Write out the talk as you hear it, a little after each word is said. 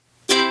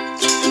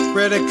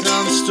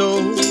Predacon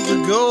stole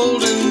the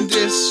golden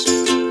disc.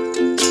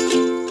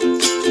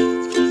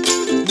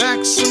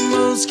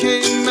 Maximals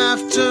came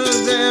after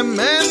them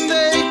and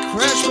they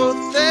crashed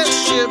both their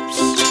ships.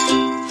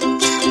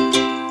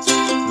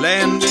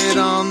 Landed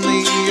on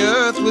the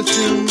earth with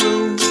 2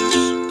 moons.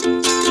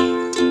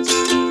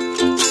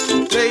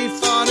 They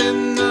fought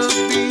in the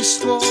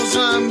Beast Wars.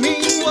 I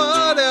mean,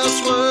 what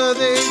else were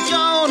they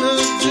gonna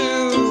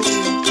do?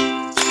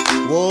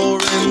 War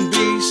and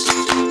Beast.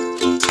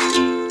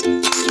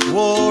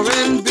 War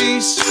and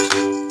Beast.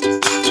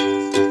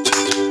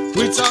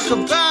 We talk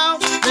about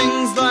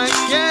things like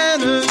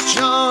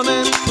energon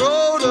and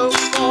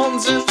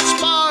protoforms and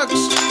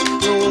sparks.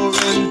 War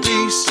and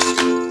Beast.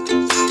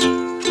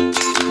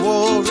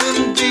 War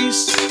and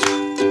Beast.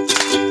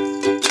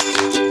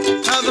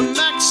 How the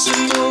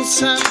Maximals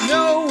have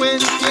no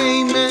end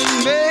game and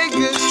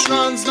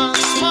Megatron's not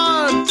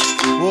smart.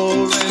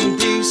 War and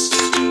Beast.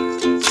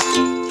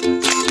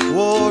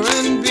 War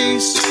and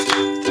Beast.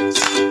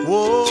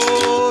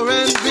 War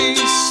and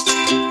Beast.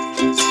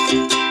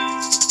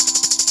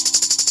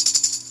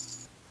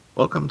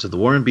 Welcome to the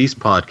War and Beast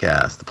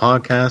podcast, the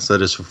podcast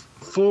that is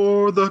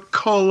for the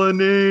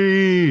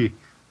colony.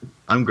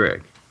 I'm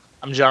Greg.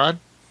 I'm John.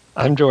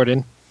 I'm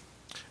Jordan.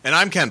 And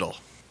I'm Kendall.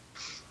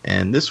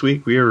 And this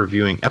week we are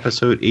reviewing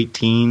episode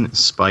 18,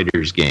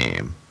 Spider's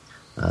Game.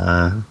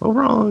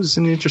 Overall, it was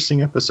an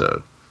interesting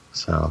episode.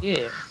 So,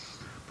 Yeah.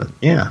 But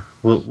yeah,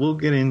 we'll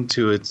get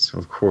into it,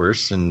 of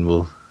course, and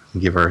we'll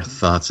give our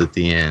thoughts at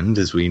the end,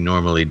 as we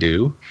normally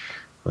do.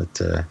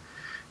 But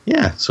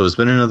yeah, so it's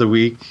been another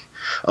week.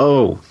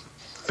 Oh,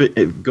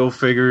 go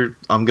figure.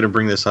 I'm going to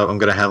bring this up. I'm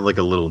going to have like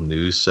a little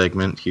news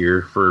segment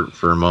here for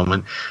a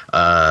moment.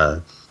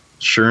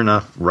 Sure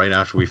enough, right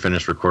after we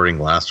finished recording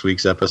last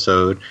week's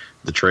episode,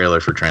 the trailer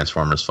for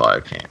Transformers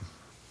 5 came.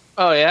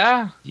 Oh,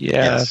 yeah? Yeah.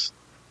 Yes.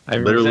 I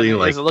Literally,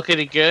 Is it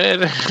looking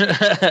good?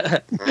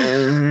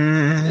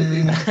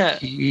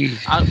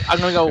 I'm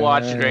going to go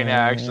watch it right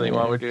now, actually,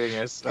 while we're doing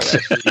this.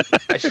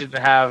 I shouldn't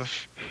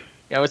have...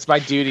 You know, it's my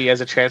duty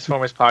as a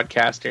Transformers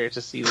podcaster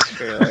to see this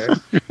trailer.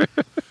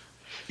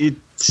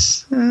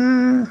 It's, I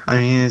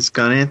mean, it's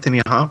got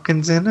Anthony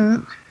Hopkins in it.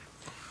 And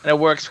it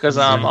works because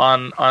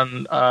on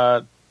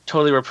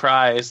Totally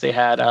Reprised, they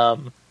had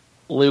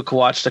Luke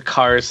watch the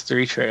Cars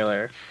 3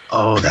 trailer.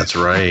 Oh, that's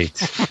right.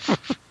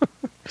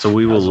 So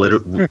we will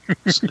literally.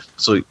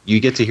 So you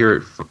get to hear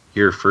it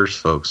here first,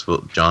 folks.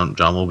 Well, John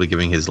will be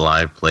giving his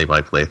live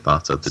play-by-play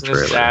thoughts of the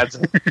trailer. Ads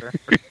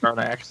for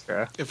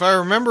extra. If I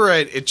remember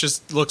right, it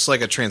just looks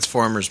like a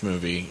Transformers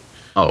movie.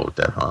 Oh,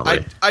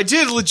 definitely. I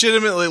did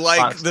legitimately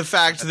like the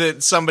fact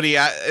that somebody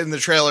in the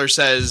trailer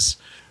says,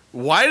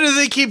 "Why do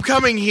they keep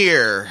coming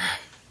here?"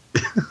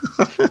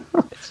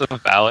 It's a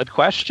valid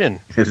question.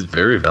 It's a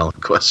very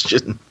valid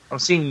question. I'm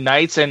seeing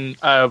Knights and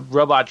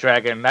Robot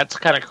Dragon. That's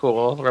kind of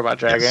cool. Robot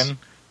Dragon. Yes.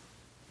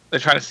 They're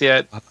trying to see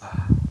it.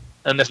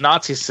 And this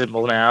Nazi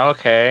symbol now.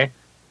 Okay.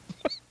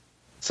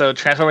 So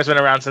Transformers been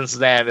around since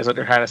then, is what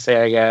they're trying to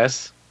say, I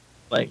guess.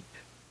 Like,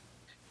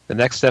 The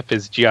next step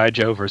is G.I.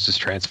 Joe versus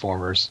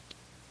Transformers.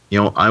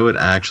 You know, I would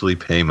actually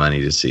pay money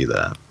to see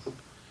that.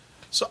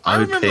 So I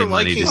would remember pay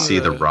money to liking see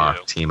The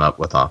Rock team up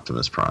with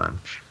Optimus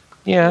Prime.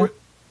 Yeah,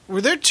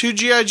 Were there 2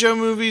 G.I. Joe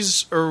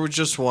movies or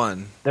just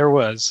one? there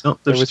was. No,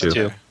 there there's was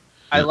 2.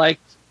 I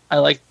liked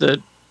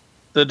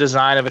the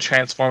design of a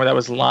Transformer that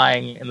was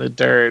lying in the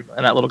dirt,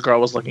 and that little girl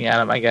was looking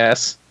at him, I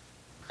guess.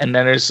 And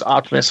then there's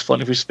Optimus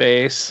floating through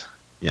space.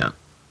 Yeah.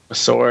 A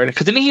sword.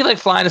 Because didn't he, like,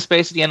 fly into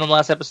space at the end of the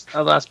last episode,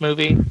 of the last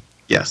movie?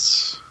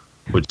 Yes.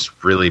 Which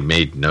really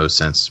made no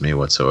sense to me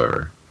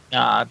whatsoever.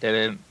 Nah, it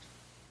didn't.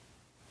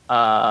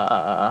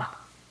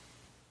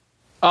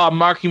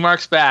 Marky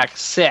Mark's back.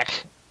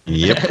 Sick.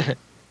 Yep.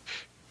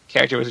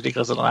 Character was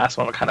ridiculous in the last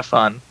one, but kind of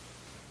fun.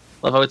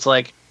 Love how it's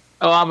like,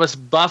 oh, I'm this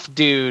buff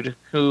dude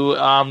who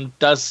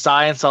does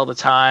science all the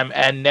time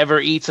and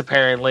never eats,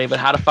 apparently, but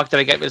how the fuck did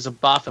I get as a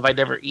buff if I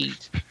never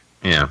eat?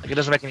 Yeah. Like, it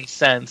doesn't make any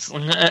sense.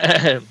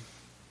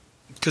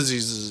 Because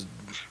he's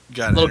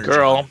got Little energy.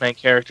 girl, main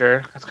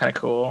character. That's kind of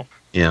cool.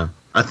 Yeah.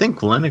 I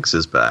think Lennox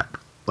is back.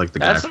 Like the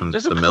guy from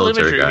there's the some cool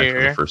military guy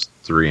imagery from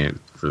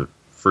the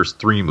first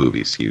three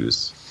movies he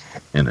was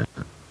in it.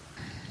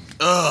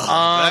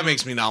 Ugh, that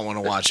makes me not want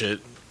to watch it.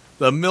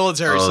 The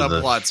military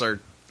subplots are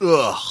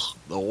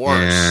the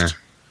worst.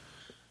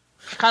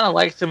 I kind of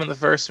liked him in the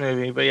first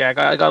movie, but yeah, I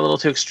got a little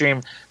too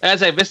extreme.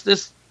 As I missed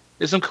this,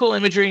 there's some cool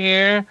imagery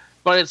here,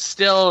 but it's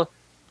still,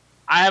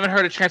 I haven't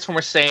heard a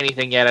Transformer say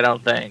anything yet, I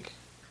don't think.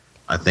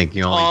 I think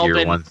you only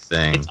hear one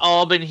thing. It's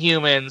all been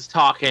humans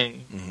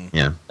talking. Mm-hmm.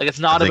 Yeah. Like, it's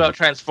not about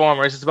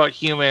Transformers, it's about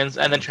humans,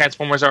 and then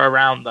Transformers are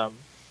around them.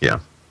 Yeah.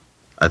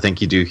 I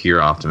think you do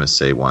hear Optimus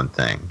say one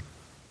thing.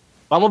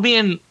 Bumblebee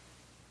and...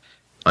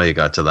 Oh, you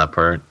got to that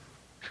part?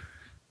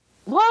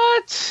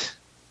 What?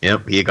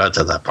 Yep, you got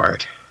to that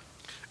part.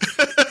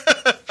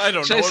 I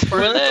don't Should know I what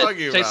part spoil you're it? talking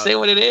Should I about. say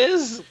what it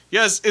is?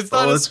 Yes, it's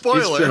not a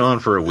spoiler. It's been on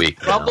for a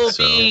week now,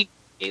 Bumblebee,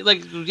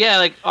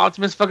 like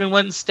Optimus fucking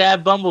went and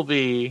stabbed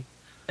Bumblebee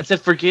and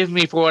said, "Forgive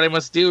me for what I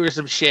must do," or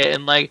some shit.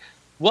 And like,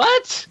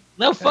 what?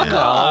 No, fuck Yeah,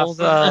 off.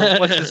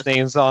 what's his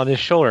name's on his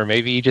shoulder?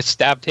 Maybe he just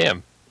stabbed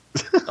him.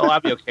 Oh, I'll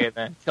be okay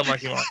then. Kill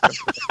Marky Mark.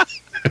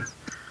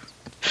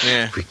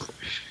 Yeah.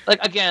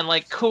 Like, again,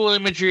 like, cool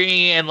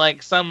imagery and,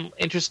 like, some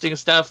interesting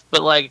stuff,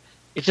 but, like,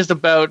 it's just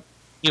about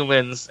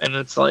humans, and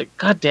it's like,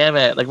 god damn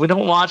it. Like, we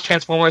don't watch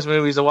Transformers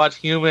movies to watch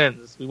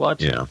humans. We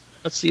watch,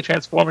 let's see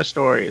Transformers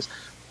stories.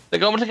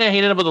 The only thing I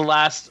hated about the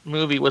last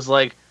movie was,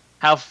 like,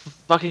 how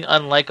fucking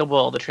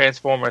unlikable the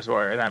Transformers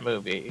were in that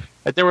movie.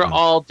 Like, they were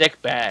all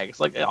dickbags.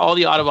 Like, all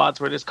the Autobots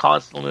were just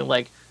constantly,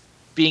 like,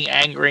 being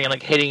angry and,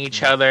 like, hitting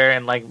each other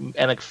and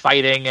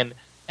fighting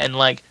and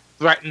like,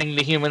 threatening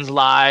the humans'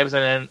 lives.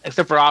 And then,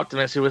 except for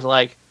Optimus, who was,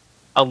 like,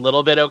 a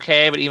little bit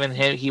okay, but even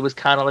him, he was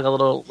kind of, like, a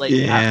little, like...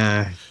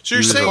 Yeah. So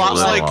you're saying it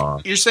was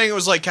like... You're saying it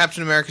was like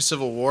Captain America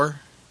Civil War?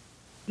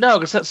 No,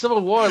 because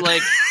Civil War,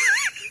 like...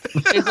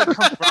 is a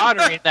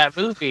camaraderie in that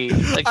movie.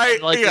 Like, there's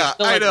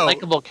still, like,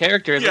 likable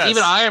characters. Yes, like,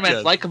 even Iron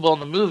Man's likable in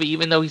the movie,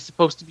 even though he's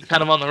supposed to be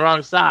kind of on the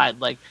wrong side.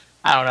 Like,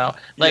 I don't know.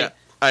 Like,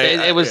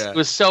 it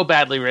was so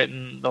badly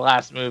written, the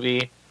last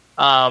movie.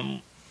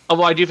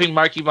 Although I do think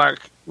Marky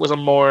Mark was a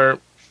more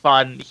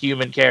fun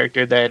human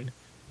character than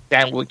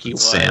Sam Witwicky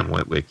was. Sam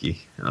Witwicky.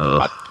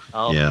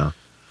 Oh, yeah.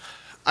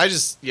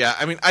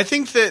 I mean, I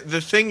think that the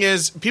thing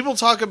is, people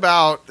talk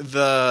about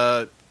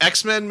the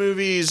X-Men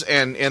movies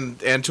and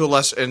to a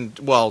less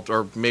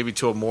or maybe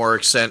to a more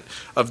extent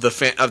of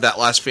that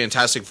last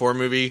Fantastic Four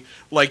movie,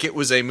 like it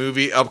was a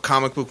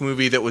comic book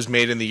movie that was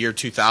made in the year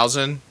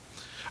 2000.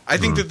 I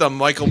think that the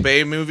Michael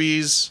Bay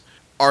movies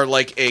are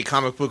like a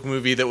comic book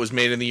movie that was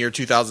made in the year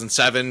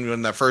 2007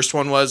 when the first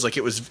one was. Like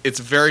it's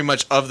very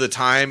much of the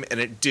time, and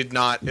it did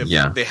not.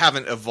 They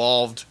haven't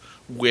evolved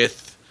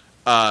with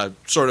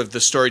sort of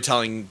the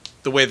storytelling.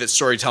 The way that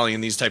storytelling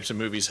in these types of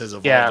movies has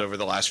evolved over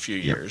the last few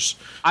years.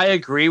 I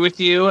agree with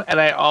you, and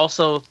I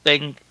also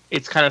think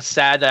it's kind of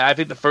sad that I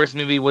think the first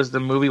movie was the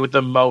movie with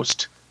the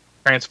most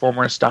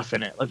Transformers stuff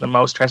in it, like the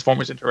most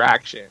Transformers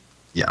interaction.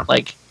 Yeah.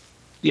 Like,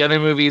 the other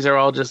movies are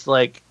all just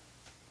like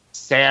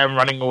Sam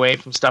running away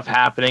from stuff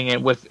happening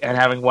and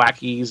having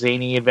wacky,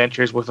 zany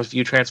adventures with a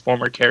few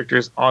Transformer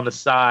characters on the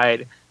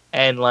side,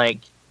 and like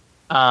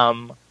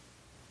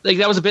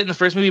that was a bit in the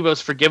first movie, but it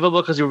was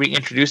forgivable because we were being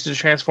introduced to the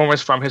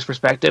Transformers from his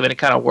perspective, and it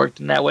kind of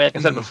worked in that way. Like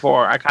I said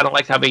before, I kind of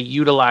liked how they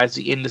utilized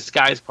the in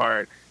disguise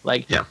part.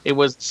 Like, it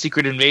was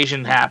secret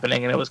invasion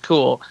happening, and it was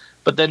cool.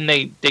 But then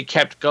they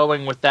kept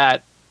going with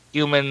that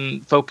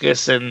human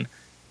focus and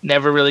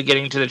never really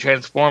getting to the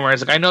Transformers.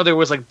 Like, I know there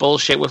was like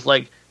bullshit with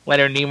like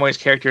Leonard Nimoy's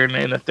character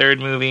in the third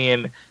movie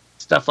and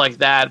stuff like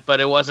that, but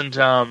it wasn't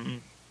enough,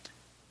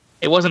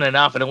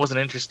 and it wasn't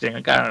interesting.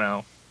 Like, I don't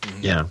know.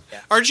 Yeah.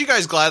 Aren't you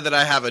guys glad that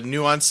I have a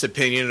nuanced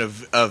opinion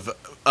of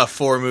a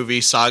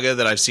 4-movie saga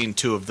that I've seen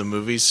 2 of the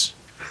movies?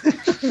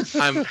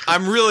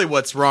 I'm really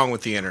what's wrong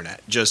with the internet.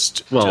 I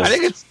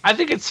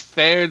think it's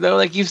fair though.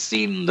 Like you've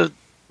seen the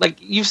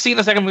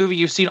second movie,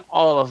 you've seen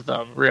all of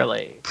them,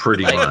 really.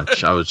 Pretty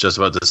much. I was just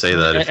about to say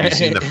that if you've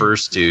seen the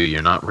first 2,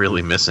 you're not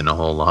really missing a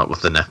whole lot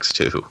with the next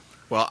 2.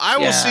 Well, I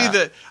will see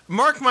that.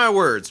 Mark my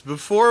words.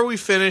 Before we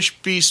finish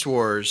Beast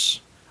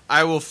Wars,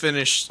 I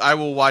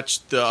will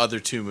watch the other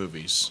 2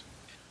 movies.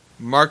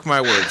 Mark my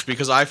words,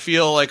 because I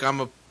feel like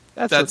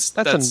that's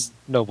a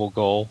noble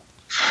goal.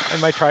 I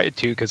might try it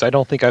too, because I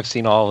don't think I've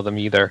seen all of them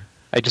either.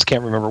 I just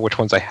can't remember which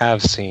ones I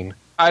have seen.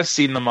 I've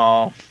seen them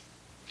all.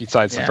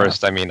 Besides the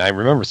first, I mean, I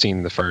remember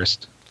seeing the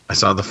first. I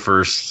saw the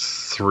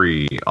first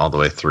 3 all the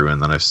way through,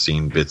 and then I've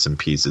seen bits and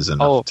pieces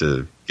enough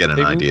to get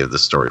an idea of the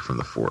story from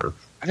the 4th.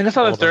 I think I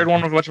saw the third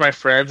one with a bunch of my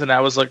friends, and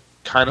that was like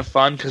kind of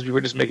fun because we were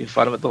just making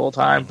fun of it the whole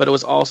time. But it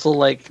was also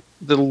like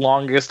the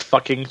longest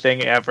fucking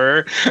thing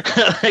ever.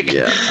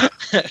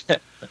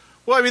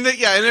 Well, I mean,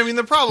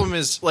 the problem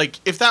is like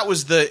if that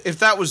was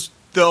the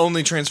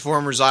only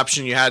Transformers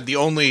option you had, the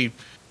only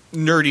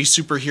nerdy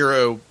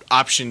superhero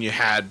option you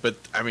had. But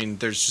I mean,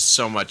 there's just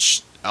so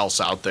much else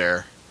out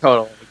there.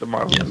 Totally, the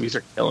Marvel movies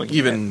are killing.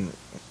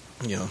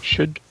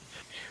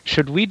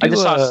 Should we do?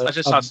 I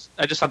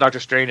just saw Doctor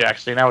Strange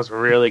actually, and that was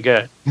really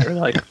good.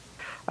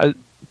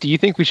 Do you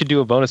think we should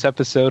do a bonus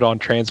episode on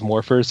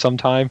Transmorphers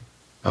sometime?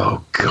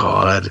 Oh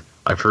God,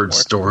 I've heard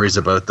stories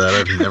about that.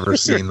 I've never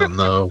seen them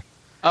though.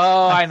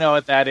 Oh, I know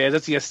what that is.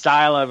 It's the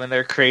Asylum and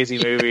their crazy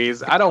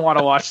movies. I don't want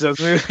to watch those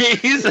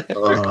movies.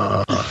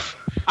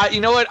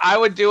 You know what? I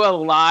would do a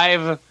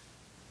live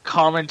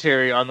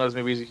commentary on those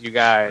movies with you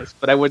guys,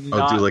 but I would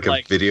not do like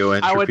a video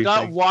entry. I would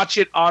not watch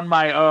it on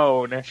my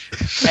own, and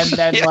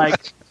then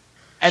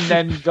and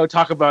then go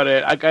talk about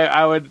it.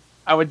 I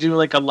would do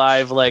like a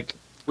live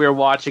we're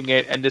watching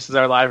it and this is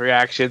our live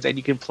reactions, and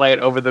you can play it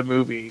over the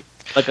movie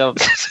like a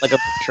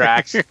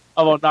tracks.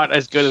 Although not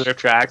as good as our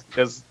tracks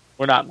because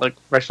we're not like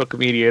professional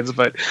comedians,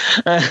 but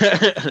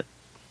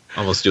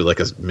almost do like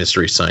a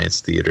Mystery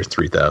Science Theater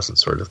 3000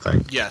 sort of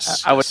thing.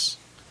 Yes, I would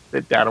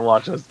sit down and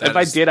watch those. If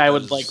I did, I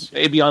would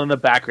it'd be on in the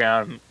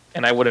background,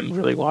 and I wouldn't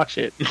really watch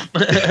it.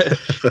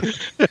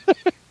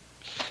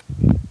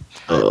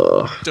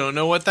 Don't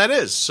know what that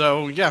is.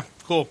 So yeah,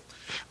 cool.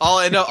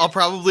 I'll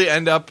probably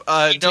end up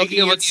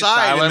taking what its the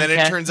side, asylum and then it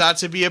can- turns out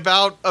to be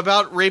about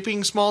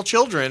raping small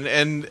children,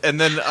 and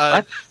then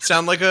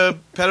sound like a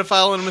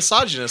pedophile and a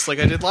misogynist like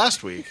I did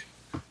last week.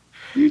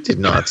 You did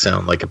not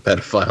sound like a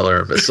pedophile or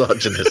a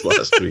misogynist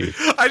last week.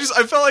 I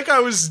felt like I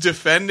was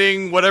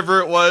defending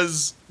whatever it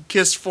was,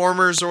 Kiss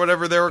Formers or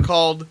whatever they were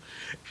called,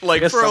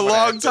 like Guess for a someone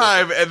long has to.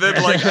 time, and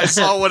then like I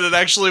saw what it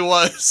actually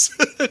was.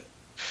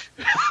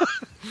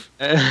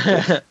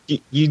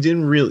 You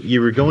didn't really. You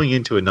were going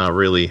into it not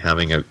really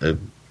having a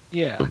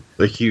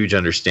huge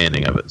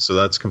understanding of it. So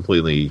that's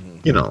completely.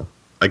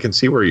 I can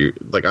see where you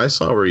like. I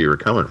saw where you were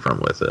coming from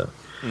with it.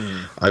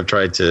 I've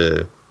tried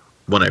to.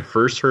 When I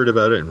first heard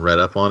about it and read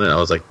up on it, I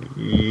was like,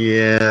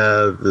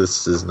 "Yeah,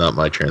 this is not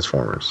my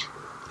Transformers,"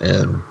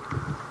 and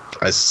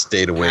I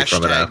stayed away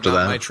from it after not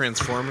that. My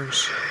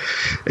Transformers.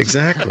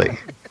 Exactly.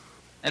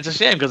 It's a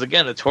shame because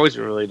again, the toys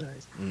are really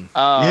nice.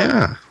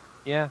 Yeah.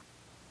 Yeah.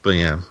 But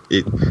yeah.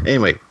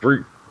 Anyway,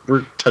 we're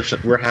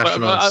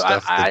hashing on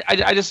stuff.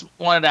 I just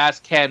wanted to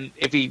ask Ken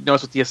if he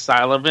knows what the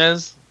Asylum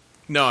is.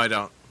 No, I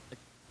don't.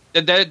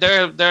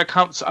 They're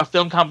a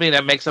film company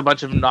that makes a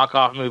bunch of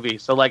knockoff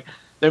movies. So like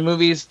their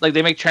movies, like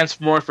they make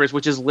Transmorphers,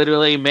 which is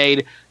literally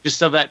made just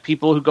so that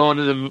people who go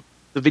into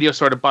the video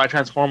store to buy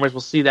Transformers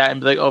will see that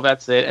and be like, "Oh,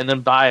 that's it," and then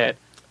buy it.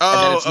 Oh,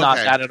 and then it's not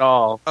that at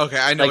all. Okay,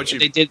 I know Like, what you.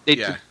 they did. They've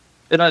yeah.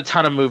 done a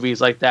ton of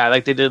movies like that.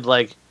 Like they did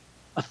like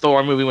a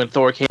Thor movie when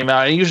Thor came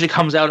out. And it usually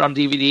comes out on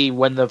DVD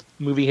when the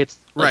movie hits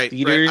Right.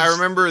 theaters. I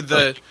remember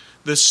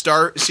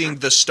seeing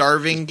the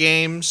Starving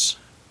Games.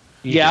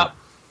 Yeah,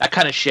 that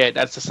kind of shit.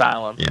 That's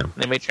Asylum. Yeah. And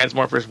they made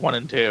Transmorphers 1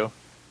 and 2.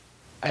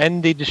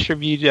 And they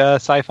distribute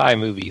sci-fi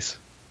movies.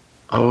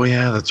 Oh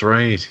yeah, that's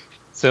right.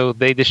 So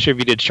they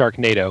distributed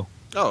Sharknado.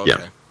 Oh, okay.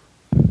 Yeah.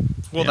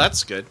 Well,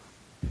 that's good.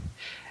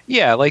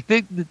 Yeah, like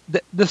the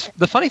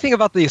funny thing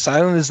about the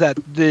Asylum is that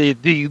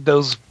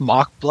those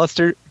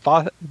mockbusters,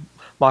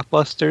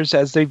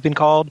 as they've been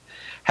called,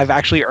 have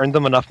actually earned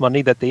them enough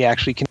money that they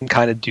actually can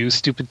kind of do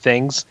stupid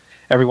things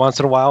every once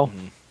in a while.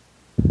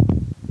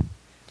 Mm-hmm.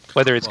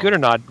 Whether it's good or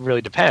not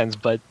really depends,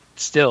 but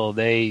still,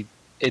 it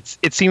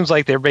seems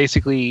like they're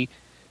basically,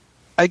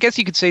 I guess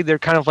you could say they're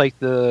kind of like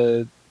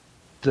the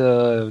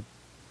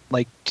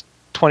like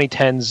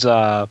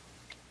 2010s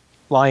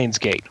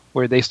Lionsgate,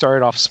 where they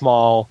started off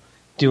small,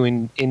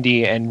 doing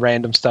indie and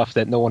random stuff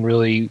that no one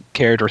really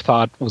cared or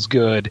thought was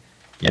good,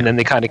 and then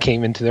they kind of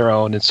came into their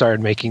own and started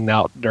making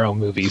out their own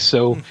movies.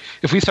 So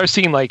if we start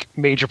seeing like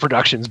major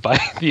productions by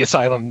the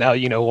Asylum now,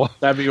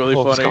 That'd be really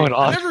what's funny. going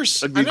on. I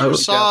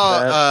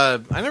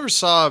never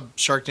saw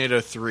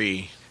Sharknado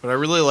 3, but I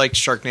really liked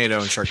Sharknado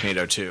and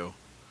Sharknado 2.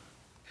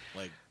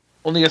 Like,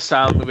 Only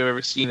Asylum movie I've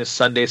ever seen is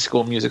Sunday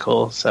School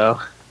Musical, so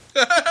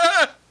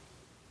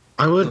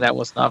I would. that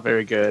was not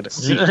very good.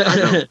 See,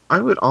 I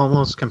would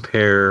almost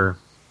compare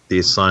the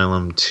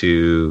Asylum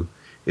to,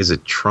 is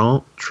it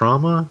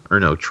Trauma or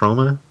no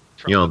Trauma?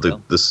 Like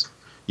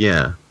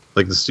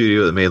the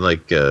studio that made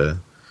like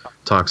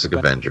Toxic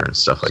Avenger and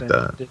stuff like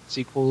that. Did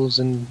sequels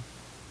and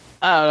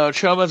I don't know.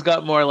 Trauma's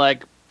got more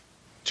like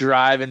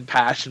drive and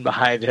passion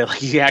behind it. Like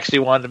he actually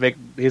wanted to make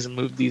these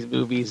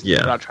movies.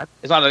 Yeah.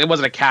 It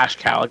wasn't a cash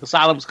cow. Like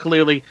Asylum's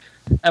clearly,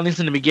 at least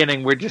in the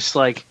beginning, we're just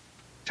like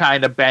trying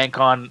to bank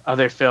on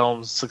other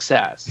films'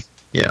 success.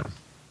 Yeah,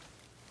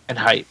 and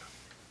hype.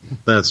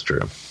 that's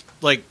true.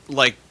 like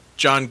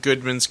John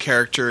Goodman's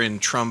character in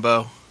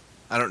Trumbo.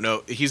 I don't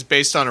know. He's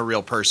based on a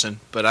real person,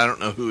 but I don't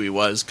know who he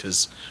was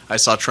because I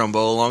saw Trumbo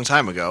a long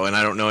time ago, and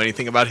I don't know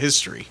anything about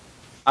history.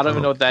 I don't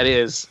even know what that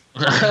is.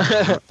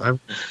 I'm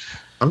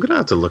gonna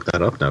have to look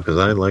that up now because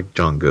I like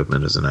John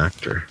Goodman as an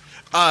actor.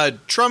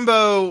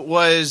 Trumbo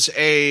was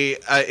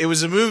it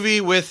was a movie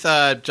with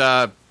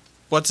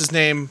what's his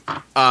name?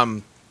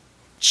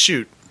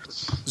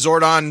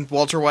 Zordon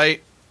Walter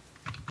White.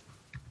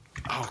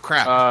 Oh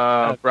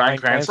crap! Bryan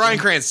Cranston. Bryan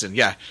Cranston.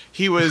 Yeah,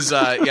 he was.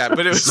 But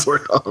it was.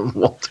 Zordon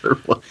Walter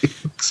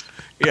White.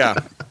 Yeah.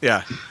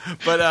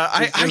 But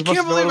I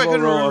can't believe I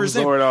couldn't remember his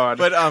name.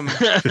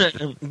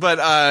 Zordon. But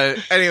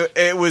anyway,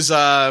 it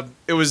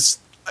was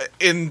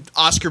in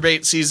Oscar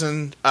bait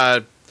season.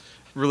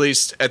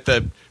 Released at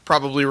like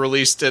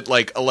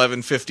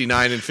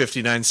 11:59 and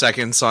 59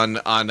 seconds in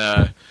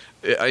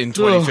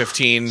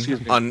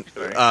 2015 on.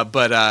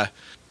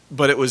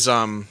 But it was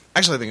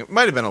actually I think it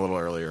might have been a little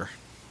earlier.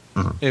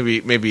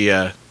 Maybe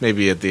at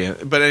the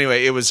end. But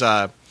anyway, it was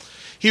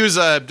he was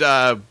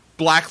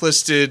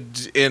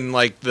blacklisted in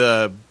like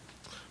the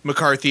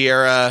McCarthy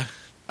era.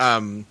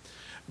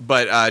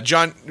 But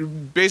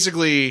John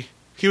basically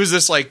he was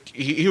this like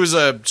he was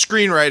a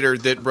screenwriter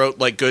that wrote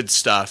like good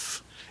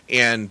stuff,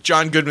 and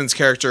John Goodman's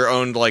character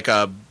owned like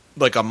a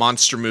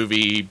monster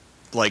movie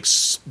like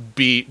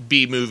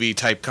B movie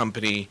type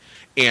company,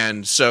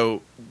 and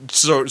so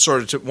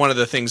sort of one of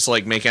the things to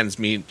like make ends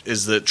meet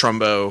is that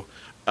Trumbo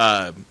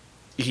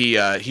he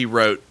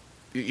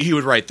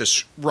would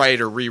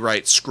write or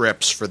rewrite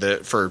scripts for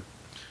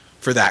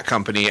that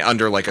company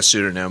under like a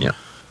pseudonym. Yeah.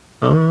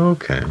 Oh,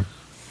 okay.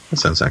 That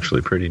sounds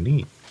actually pretty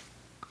neat.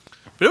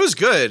 But it was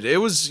good. It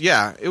was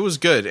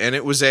good, and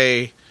it was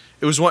a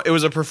it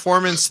was a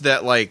performance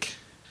that like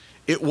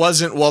it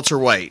wasn't Walter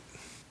White.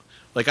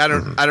 Like I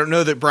don't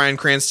know that Bryan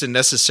Cranston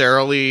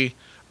necessarily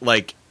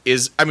like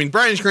is. I mean,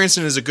 Bryan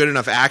Cranston is a good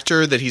enough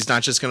actor that he's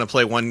not just going to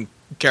play one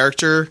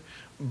character.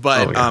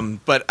 But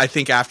but I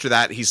think after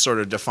that he's sort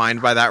of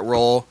defined by that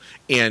role,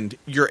 and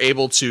you're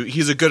able to.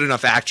 He's a good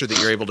enough actor that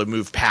you're able to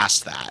move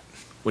past that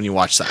when you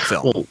watch that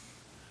film. Well,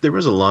 there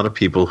was a lot of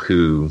people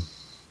who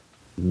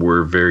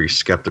were very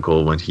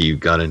skeptical when he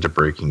got into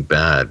Breaking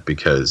Bad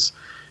because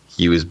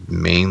he was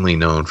mainly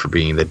known for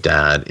being the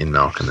dad in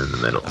Malcolm in the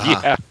Middle.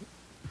 Yeah.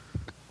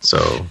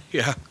 So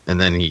Yeah.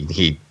 and then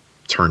he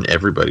turned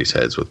everybody's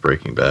heads with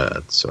Breaking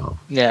Bad. So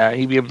Yeah,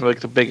 he became like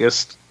the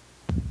biggest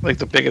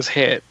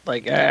hit.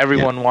 Like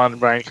everyone wanted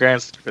Bryan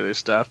Cranston for this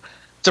stuff.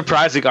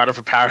 Surprised he got it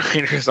for Power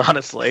Rangers,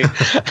 honestly.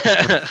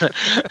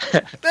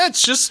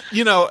 That's just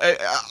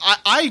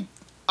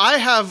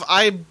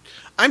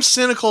I'm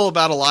cynical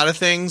about a lot of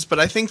things, but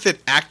I think that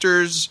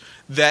actors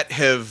that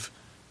have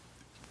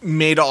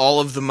made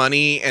all of the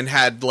money and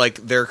had like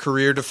their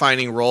career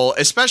defining role,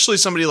 especially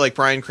somebody like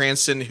Bryan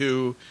Cranston,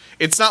 who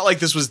it's not like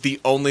this was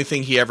the only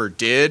thing he ever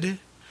did,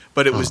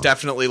 but it was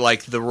definitely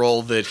like the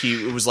role that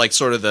it was like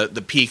sort of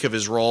the peak of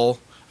his role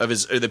or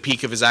the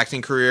peak of his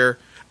acting career.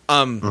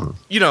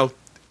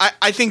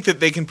 I think that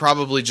they can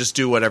probably just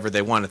do whatever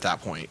they want at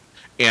that point.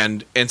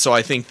 And so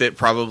I think that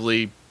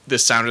probably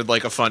this sounded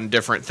like a fun,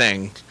 different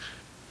thing,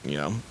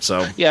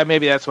 so. Yeah,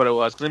 maybe that's what it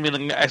was. 'Cause I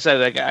mean, like I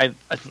said, like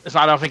it's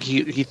not. I don't think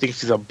he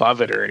thinks he's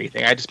above it or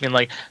anything. I just mean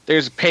like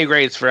there's pay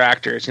grades for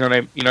actors. You know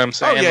what I'm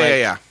saying? Oh,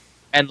 yeah.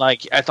 And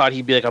like I thought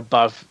he'd be like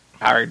above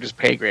Power Rangers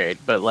pay grade,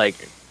 but like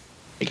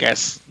I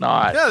guess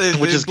not. Yeah, they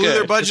which is blew good.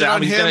 their budget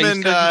on him,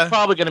 he's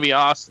probably going to be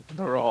awesome in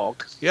the role.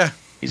 'Cause Yeah.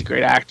 he's a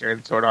great actor,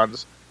 and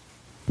Zordon's.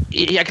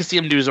 I can see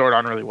him do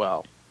Zordon really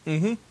well.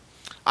 Mm-hmm.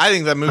 I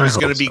think that movie's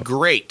going to be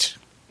great.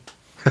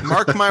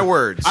 Mark my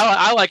words.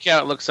 I like how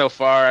it looks so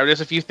far.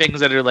 There's a few things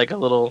that are like a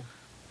little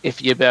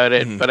iffy about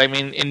it, but I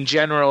mean, in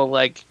general,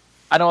 like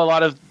I know a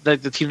lot of the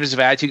Teenagers of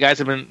Attitude guys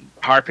have been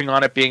harping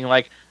on it, being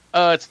like,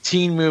 "Oh, it's a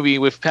teen movie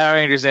with Power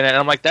Rangers in it." And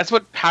I'm like, that's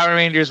what Power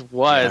Rangers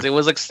was. Yeah. It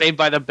was like Saved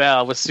by the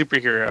Bell with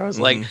superheroes.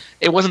 Like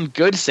it wasn't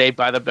good Saved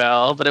by the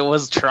Bell, but it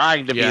was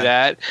trying to be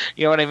that.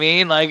 You know what I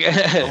mean? Like,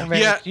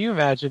 Can you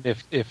imagine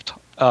if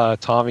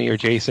Tommy or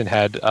Jason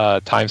had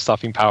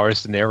time-stopping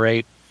powers to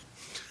narrate?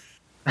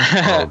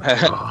 Oh,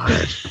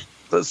 God.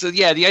 So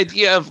yeah, the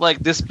idea of like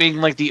this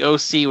being like the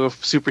OC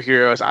with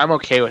superheroes, I'm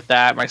okay with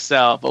that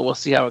myself, but we'll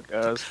see how it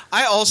goes.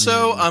 I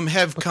also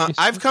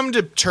I've come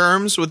to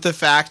terms with the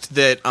fact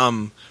that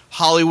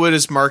Hollywood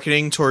is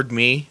marketing toward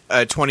me,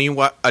 a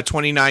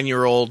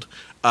 29-year-old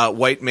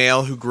white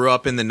male who grew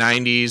up in the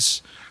 90s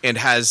and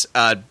has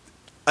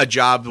a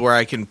job where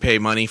I can pay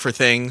money for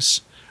things.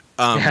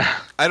 I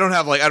don't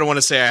want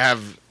to say I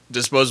have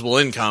disposable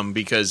income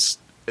because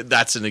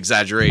that's an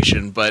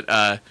exaggeration, but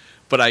I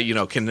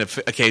can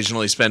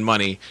occasionally spend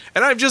money,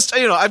 and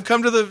I've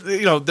come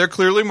to they're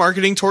clearly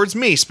marketing towards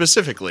me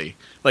specifically.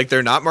 Like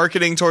they're not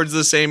marketing towards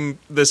the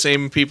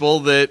same people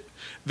that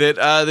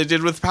they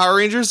did with Power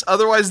Rangers.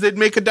 Otherwise, they'd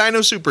make a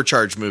Dino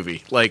Supercharged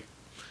movie. Like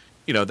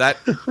that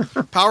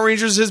Power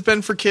Rangers has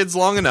been for kids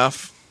long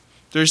enough.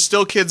 There's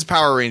still kids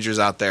Power Rangers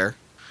out there.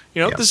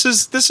 This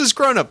is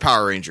grown up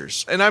Power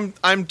Rangers, and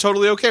I'm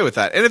totally okay with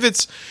that. And if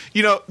it's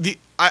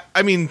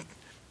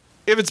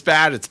if it's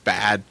bad, it's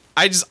bad.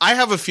 I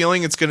have a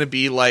feeling it's going to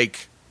be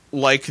like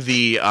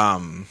the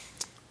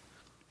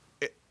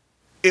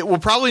it will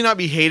probably not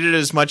be hated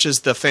as much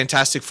as the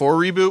Fantastic Four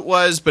reboot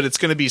was, but it's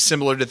going to be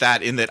similar to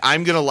that in that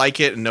I'm going to like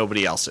it and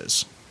nobody else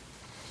is.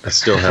 I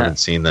still haven't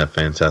seen that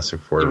Fantastic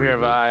Four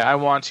reboot. I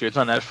want to. It's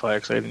on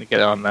Netflix. I didn't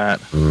get on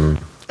that.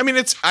 I mean,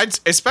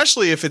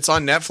 especially if it's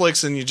on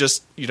Netflix and you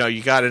just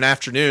you got an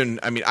afternoon.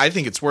 I mean, I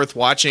think it's worth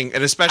watching,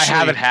 and especially I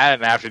haven't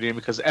had an afternoon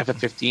because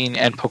FF15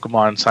 and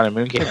Pokemon Sun and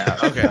Moon came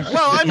out. Okay,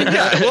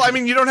 well,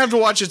 you don't have to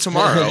watch it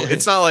tomorrow.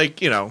 It's not like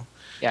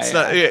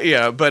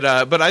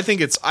But I think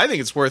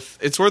it's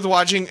worth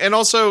watching, and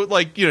also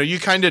like you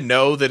kind of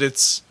know that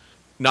it's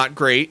not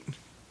great,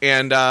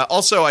 and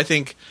also I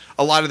think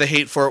a lot of the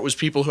hate for it was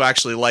people who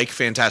actually like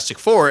Fantastic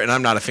Four, and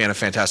I'm not a fan of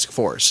Fantastic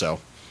Four, so.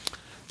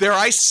 There,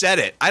 I said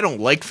it. I don't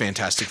like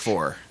Fantastic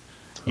Four.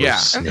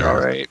 Yeah, all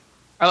right.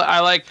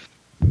 I like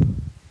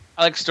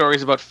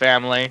stories about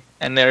family,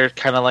 and they're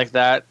kind of like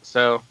that.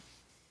 So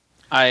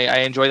I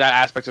enjoy that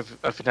aspect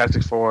of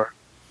Fantastic Four,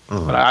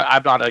 but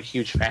I'm not a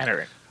huge fan of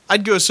it.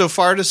 I'd go so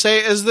far to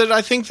say as that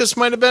I think this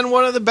might have been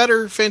one of the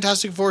better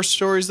Fantastic Four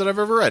stories that I've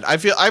ever read.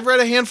 I've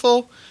read a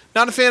handful.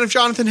 Not a fan of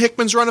Jonathan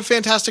Hickman's run of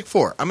Fantastic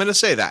Four. I'm going to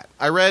say that.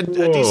 I read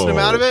a decent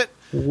amount of it.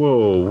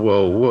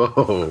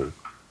 Whoa.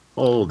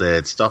 Hold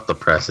it. Stop the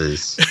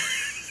presses.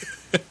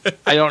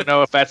 I don't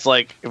know if that's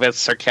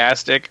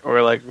sarcastic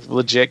or like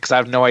legit because I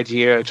have no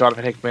idea who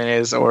Jonathan Hickman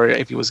is or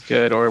if he was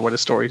good or what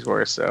his stories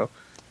were. So,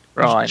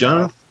 for all I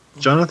know.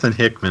 Jonathan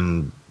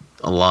Hickman,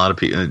 a lot of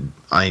people.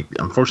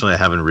 Unfortunately, I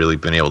haven't really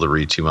been able to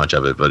read too much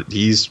of it, but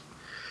he's,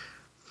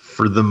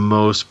 for the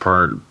most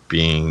part,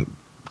 being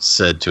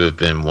said to have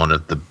been one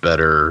of the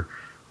better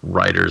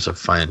writers of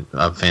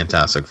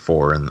Fantastic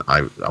Four, and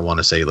I want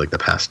to say like the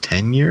past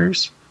 10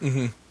 years,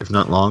 if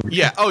not longer.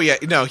 Yeah. Oh, yeah.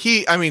 No,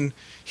 he's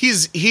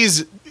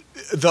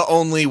the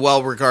only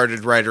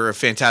well-regarded writer of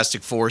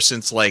Fantastic Four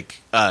since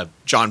like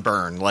John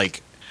Byrne.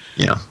 Like,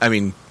 Yeah. I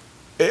mean,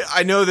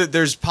 I know that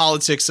there's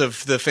politics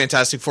of the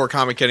Fantastic Four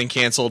comic getting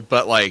canceled,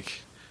 but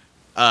like,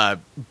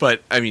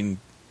 but I mean,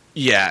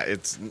 yeah,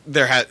 it's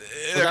there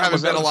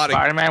haven't been a lot of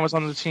Spider-Man was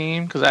on the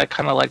team because I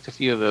kind of liked a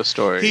few of those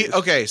stories. he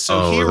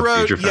the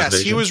wrote Future yes,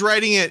 Foundation? he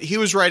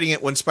was writing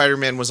it when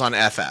Spider-Man was on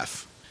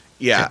FF.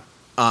 Yeah.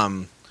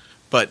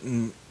 But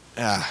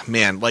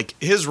man, like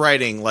his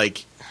writing,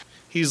 like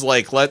he's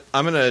like,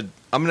 I'm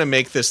gonna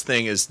make this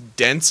thing as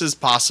dense as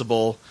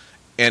possible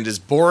and as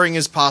boring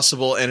as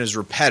possible and as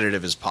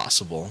repetitive as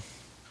possible.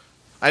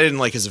 I didn't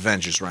like his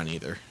Avengers run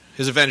either.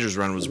 His Avengers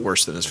run was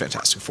worse than his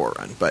Fantastic Four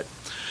run, but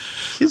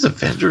His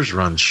Avengers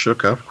run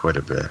shook up quite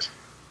a bit.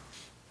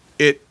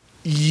 it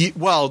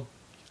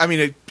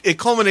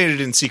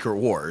culminated in Secret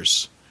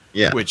Wars,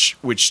 Yeah.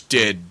 which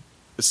did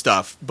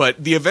stuff,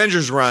 but the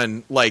Avengers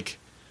run, like,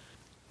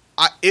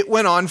 it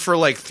went on for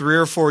like 3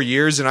 or 4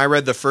 years, and I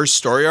read the first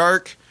story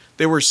arc.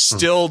 They were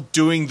still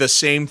doing the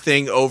same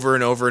thing over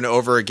and over and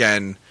over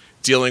again,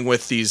 dealing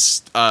with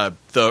these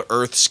the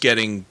Earths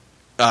getting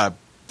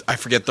I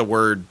forget the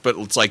word, but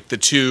it's like the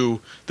two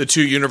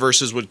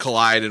universes would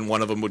collide and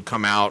one of them would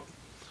come out.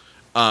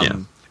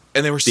 And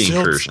they were The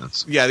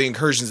incursions. Yeah, the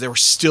incursions. They were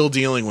still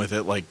dealing with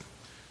it like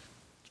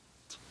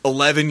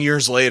 11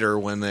 years later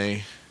when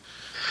they.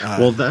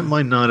 Well, that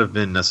might not have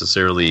been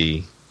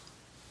necessarily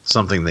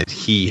something that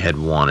he had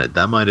wanted.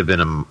 That might have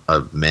been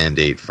a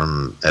mandate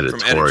from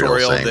editorial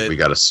saying that we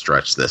got to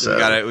stretch this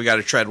out. We got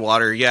to tread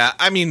water. Yeah,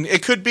 I mean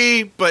it could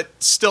be, but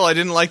still, I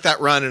didn't like that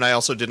run, and I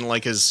also didn't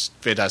like his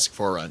Fantastic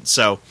Four run.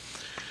 So,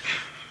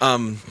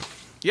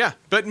 yeah,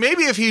 but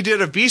maybe if he did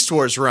a Beast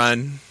Wars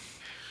run,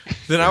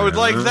 then I would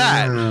like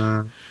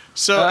that.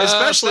 So,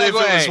 especially if it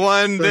was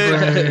one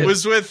that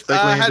was with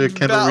had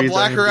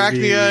Black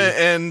Arachnia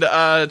and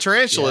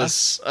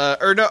Tarantulas,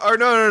 or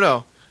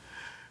no.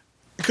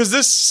 Because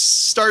this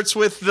starts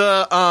with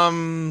the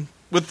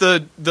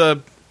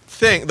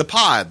thing, the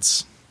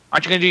pods.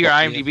 Aren't you going to do your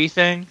IMDb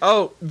thing?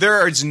 Oh,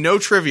 there is no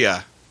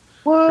trivia.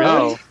 What?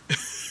 No.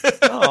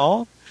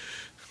 Oh.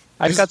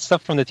 I've got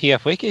stuff from the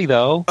TF Wiki,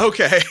 though.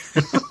 Okay.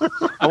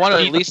 I want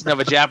to at least know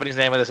the Japanese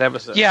name of this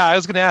episode. Yeah, I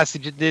was going to ask,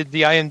 did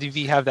the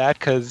IMDb have that?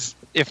 Because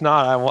if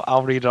not,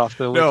 I'll read it off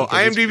the No, wiki.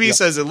 IMDb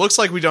says it looks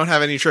like we don't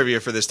have any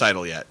trivia for this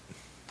title yet.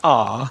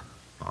 Aw.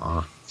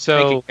 Aw. So,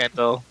 Thank you,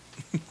 Kendall.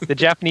 the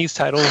Japanese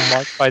title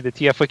marked by the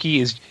TF Wiki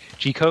is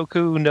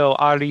Jikoku no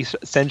Ari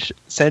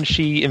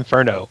Senshi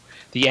Inferno,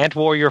 the Ant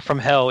Warrior from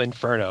Hell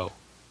Inferno.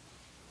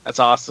 That's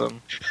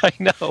awesome. I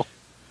know.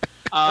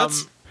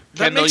 That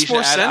Kendall, makes you should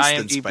more add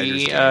sense than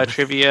Spider's IMDb Game.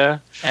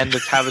 trivia, and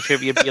have the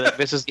trivia be like,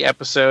 this is the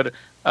episode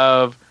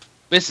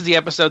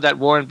that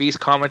Warren Beast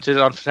commented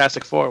on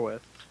Fantastic Four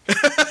with.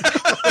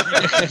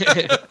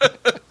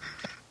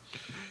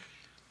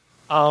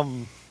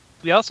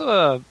 We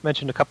also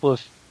mentioned a couple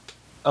of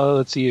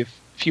a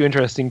few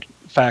interesting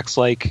facts.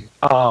 Like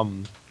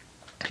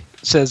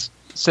says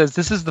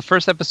this is the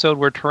first episode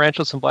where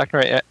Tarantulas and Black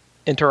Knight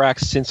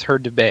interact since her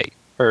debut.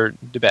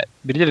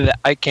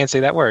 I can't say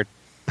that word.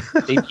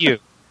 Debut.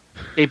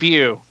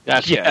 Debut.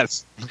 Gotcha.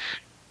 Yes.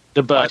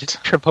 The I butt.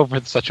 just trip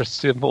over such a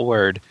simple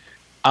word.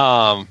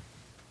 And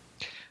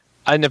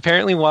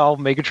apparently, while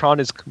Megatron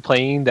is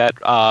complaining that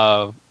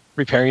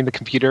repairing the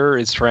computer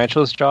is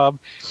Tarantula's job,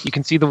 you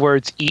can see the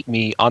words "Eat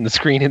me" on the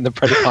screen in the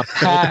Predacon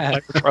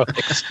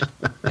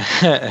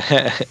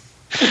animatronics.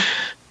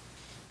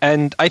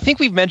 And I think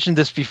we've mentioned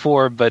this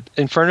before, but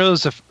Inferno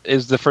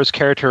is the first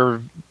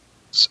character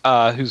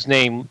whose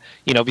name,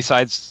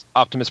 besides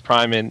Optimus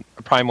Prime and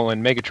Primo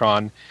and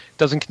Megatron,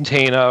 doesn't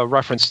contain a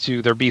reference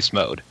to their beast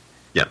mode.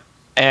 Yeah.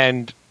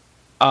 And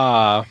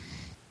it's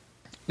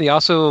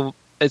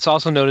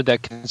also noted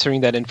that considering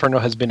that Inferno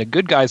has been a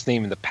good guy's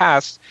name in the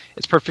past,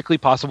 it's perfectly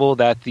possible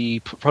that the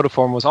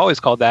protoform was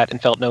always called that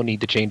and felt no need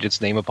to change its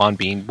name upon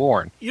being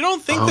born. You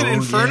don't think that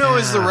Inferno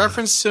is the yeah.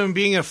 reference to him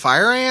being a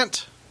fire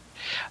ant?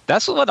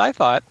 That's what I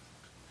thought.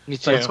 Me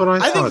too. That's what I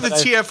I think thought. the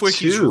TF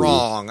Wiki's too.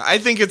 wrong. I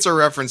think it's a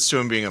reference to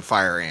him being a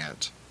fire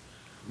ant.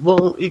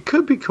 Well, it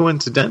could be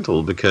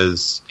coincidental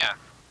because,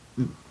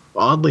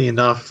 oddly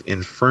enough,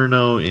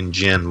 Inferno in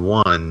Gen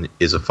 1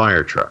 is a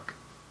fire truck.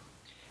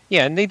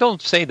 Yeah, and they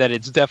don't say that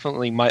it's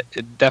definitely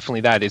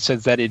that. It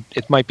says that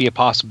it might be a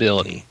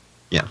possibility.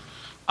 Yeah.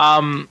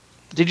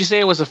 Did you say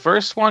it was the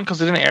first one? Because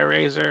didn't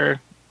Airraiser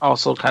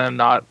also kind of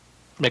not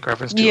make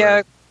reference to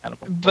her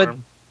animal but-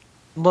 form?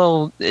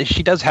 Well,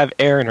 she does have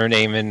air in her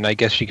name, and I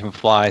guess she can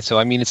fly. So,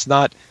 I mean, it's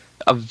not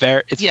a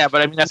very... Yeah,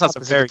 but I mean, that's not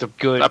a very specific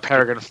to good... a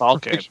Peregrine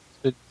Falcon.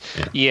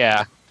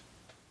 Yeah.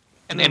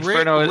 And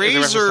Inferno is a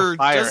reference Razor to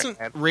fire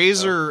doesn't ant,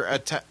 Razor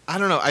attack. I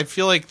don't know. I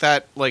feel like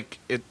that it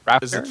is a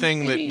Raptor,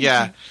 thing maybe?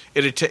 that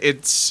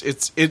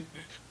it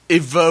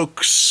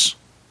evokes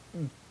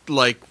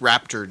like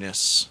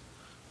raptorness.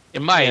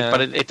 It might, Yeah.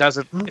 but it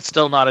doesn't. It's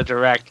still not a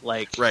direct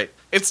Right.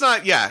 It's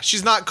not. Yeah,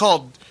 she's not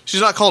called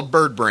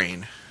Bird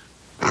Brain.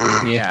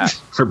 Yeah.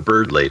 Her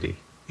bird lady.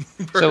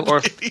 So,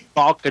 or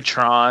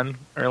Falcatron,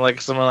 or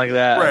like something like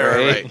that.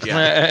 Right,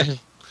 yeah.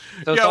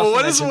 So Yeah. it's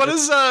Well, also what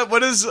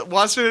mentioned is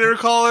Waspinator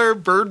call her?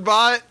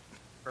 Birdbot?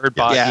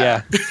 Birdbot, Yeah.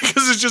 yeah.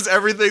 Because it's just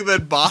everything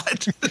that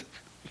bot.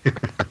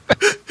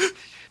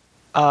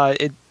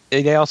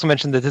 They also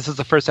mentioned that this is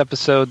the first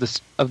episode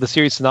of the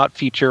series to not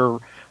feature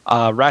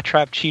Rat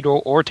Trap,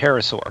 Cheetor, or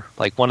Pterosaur.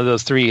 Like one of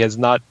those three has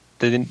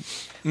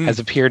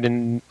appeared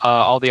in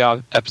all the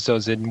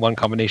episodes in one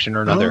combination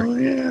or another. Oh,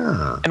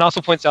 yeah. And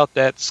also points out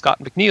that Scott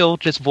McNeil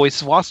just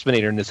voiced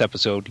Waspinator in this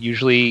episode.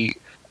 Usually,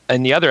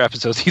 in the other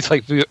episodes, he's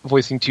like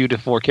voicing 2 to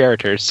 4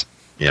 characters.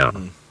 Yeah,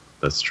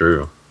 that's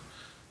true.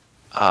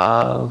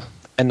 And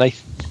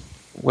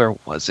where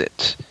was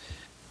it?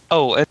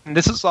 Oh, and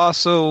this is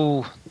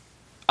also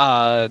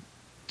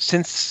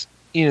since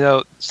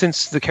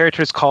the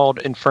character is called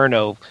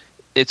Inferno,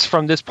 it's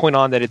from this point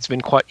on that it's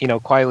been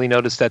quietly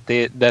noticed that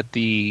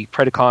the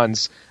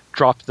Predacons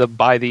dropped the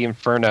 "by the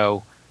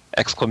Inferno"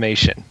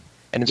 exclamation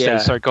and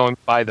instead start going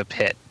by the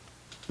pit.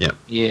 Yeah.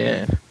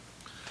 Yeah.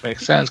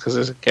 Makes sense because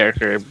there's a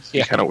character.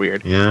 It's kind of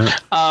weird. Yeah.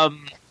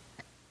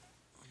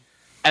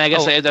 And I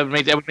guess that would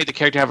make the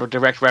character have a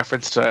direct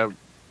reference to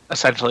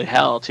essentially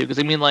hell too. Because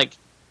I mean, like,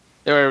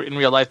 in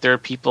real life there are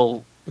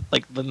people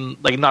like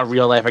not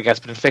real life, I guess,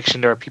 but in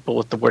fiction there are people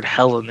with the word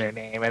hell in their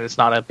name, and it's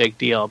not a big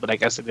deal. But I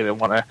guess they didn't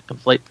want to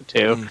conflate the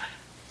two.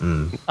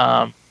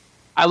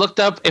 I looked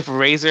up if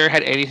Razor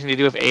had anything to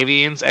do with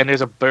avians, and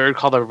there's a bird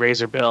called a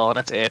razorbill, and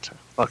that's it.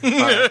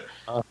 Fucking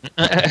fun.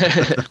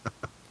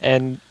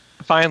 And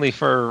finally,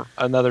 for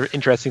another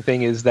interesting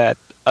thing is that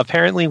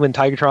apparently when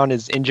Tigatron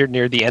is injured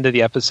near the end of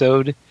the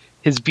episode,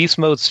 his beast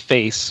mode's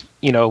face,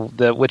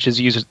 which is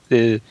used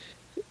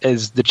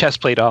as the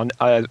chest plate on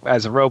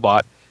as a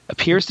robot,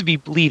 appears to be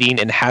bleeding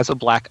and has a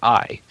black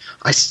eye.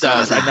 I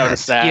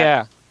noticed that.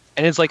 Yeah.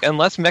 And it's like,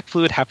 unless mech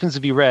fluid happens to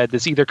be red,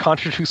 this either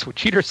contradicts what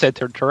Cheetor said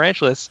to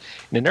Tarantulas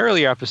in an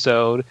earlier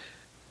episode,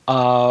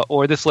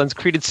 or this lends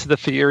credence to the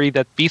theory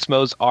that beast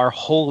modes are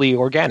wholly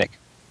organic.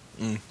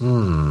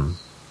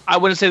 I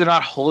wouldn't say they're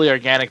not wholly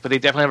organic, but they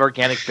definitely have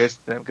organic bits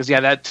to them. Because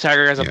that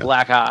tiger has a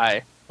black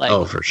eye. Like,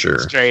 oh, for sure.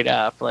 Straight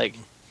up. Like,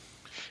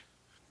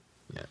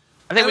 yeah.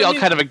 I think we all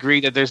kind of agree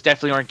that there's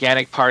definitely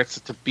organic parts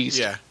to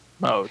beast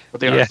mode,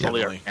 but they aren't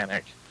fully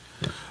organic.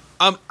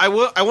 I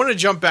want to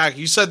jump back.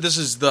 You said this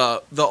is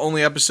the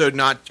only episode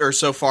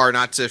so far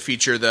not to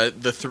feature the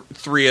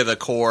three of the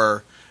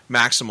core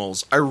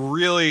Maximals.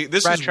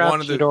 This Rat is Trap,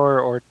 one of the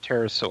Cheetor, or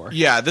Pterosaur.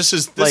 Yeah, this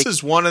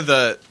is one of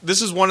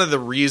the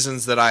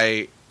reasons that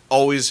I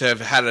always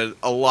have had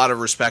a lot of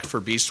respect for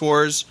Beast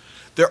Wars.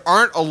 There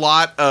aren't a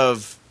lot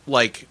of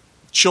like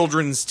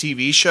children's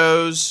TV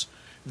shows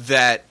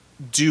that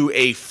do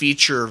a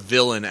feature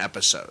villain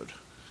episode.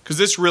 Because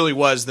this really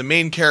was, the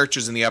main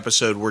characters in the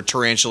episode were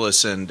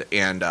Tarantulas and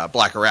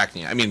Black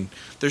Arachnia. I mean,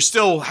 they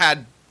still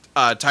had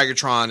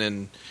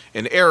Tigatron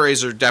and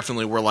Airazor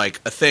definitely were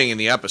like a thing in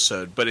the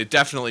episode, but it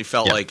definitely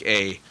felt like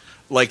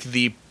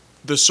the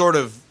sort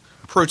of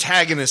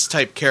protagonist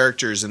type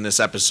characters in this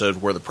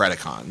episode were the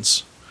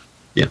Predacons.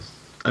 Yeah.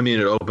 I mean,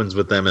 it opens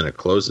with them and it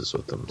closes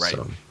with them. Right.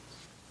 So.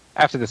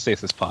 After the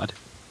stasis pod.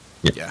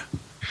 Yeah.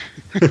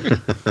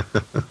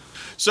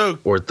 So,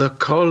 or the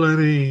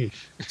colony.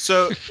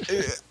 So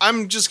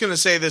I'm just going to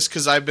say this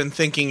because I've been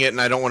thinking it and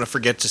I don't want to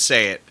forget to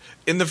say it.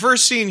 In the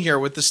first scene here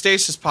with the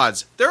stasis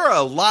pods, there are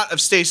a lot of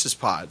stasis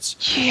pods.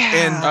 Yeah.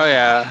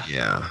 And,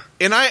 Yeah.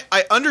 And I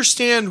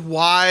understand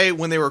why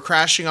when they were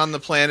crashing on the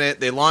planet,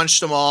 they launched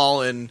them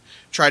all and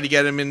tried to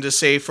get them into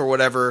safe or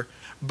whatever.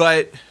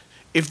 But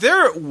if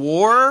they're at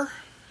war,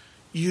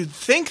 you'd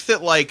think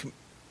that like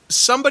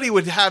somebody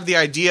would have the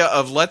idea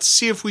of let's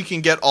see if we can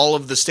get all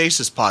of the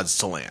stasis pods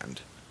to land.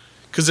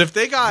 Because if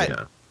they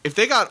got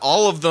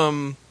all of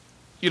them,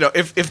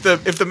 if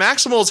the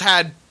Maximals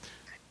had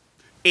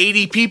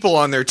 80 people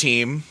on their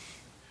team,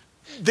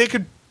 they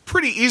could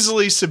pretty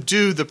easily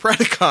subdue the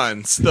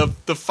Predacons,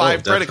 the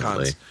 5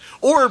 Predacons,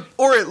 or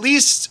at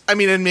least, I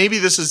mean, and maybe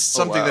this is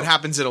something that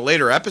happens in a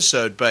later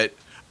episode, but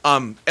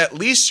at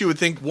least you would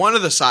think one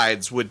of the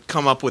sides would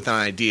come up with an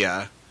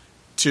idea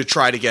to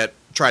try to get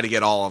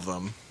all of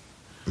them.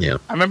 Yeah.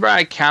 I remember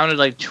I counted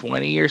like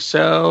 20 or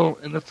so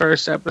in the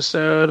first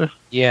episode.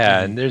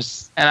 Yeah, and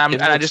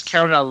I just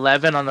counted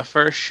 11 on the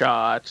first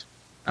shot.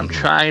 I'm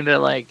trying to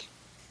like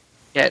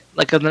get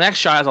like 'cause the next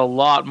shot has a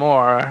lot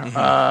more.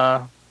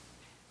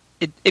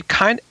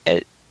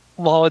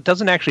 While it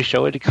doesn't actually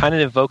show it, it kind of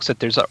evokes that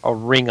there's a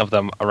ring of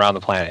them around the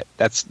planet.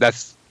 That's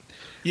the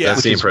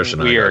impression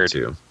weird. I got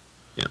too.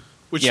 Yeah.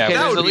 Which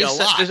that would would be a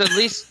lot. There's at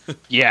least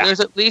there's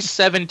at least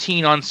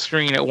 17 on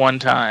screen at one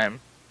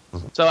time.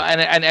 So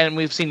and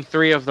we've seen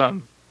 3 of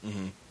them.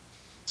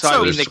 So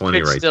I mean, they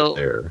could still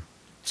there.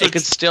 It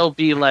could still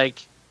be like,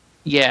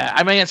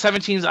 I mean,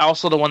 17 is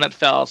also the one that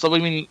fell. So I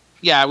mean,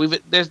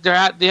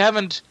 they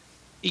haven't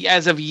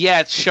as of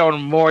yet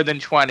shown more than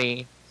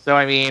 20. So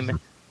I mean,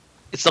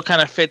 it still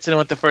kind of fits in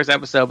with the first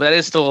episode, but that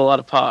is still a lot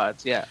of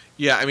pods. Yeah.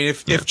 Yeah, I mean,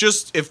 if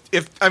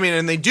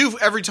and they do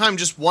every time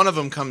just one of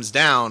them comes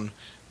down,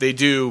 they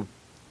do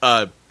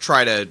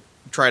try to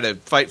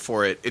fight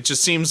for it. It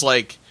just seems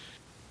like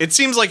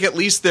at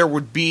least there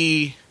would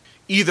be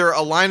either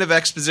a line of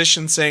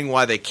exposition saying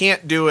why they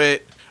can't do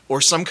it,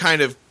 or some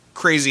kind of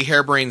crazy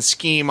harebrained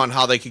scheme on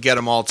how they could get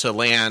them all to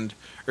land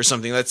or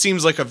something. That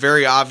seems like a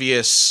very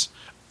obvious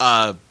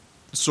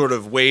sort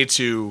of way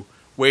to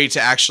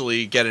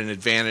actually get an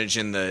advantage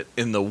in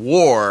the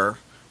war,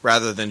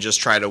 rather than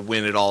just try to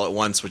win it all at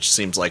once, which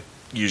seems like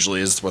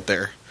usually is what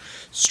their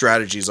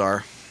strategies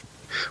are.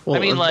 Well, I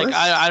mean, like,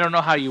 I don't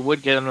know how you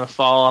would get them to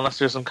fall unless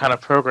there's some kind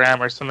of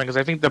program or something, because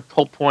I think the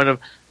whole point of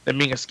them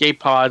being escape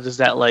pods is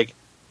that, like,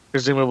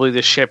 presumably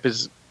the ship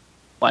is,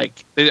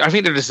 like, I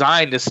think they're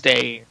designed to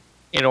stay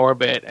in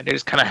orbit, and they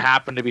just kind of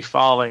happen to be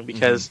falling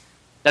because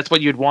that's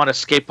what you'd want an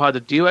escape pod to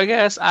do, I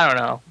guess? I don't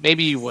know.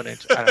 Maybe you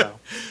wouldn't. I don't know.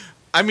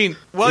 I mean,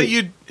 well,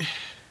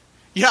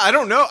 I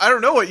don't know. I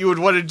don't know what you would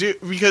want to do,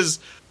 because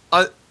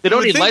they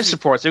don't need life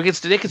support, so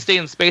they can stay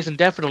in space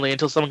indefinitely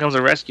until someone comes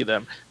to rescue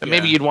them. But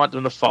maybe you'd want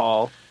them to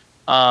fall.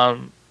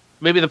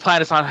 Maybe the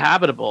planet's not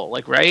habitable,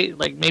 like, right?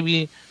 Like,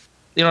 maybe,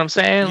 you know what I'm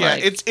saying? Yeah,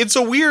 like, it's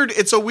a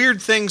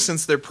weird thing,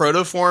 since they're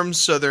protoforms,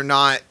 so they're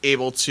not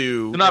able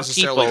to. They're not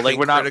necessarily people. Like,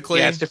 we're not.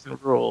 critically. Yeah, it's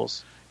different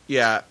rules.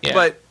 Yeah,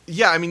 but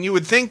yeah, I mean, you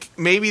would think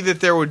maybe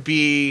that there would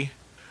be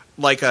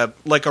like a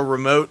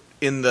remote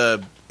in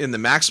the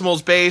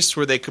Maximals base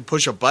where they could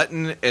push a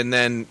button, and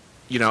then,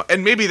 you know,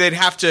 and maybe they'd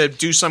have to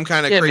do some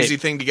kind of crazy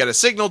thing to get a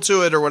signal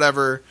to it or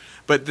whatever,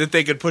 but that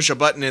they could push a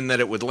button in that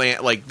it would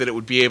land, like that it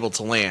would be able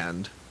to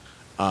land.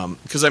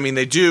 Because I mean,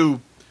 they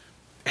do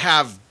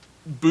have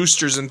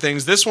boosters and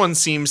things. This one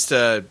seems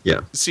to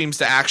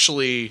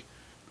actually,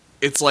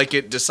 it's like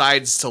it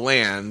decides to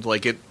land.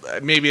 Like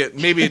maybe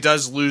it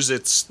does lose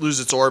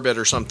its orbit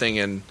or something,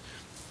 and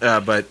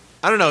but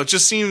I don't know. It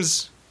just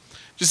seems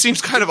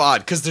kind of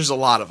odd because there's a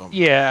lot of them.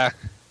 Yeah,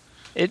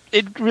 it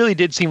really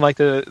did seem like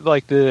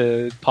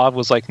the pod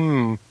was like,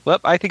 well,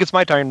 I think it's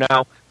my turn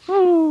now.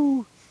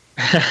 Woo.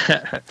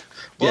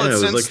 Well, it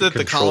it's was sense like that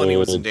the colony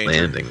was in danger.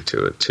 landing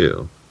to it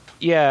too.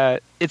 Yeah,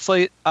 it's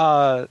like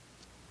I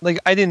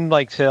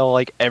didn't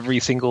tell every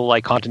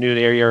single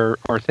continuity area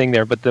or thing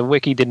there, but the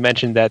wiki did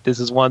mention that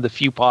this is one of the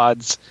few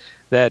pods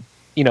that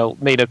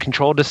made a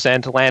controlled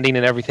descent, landing,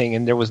 and everything,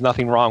 and there was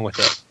nothing wrong with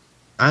it.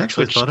 I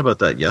actually thought about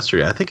that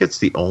yesterday. I think it's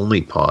the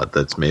only pod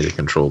that's made a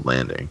controlled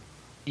landing.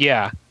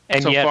 Yeah,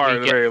 and so yet, far,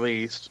 at the very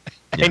least.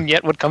 And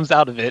yet, what comes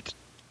out of it?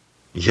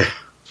 Yeah.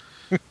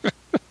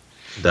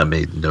 That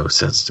made no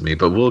sense to me,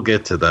 but we'll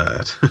get to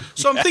that.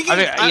 So I'm thinking,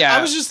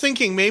 I was just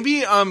thinking maybe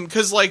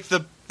because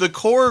the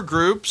core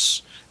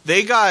groups,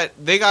 they got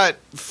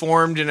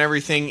formed and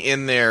everything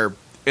in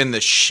the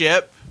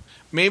ship.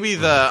 Maybe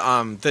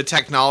the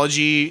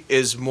technology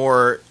is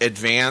more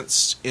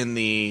advanced in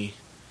the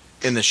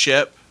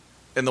ship,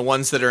 and the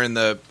ones that are in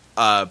the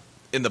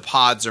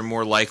pods are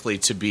more likely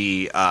to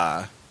be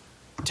to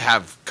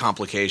have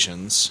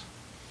complications.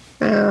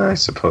 Yeah, I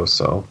suppose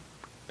so.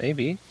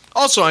 Maybe.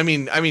 Also, I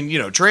mean,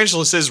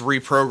 Tarantulas is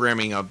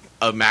reprogramming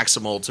a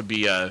Maximal to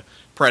be a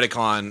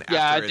Predacon.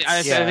 Yeah,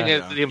 I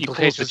think the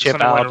implication is chip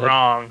something out went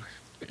wrong.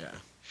 Yeah.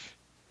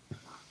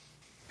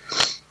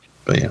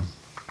 But yeah.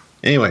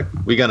 Anyway,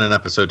 we got an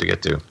episode to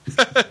get to.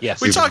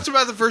 Yes. We talked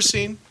about the first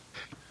scene.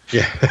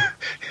 Yeah.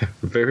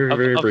 very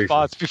briefly.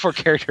 Thoughts before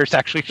characters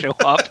actually show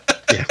up.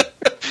 Yeah.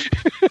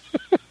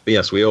 But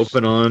yes, we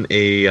open on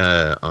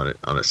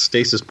a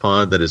stasis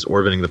pod that is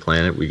orbiting the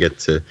planet. We get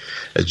to,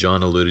 as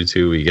John alluded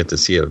to, we get to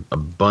see a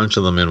bunch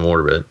of them in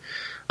orbit.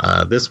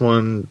 This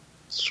one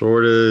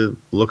sort of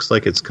looks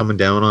like it's coming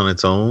down on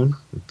its own.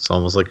 It's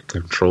almost like a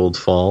controlled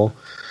fall.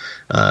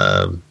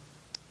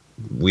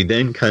 We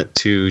then cut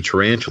to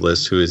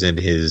Tarantulas, who is in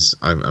his,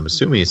 I'm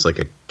assuming it's like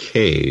a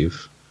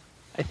cave.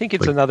 I think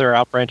it's another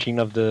outbranching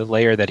of the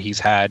layer that he's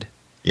had.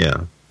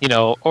 Yeah.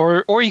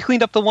 Or he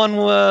cleaned up the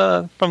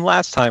one from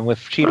last time with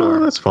Cheetor. Oh,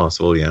 that's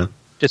possible, yeah.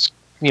 Just,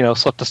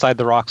 swept aside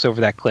the rocks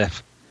over that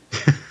cliff.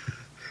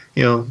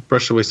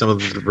 Brushed away some of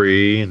the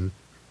debris and,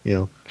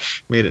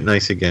 made it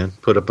nice again.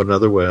 Put up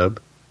another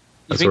web.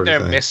 You think they're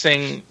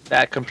missing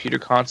that computer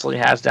console he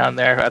has down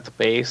there at the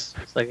base?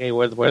 It's like, hey,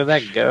 where did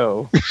that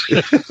go?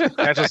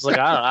 That's just like,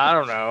 I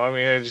don't know. I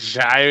mean,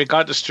 it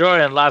got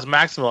destroyed in the last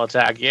Maximal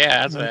attack.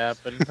 Yeah, that's what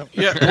happened.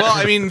 Yeah, well,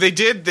 I mean, they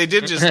did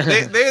just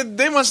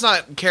they must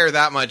not care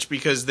that much,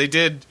 because they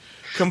did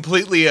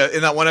completely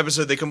in that one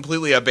episode they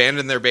completely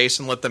abandoned their base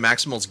and let the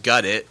Maximals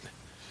gut it.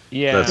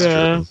 Yeah. That's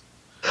true.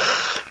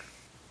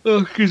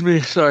 Oh, excuse me.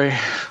 Sorry.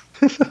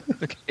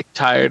 Okay.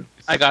 Tired.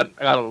 I got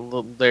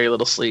very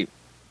little sleep.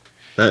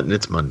 That and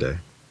it's Monday.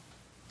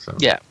 So.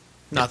 Yeah.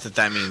 Not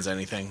that means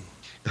anything.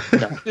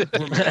 No.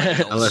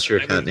 Unless you're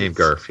a cat named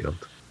Garfield.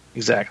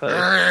 Exactly.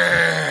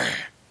 I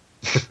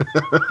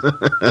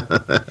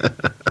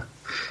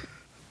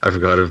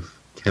forgot of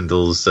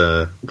Kendall's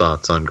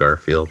thoughts on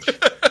Garfield.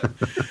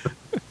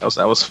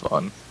 That was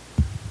fun.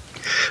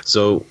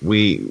 So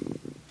we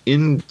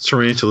in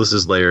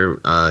Tarantulas' lair,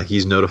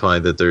 he's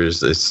notified that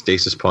there's a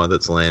stasis pod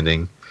that's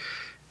landing,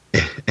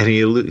 and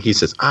he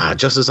says,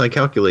 just as I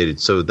calculated.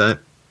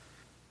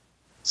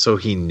 So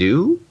he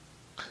knew?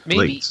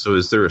 Maybe. Like, so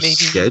is there a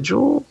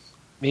schedule?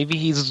 Maybe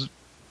he's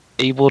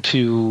able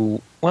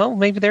to... Well,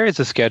 maybe there is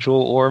a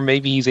schedule, or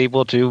maybe he's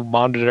able to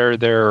monitor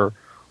their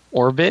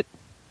orbit.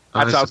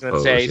 That's what I was going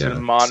to say. He's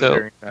been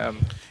monitoring them.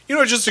 You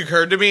know, it just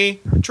occurred to me.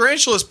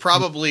 Tarantulas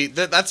probably...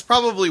 That's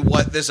probably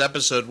what this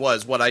episode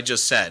was, what I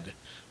just said.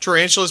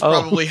 Tarantulas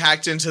probably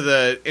hacked into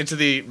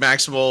the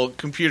Maximal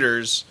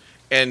computers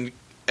and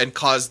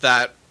caused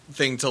that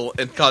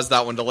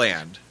one to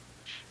land.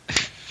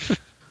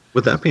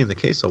 With that being the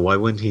case, so why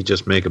wouldn't he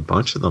just make a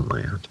bunch of them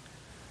land?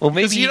 Well,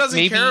 maybe because he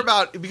doesn't care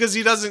about because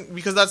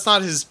that's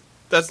not his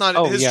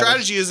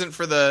strategy isn't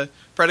for the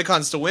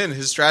Predacons to win.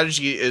 His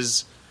strategy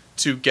is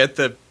to get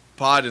the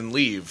pod and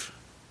leave.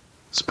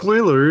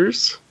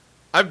 Spoilers.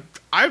 You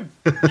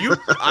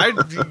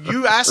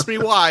asked me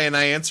why, and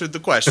I answered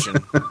the question.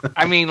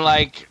 I mean,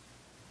 like,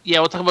 yeah,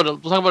 we'll talk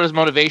about his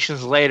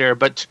motivations later,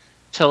 but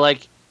to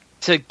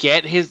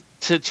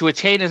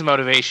attain his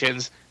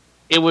motivations,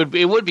 it would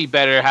be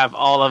better to have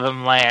all of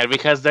them land,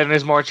 because then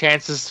there's more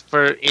chances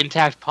for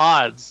intact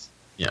pods.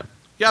 Yeah,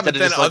 but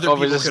then other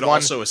people could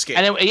also escape.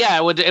 And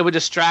it would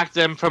distract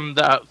them from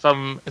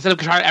instead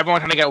of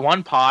everyone trying to get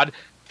one pod,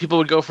 people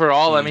would go for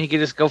all of them, and he could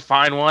just go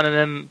find one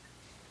and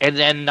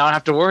then not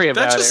have to worry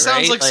about it. That just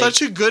sounds right? like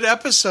such a good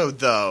episode,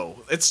 though.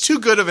 It's too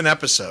good of an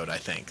episode, I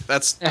think.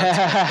 That's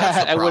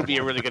that would be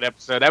a really good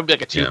episode. That would be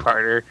like a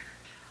two-parter.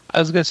 I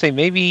was going to say,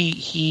 maybe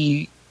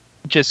he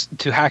just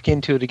to hack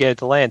into it to get it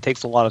to land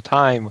takes a lot of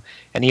time,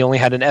 and he only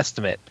had an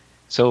estimate,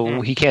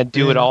 so he can't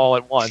do it all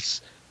at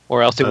once,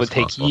 or else it would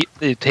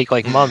take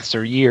like months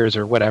or years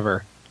or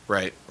whatever.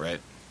 Right.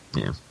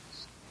 Yeah.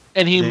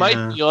 And he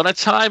might be on a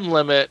time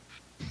limit.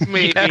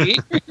 Maybe.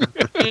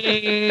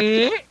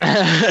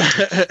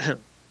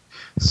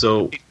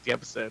 So the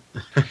episode.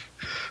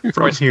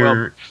 From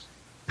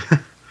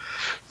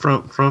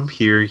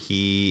here,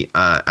 he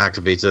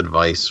activates a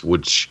device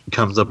which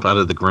comes up out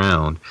of the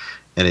ground,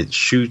 and it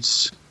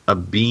shoots a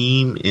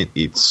beam.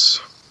 It's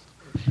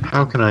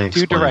how can I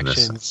explain 2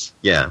 directions. This?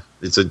 Yeah,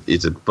 it's a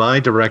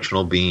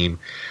bi-directional beam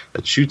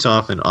that shoots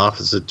off in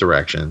opposite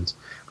directions.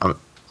 I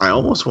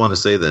almost want to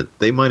say that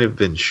they might have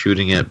been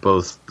shooting at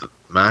both the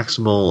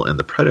Maximal and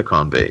the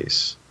Predacon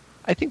base.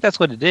 I think that's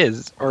what it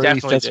is, or at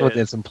least that's what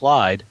it's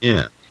implied.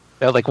 Yeah,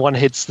 that like one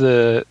hits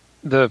the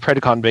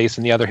Predacon base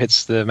and the other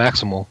hits the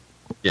Maximal.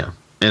 Yeah,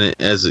 and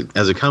as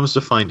it comes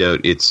to find out,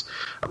 it's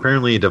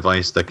apparently a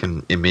device that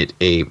can emit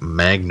a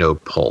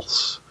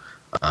magnopulse,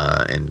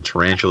 and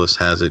Tarantulas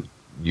has it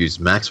use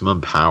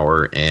maximum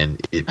power,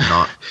 and it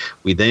not.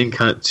 We then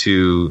cut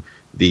to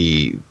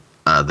the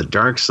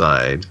dark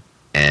side.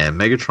 And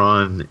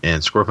Megatron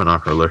and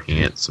Scorponok are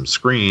looking at some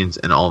screens,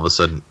 and all of a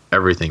sudden,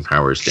 everything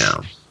powers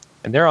down.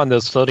 And they're on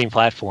those floating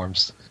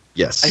platforms.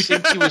 Yes. I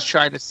think he was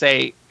trying to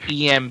say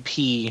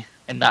EMP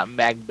and not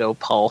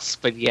Magnopulse,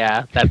 but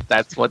yeah,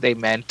 that's what they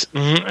meant.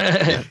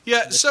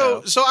 Yeah,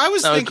 so I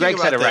was thinking Greg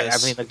about said it this. right. I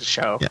mean, like the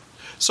show. Yeah.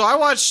 So I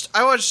watched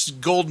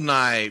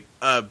GoldenEye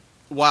a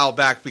while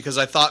back because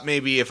I thought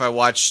maybe if I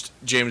watched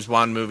James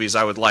Bond movies,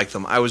 I would like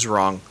them. I was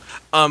wrong.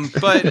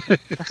 But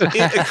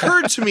it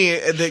occurred to me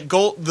that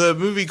the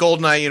movie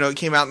GoldenEye, it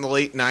came out in the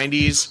late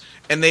 90s,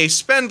 and they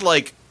spend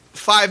like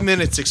 5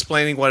 minutes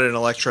explaining what an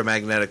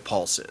electromagnetic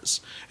pulse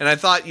is. And I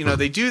thought,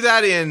 they do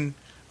that in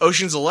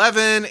Ocean's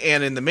 11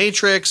 and in The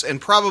Matrix and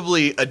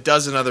probably a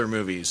dozen other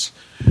movies.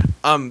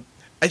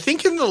 I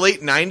think in the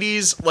late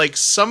 90s, like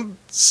some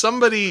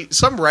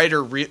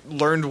writer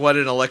learned what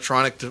an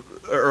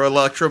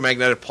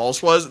electromagnetic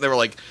pulse was, and they were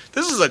like,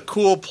 "This is a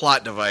cool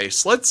plot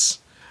device. Let's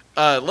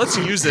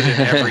use it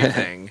in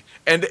everything."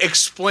 And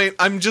explain.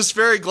 I'm just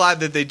very glad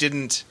that they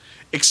didn't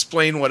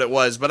explain what it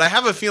was, but I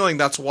have a feeling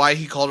that's why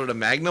he called it a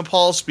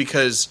magnopulse,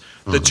 because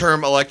the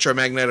term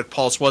electromagnetic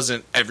pulse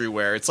wasn't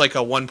everywhere. It's like a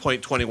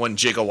 1.21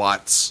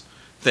 gigawatts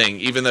thing,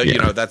 even though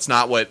that's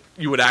not what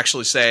you would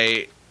actually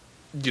say.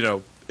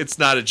 It's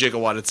not a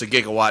gigawatt, it's a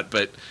gigawatt,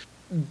 but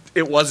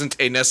it wasn't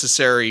a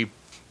necessary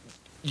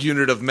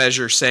unit of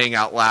measure saying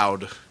out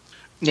loud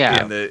in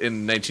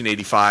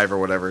 1985 or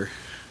whatever.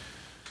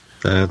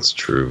 That's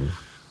true.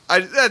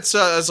 That's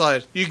all.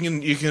 You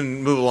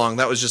can move along.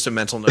 That was just a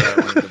mental note I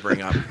wanted to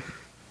bring up.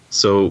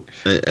 So,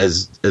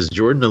 as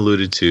Jordan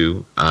alluded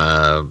to,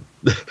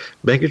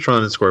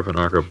 Megatron and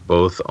Scorponok are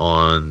both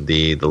on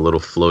the little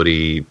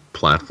floaty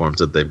platforms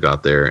that they've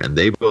got there, and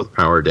they both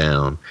power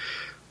down.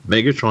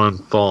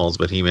 Megatron falls,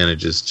 but he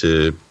manages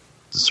to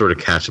sort of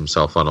catch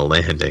himself on a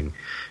landing,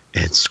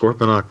 and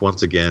Scorponok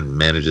once again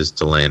manages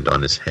to land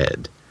on his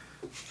head.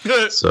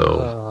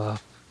 So,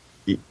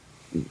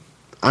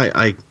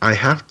 I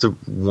have to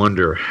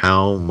wonder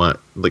how much.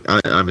 Like,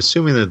 I'm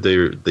assuming that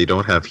they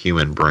don't have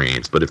human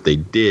brains, but if they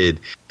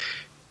did,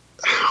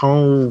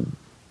 how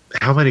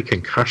many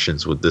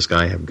concussions would this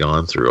guy have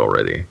gone through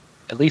already?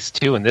 At least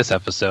 2 in this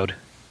episode.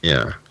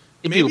 Yeah.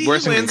 It'd be Maybe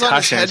worse he than lands on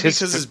his head concussions.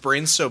 because his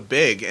brain's so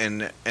big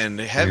and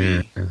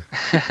heavy.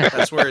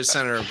 That's where his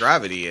center of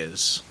gravity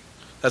is.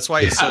 That's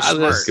why he's so Yeah,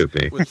 smart could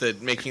be. with the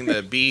making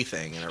the bee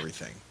thing and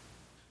everything.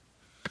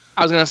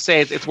 I was gonna say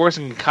it's worse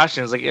than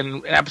concussions. Like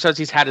in episodes,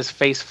 he's had his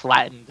face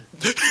flattened.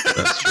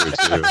 That's true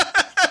too.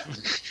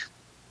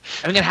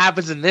 I think it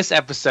happens in this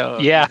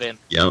episode. Yeah. even.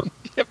 Yep.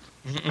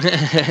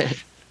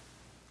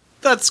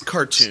 That's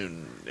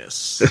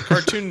cartoonness.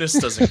 Cartoonness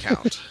doesn't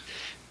count.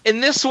 In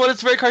this one,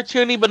 it's very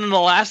cartoony, but in the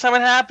last time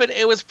it happened,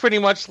 it was pretty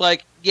much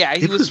like, yeah,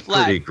 he It was was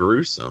flat. pretty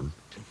gruesome.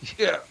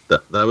 Yeah.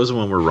 That was the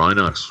one where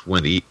Rhinox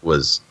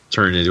was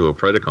turned into a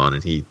Predacon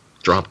and he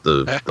dropped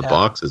the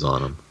boxes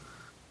on him.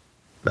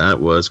 That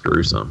was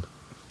gruesome.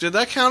 Did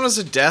that count as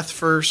a death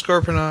for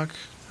Scorponok?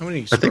 How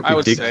many? I think I we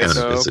would did say count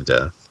so. it as a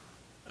death.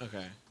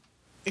 Okay.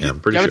 Yeah, I'm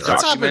pretty You sure. have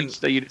That's documents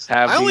that you just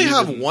have. I only these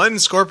have and- one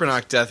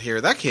Scorponok death here.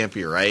 That can't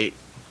be right.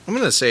 I'm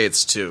going to say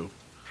it's 2.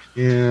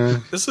 Yeah.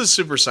 This is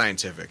super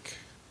scientific.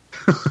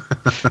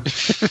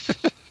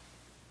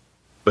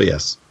 But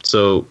yes,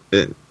 so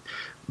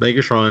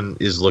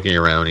Megatron is looking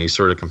around. He's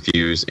sort of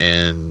confused,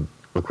 and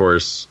of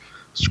course,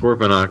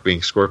 Scorponok being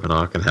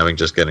Scorponok and having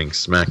just getting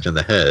smacked in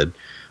the head,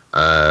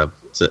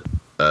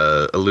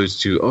 alludes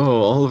to,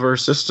 "Oh, all of our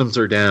systems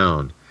are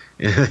down."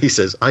 And he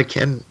says, "I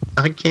can't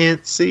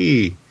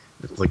see."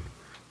 It's like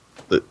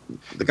the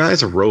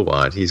guy's a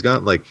robot. He's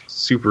got like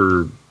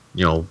super,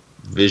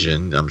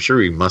 vision. I'm sure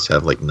he must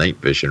have like night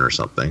vision or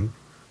something.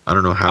 I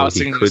don't know I how was he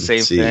thinking the couldn't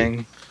same see.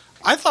 thing.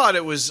 I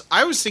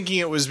was thinking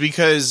it was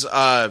because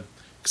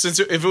since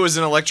if it was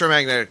an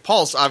electromagnetic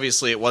pulse,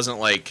 obviously it wasn't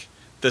like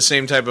the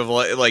same type of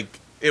like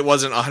it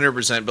wasn't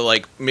 100%, but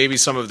like maybe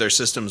some of their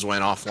systems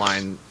went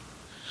offline.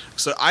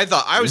 So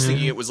I was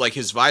thinking it was like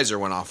his visor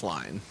went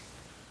offline.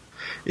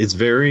 It's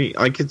very.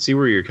 I can see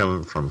where you're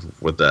coming from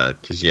with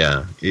that because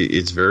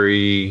it's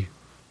very.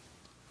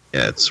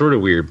 Yeah, it's sort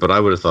of weird, but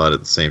I would have thought at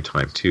the same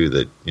time too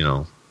that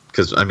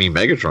because I mean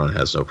Megatron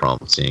has no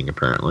problem seeing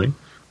apparently.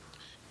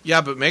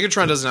 Yeah, but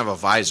Megatron doesn't have a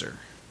visor.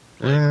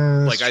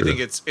 Like I think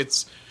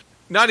it's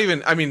not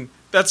even. I mean,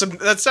 that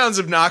sounds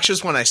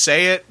obnoxious when I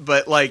say it,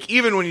 but like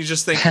even when you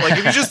just think like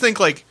if you just think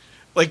like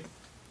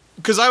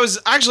because I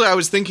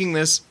was thinking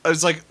this, I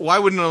was like, why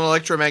wouldn't an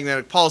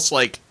electromagnetic pulse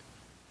like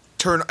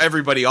turn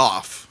everybody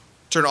off,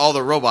 turn all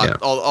the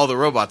all the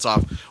robots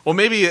off? Well,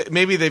 maybe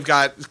they've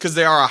got because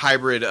they are a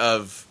hybrid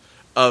of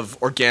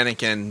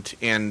organic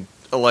and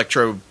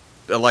electric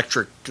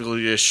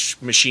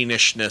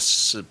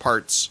machinishness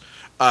parts.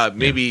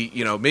 Maybe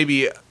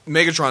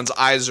Megatron's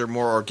eyes are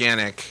more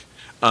organic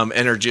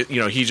energy.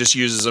 He just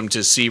uses them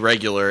to see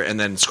regular, and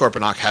then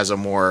Scorponok has a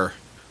more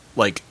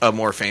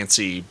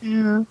fancy.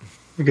 Yeah,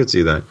 I could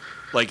see that.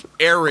 Like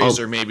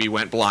Air-Razor maybe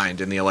went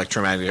blind in the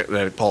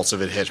electromagnetic pulse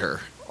if it hit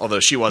her, although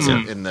she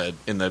wasn't in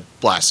the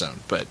blast zone.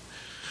 But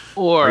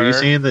Or Are you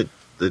saying that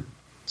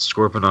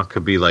Scorponok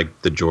could be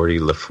like the Geordie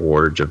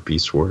LaForge of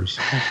Beast Wars?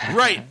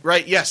 right,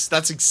 yes,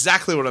 that's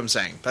exactly what I'm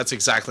saying.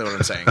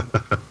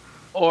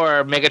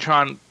 Or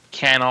Megatron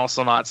can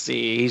also not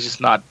see.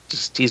 He's not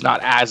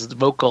as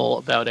vocal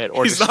about it.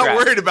 Or He's not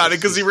distracted. worried about it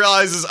because he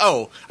realizes,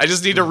 I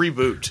just need to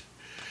reboot.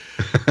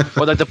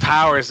 Or like the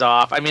power's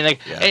off. I mean, like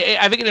Yeah.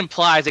 I think it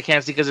implies they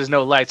can't see because there's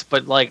no lights.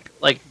 But like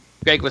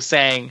Greg was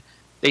saying,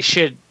 they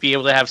should be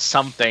able to have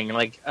something.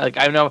 Like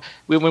I know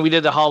when we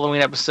did the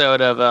Halloween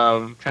episode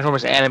of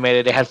Transformers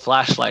Animated, they had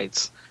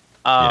flashlights.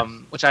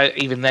 Which I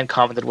even then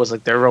commented was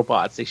like they're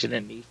robots. They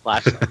shouldn't need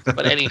flashlights.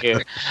 But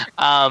anywho,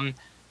 I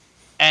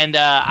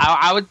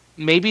would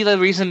maybe the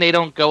reason they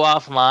don't go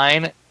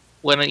offline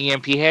when an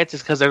EMP hits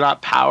is because they're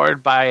not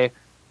powered by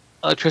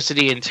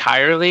electricity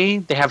entirely.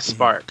 They have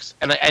sparks,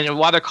 and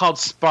while they're called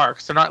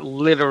sparks, they're not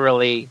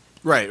literally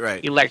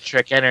Right.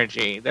 electric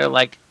energy. They're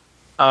like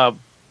a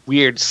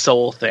weird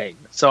soul thing.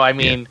 So I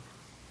mean,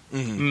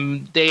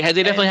 they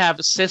definitely have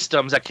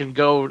systems that can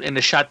go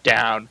into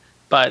shutdown,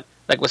 but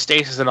like with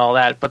stasis and all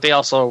that. But they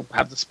also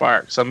have the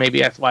spark, so maybe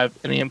that's why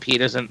an EMP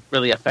doesn't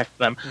really affect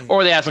them,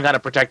 or they have some kind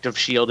of protective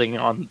shielding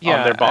on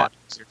their bodies.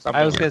 Or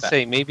something I was like gonna that.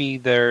 say maybe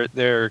their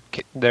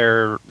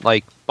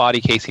like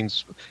body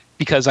casings,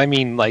 because I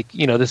mean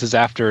this is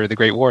after the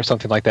Great War or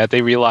something like that.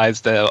 They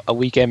realized that a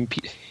weak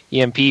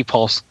EMP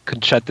pulse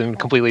could shut them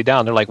completely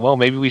down. They're like, well,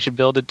 maybe we should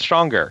build it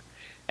stronger.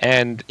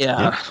 And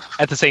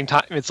at the same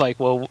time, it's like,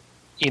 well,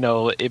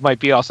 it might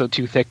be also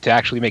too thick to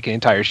actually make an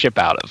entire ship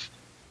out of.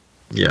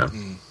 Yeah,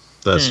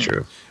 that's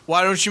true.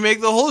 Why don't you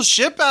make the whole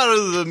ship out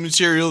of the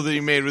material that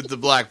you made with the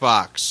black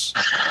box?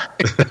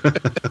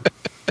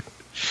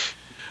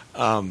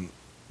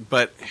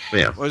 But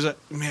Yeah. what was it?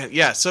 Man,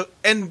 yeah. So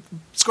and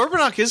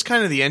Scorponok is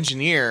kind of the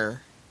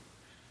engineer,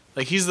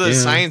 like he's the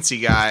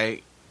sciencey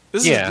guy.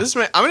 This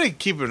man, I'm gonna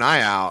keep an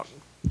eye out.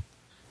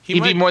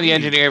 He'd be more the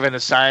engineer than the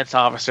science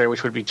officer,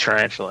 which would be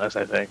Tarantulas,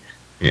 I think.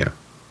 Yeah,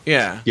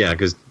 Yeah.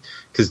 because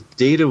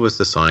Data was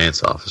the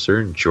science officer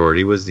and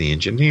Geordie was the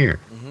engineer.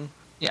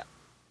 Yeah.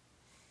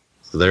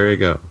 So there you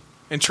go.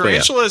 And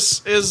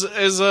Tarantulas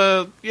is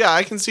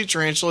I can see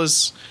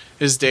Tarantulas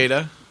is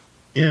Data.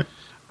 Yeah.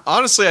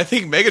 Honestly, I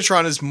think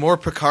Megatron is more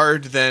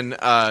Picard than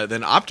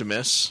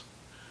Optimus.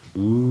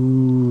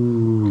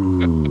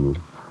 Ooh.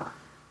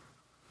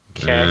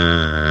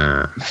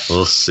 Okay.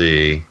 We'll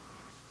see.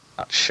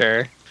 Not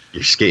sure.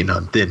 You're skating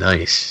on thin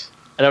ice.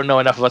 I don't know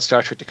enough about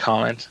Star Trek to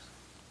comment.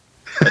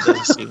 That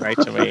doesn't seem right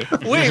to me.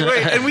 Wait,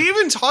 and we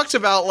even talked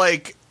about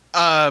like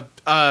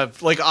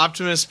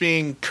Optimus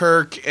being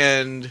Kirk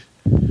and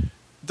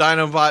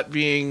Dinobot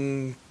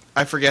being,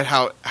 I forget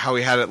how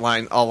we had it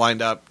all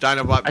lined up.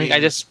 Dinobot being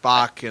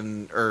Spock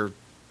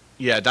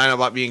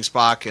Dinobot being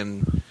Spock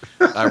and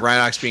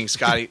Rhinox being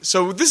Scotty.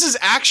 So this is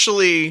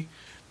actually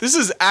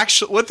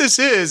what this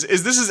is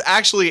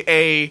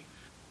a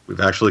We've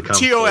actually come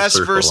full TOS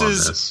circle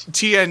versus on this.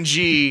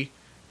 TNG.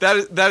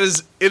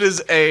 It is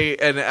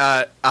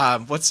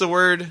an what's the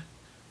word?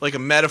 Like a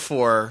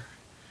metaphor.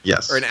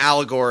 Yes. Or an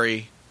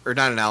allegory, or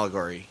not an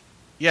allegory.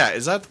 Yeah,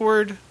 is that the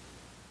word?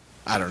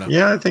 I don't know.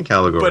 Yeah, I think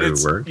allegory But would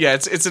work. yeah,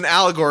 it's an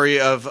allegory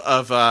of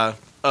the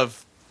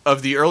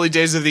early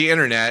days of the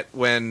internet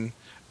when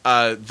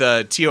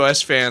the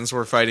TOS fans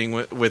were fighting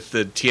with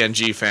the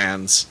TNG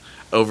fans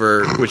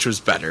over which was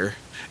better,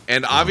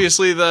 and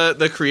obviously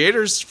the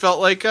creators felt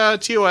like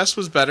TOS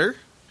was better.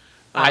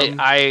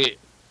 I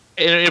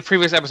in a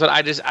previous episode,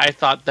 I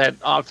thought that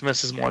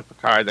Optimus is more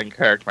Picard than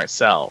Kirk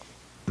myself.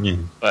 Yeah.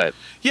 But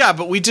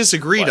we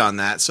disagreed on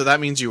that, so that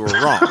means you were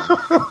wrong.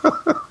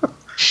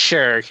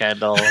 sure,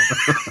 Kendall.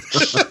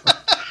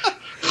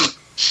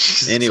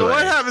 Anyway. So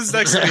what happens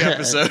next in the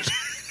episode?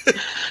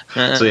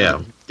 So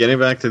yeah, getting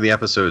back to the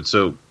episode.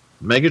 So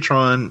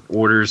Megatron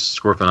orders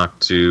Scorponok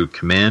to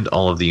command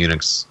all of the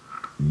units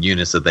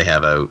that they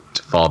have out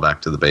to fall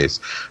back to the base,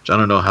 which I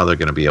don't know how they're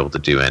going to be able to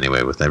do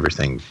anyway with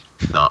everything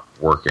not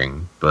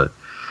working. But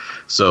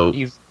so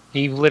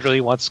he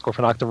literally wants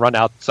Scorponok to run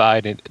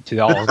outside and to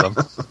all of them.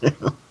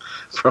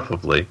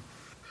 probably.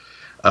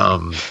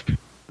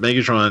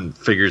 Megatron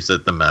figures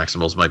that the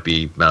Maximals might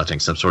be mounting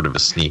some sort of a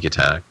sneak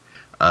attack.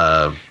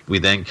 We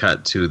then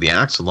cut to the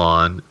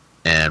Axelon,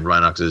 and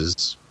Rhinox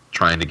is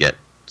trying to get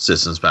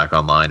systems back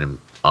online, and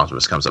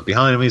Optimus comes up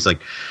behind him. He's like,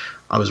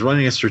 I was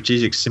running a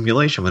strategic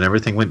simulation when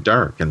everything went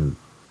dark, and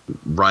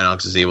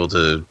Rhinox is able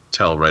to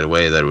tell right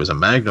away that it was a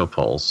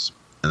Magnopulse,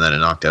 and then it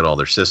knocked out all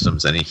their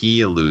systems, and he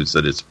alludes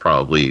that it's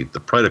probably the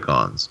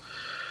Predacons.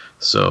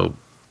 So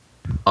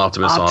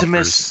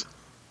Optimus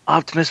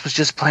was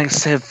just playing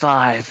Civ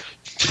 5.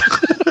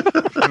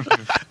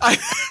 I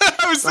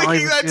was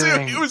thinking that too.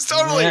 He was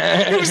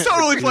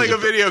totally playing a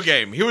video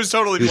game. He was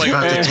totally playing. He's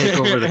about to take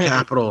over the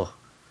Capitol.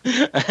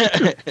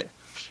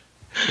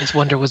 His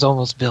wonder was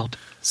almost built.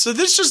 So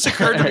this just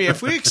occurred to me.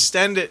 If we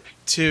extend it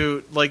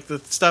to like the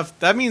stuff,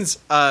 that means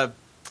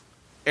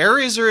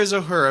Airazor is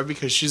Uhura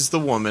because she's the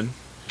woman,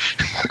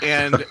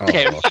 and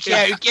Okay,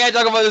 you can't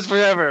talk about this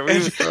forever. and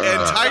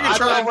I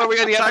don't know where we're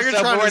going to get this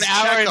stuff. We're an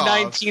hour and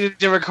 19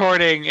 into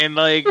recording, and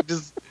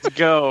just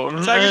go.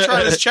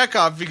 Tigertron is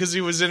Chekhov because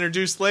he was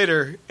introduced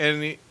later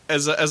and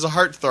as a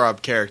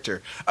heartthrob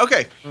character.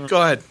 Okay,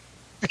 go ahead.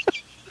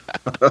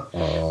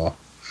 Oh.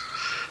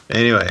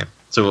 Anyway,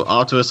 so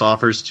Optimus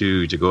offers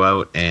to go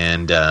out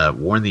and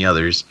warn the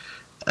others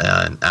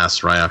and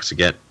asks Rhinox to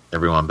get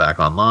everyone back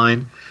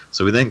online.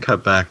 So we then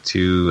cut back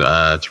to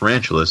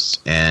Tarantulas,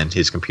 and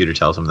his computer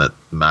tells him that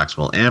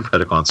Maximal and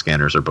Predacon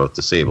scanners are both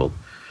disabled.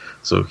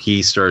 So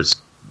he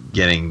starts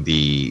getting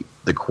the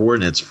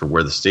coordinates for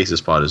where the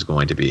stasis pod is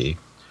going to be.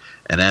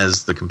 And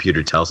as the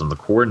computer tells him the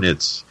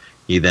coordinates,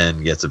 he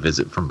then gets a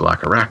visit from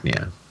Black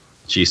Arachnia.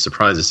 She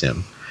surprises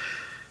him,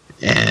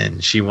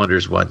 and she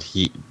wonders what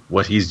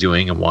he's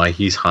doing and why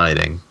he's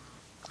hiding.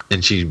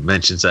 And she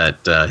mentions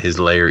that his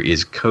lair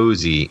is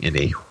cozy in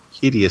a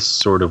hideous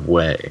sort of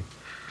way.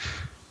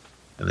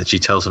 And then she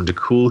tells him to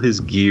cool his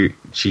gear.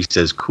 She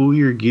says, "Cool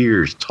your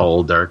gears,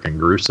 tall, dark, and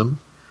gruesome."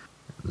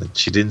 And that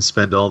she didn't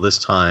spend all this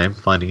time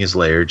finding his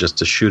lair just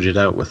to shoot it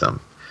out with him.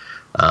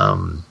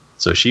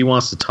 So she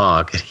wants to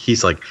talk, and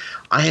he's like,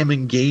 "I am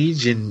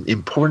engaged in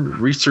important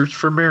research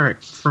for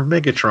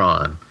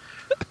Megatron,"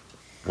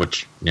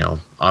 which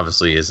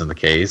obviously isn't the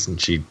case,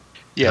 and she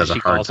has a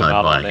hard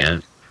time buying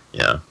it.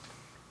 Yeah.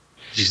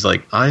 She's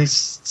like, "I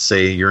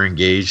say you're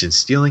engaged in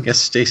stealing a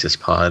stasis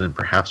pod and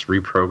perhaps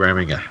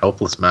reprogramming a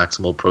helpless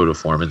Maximal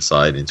protoform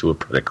inside into a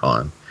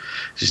Predacon."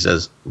 She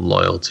says,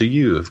 "Loyal to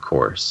you, of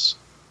course."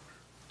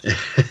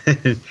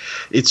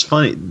 It's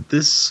funny,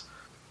 because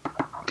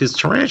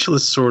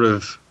Tarantulas sort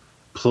of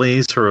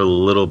plays her a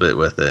little bit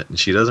with it, and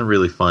she doesn't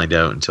really find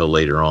out until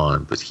later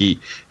on. But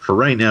for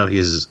right now, he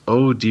says,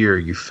 "Oh dear,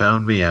 you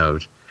found me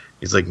out."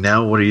 He's like,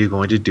 "Now what are you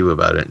going to do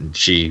about it?" And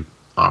she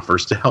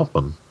offers to help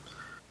him.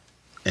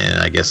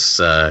 And I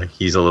guess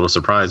he's a little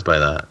surprised by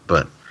that.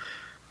 But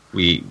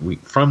we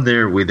from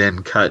there, we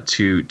then cut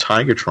to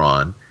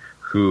Tigatron,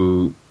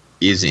 who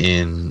is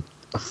in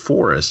a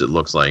forest, it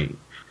looks like.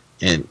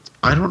 And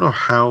I don't know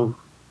how...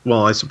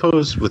 Well, I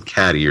suppose with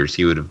cat ears,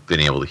 he would have been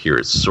able to hear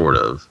it, sort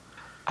of.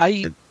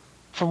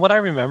 From what I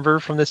remember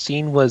from the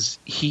scene was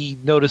he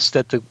noticed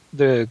that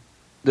the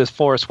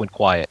forest went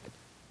quiet.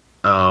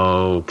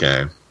 Oh,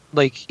 okay.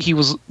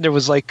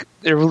 like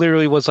there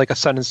literally was like a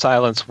sudden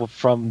silence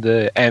from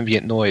the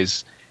ambient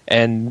noise,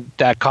 and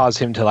that caused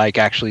him to like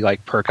actually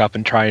like perk up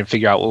and try and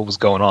figure out what was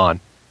going on.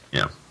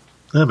 Yeah,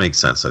 that makes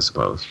sense, I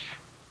suppose.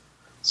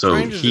 So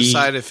trying to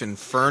decide if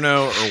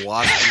Inferno or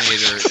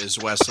Waspinator is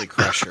Wesley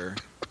Crusher.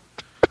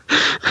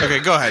 Okay,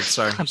 go ahead.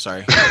 Sorry, I'm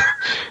sorry.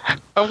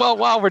 Well,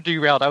 while we're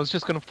derailed, I was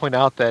just going to point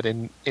out that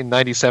in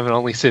 '97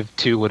 only Civ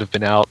 2 would have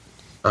been out.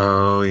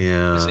 Oh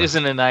yeah. This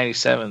isn't in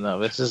 '97 though.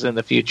 This is in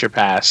the future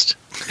past.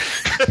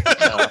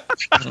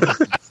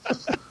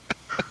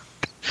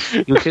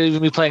 You could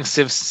even be playing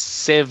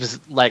Civ's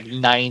like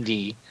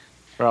 90,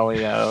 for all we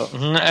know.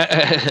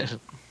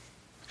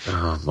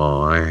 Oh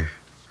boy.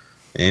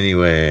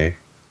 Anyway,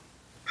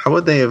 how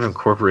would they have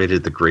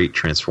incorporated the Great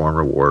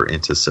Transformer War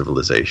into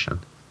Civilization?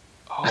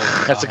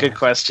 Oh, that's a good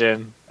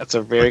question. That's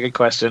a very good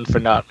question for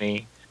not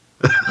me.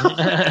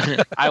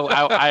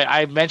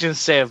 I mentioned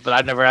Civ, but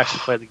I've never actually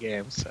played the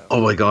game. So.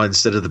 Oh my god,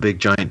 instead of the big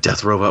giant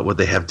death robot, would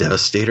they have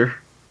Devastator?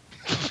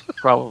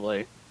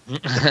 Probably.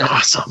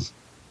 Awesome.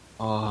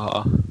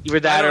 Either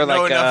that I don't or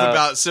know like enough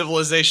about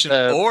Civilization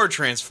or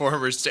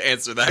Transformers to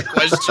answer that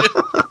question.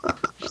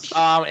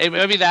 it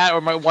may be that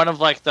or one of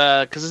like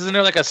because isn't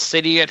there like a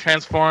city that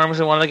transforms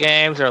in one of the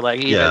games, or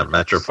like even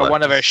Metroplex. or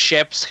one of our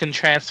ships can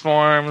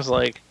transforms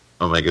like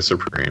Omega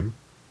Supreme.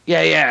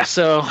 Yeah.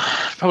 So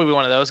probably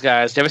one of those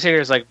guys. Devastator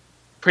is like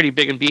pretty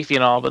big and beefy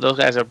and all, but those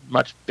guys are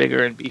much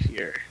bigger and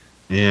beefier.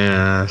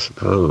 Yeah, I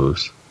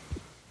suppose.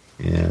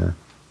 Yeah.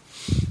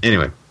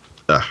 Anyway.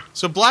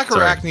 So Black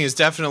Arachne is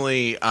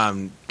definitely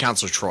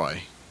Counselor Troy.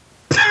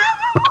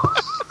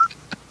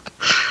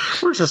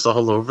 We're just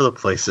all over the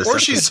place. Or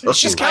she's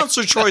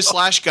Counselor Troy /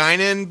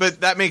 Guinan,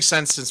 but that makes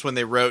sense since when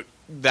they wrote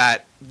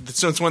the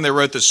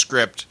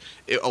script,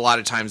 a lot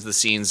of times the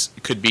scenes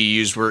could be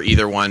used were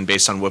either one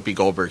based on Whoopi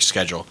Goldberg's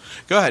schedule.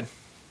 Go ahead.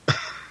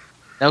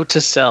 Note to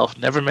self: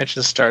 never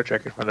mention Star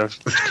Trek in front of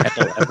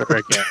Kendall ever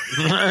again.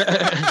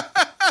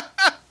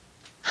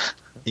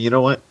 You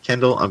know what,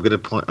 Kendall? I'm gonna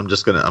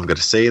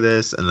say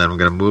this, and then I'm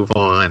gonna move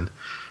on.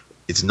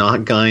 It's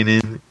not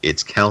Guinan.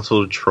 It's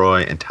Counselor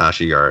Troy and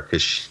Tasha Yar,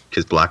 because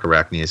Black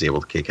Arachne is able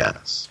to kick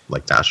ass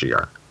like Tasha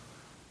Yar.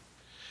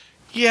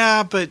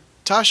 Yeah, but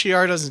Tasha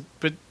Yar doesn't.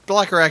 But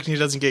Black Arachne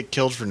doesn't get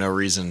killed for no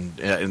reason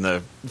in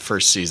the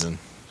first season.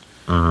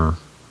 Okay,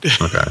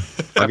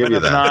 I'll give you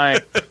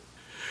that.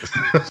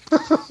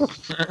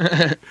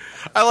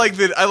 I like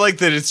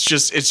that. It's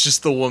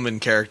just the woman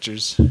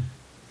characters.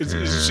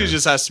 She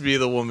just has to be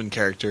the woman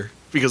character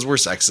because we're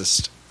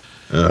sexist.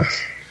 Ugh.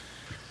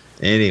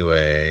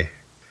 Anyway,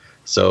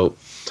 so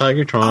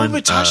Tigertron. Oh,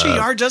 but Tasha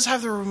Yar does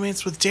have the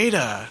romance with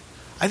Data.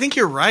 I think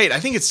you're right. I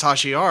think it's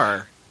Tasha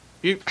Yar.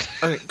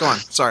 Okay, go on.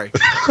 Sorry.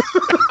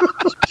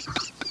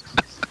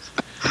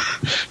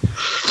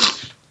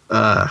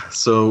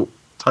 So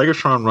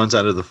Tigertron runs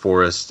out of the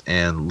forest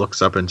and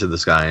looks up into the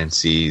sky and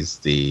sees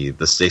the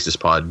stasis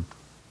pod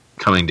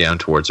coming down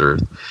towards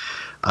Earth.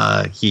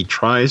 He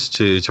tries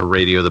to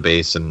radio the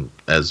base, and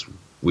as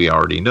we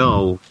already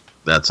know,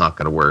 that's not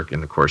going to work.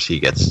 And of course, he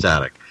gets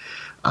static.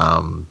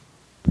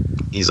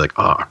 He's like,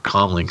 our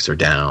comm links are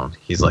down.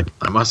 He's like,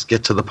 I must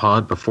get to the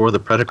pod before the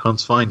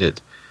Predacons find it.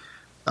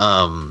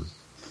 So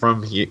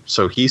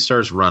he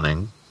starts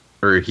running,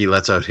 or he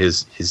lets out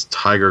his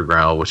tiger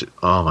growl, which,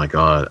 oh my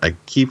god, I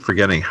keep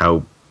forgetting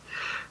how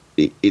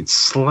it's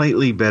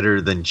slightly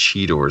better than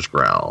Cheetor's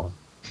growl.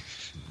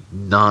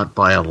 Not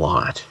by a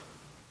lot.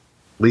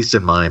 At least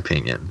in my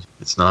opinion.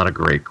 It's not a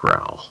great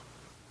growl.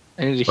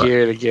 I need to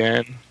hear it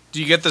again.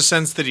 Do you get the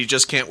sense that he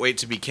just can't wait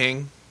to be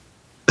king?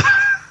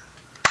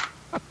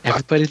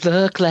 Everybody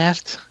look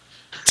left.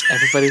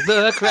 Everybody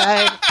look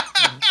right.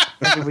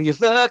 Everywhere you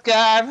look,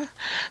 I'm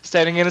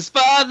standing in a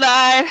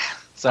spotlight.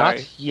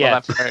 Sorry.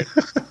 Yes.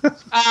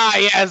 Ah,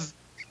 yes.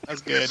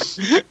 That's good.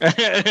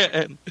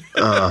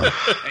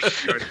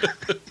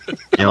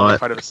 You know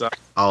what?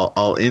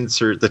 I'll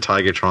insert the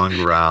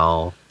Tigertron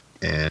growl,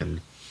 and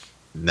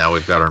now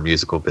we've got our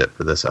musical bit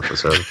for this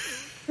episode.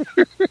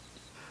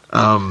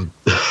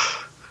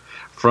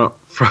 From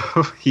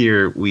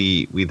here,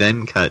 we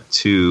then cut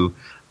to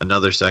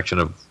another section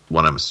of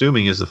what I'm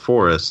assuming is the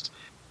forest,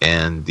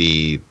 and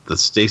the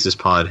stasis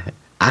pod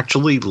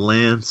actually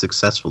lands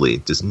successfully.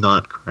 It does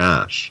not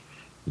crash.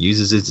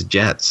 Uses its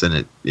jets,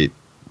 and it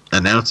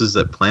announces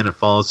that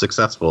Planetfall is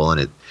successful,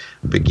 and it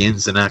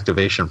begins an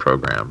activation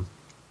program.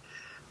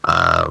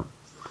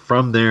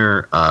 From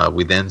there,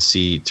 we then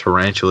see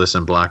Tarantulas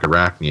and Black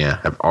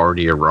Arachnia have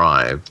already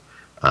arrived,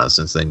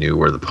 since they knew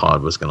where the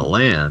pod was going to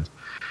land.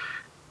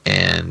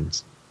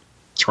 And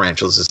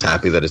Tarantulas is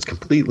happy that it's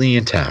completely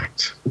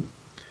intact.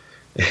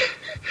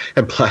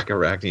 And Black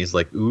Arachnia is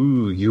like,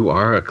 ooh, you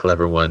are a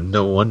clever one.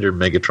 No wonder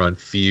Megatron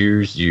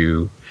fears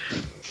you.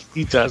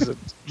 He doesn't.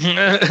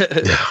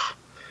 And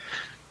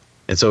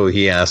so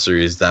he asks her,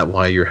 is that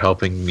why you're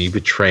helping me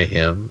betray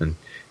him? And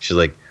she's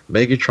like,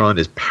 Megatron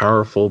is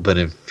powerful but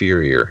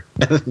inferior.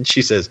 And then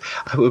she says,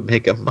 I would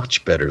make a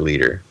much better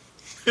leader.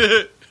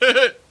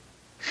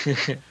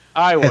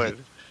 I would.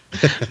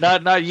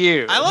 not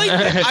you.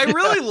 I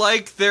really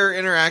like their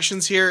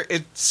interactions here.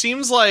 It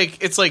seems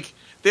like it's like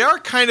they are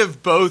kind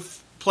of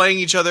both playing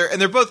each other,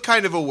 and they're both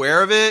kind of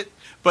aware of it,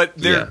 but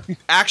they're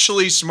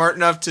actually smart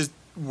enough to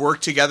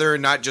work together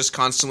and not just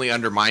constantly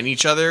undermine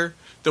each other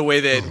the way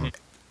that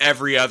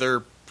every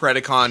other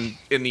Predacon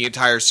in the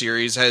entire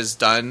series has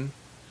done.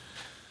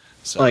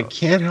 So I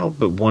can't help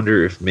but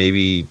wonder if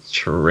maybe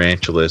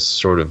Tarantulas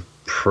sort of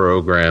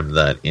programmed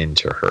that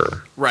into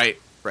her. Right,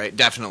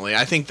 definitely.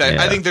 I think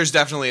there's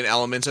definitely an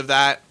element of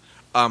that,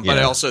 but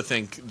I also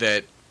think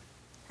that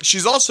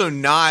she's also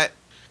not,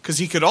 because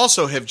he could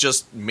also have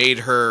just made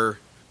her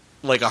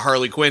like a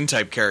Harley Quinn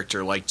type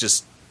character, like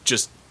just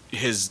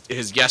his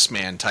yes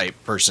man type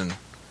person.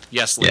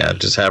 Yes, lady. Yeah,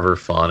 just have her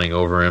fawning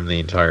over him the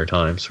entire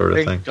time, sort of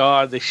Thank thing.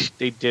 God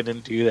they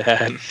didn't do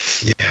that.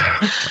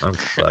 Yeah, I'm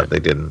glad they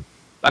didn't.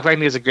 Black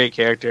Lightning is a great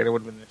character, and it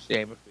would have been a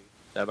shame if we did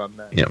that on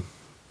that. Yeah. Are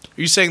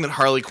you saying that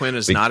Harley Quinn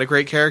is not a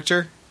great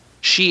character?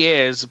 She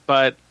is,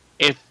 but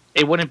if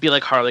it wouldn't be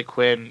like Harley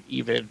Quinn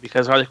even,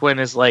 because Harley Quinn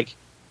is like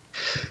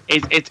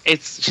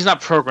it's she's not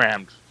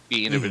programmed to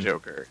be into the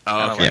Joker.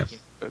 Oh, okay.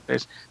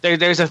 There's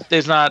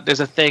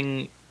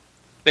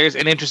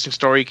an interesting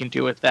story you can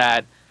do with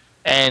that,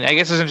 and I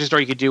guess there's an interesting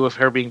story you could do with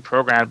her being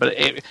programmed. But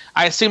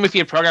I assume if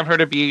you had programmed her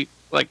to be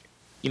like,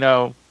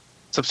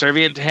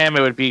 subservient to him,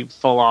 it would be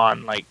full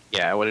on. Like,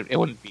 it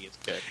wouldn't be as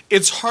good.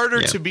 It's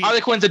harder to be. Harley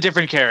Quinn's a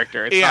different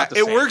character. It's not the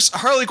it same. works.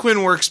 Harley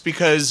Quinn works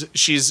because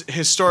she's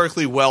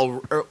historically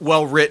well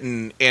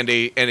written and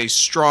a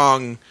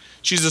strong.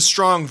 She's a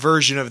strong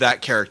version of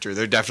that character.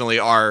 There definitely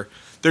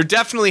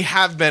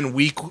have been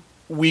weak,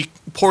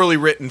 poorly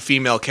written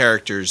female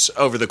characters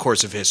over the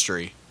course of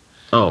history.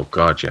 Oh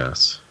God,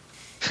 yes.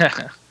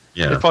 They're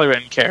Yeah. probably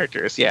written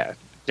characters,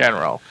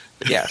 general.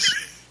 But yes.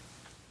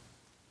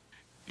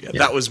 Yeah.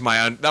 That was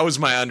my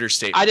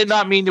understatement. I did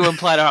not mean to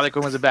imply that Harley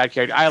Quinn was a bad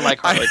character. I like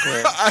Harley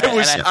Quinn. I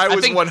was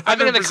 100% I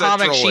think in the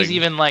comics trolling. she's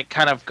even like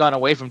kind of gone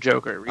away from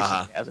Joker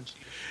recently, hasn't she?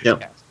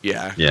 Yep.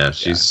 Yeah. Yeah.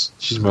 She's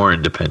more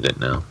independent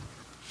now.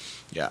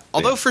 Yeah.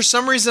 Although for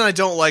some reason I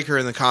don't like her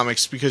in the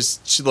comics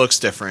because she looks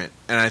different,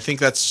 and I think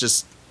that's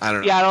just I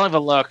don't know. Yeah, I don't have a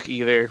look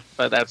either,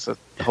 but that's a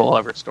whole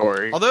other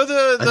story. Although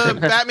the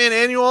Batman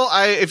annual,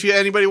 if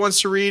anybody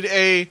wants to read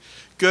a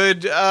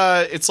good,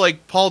 it's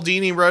like Paul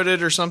Dini wrote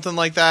it or something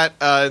like that.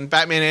 In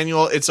Batman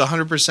annual, it's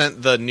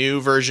 100% the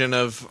new version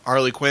of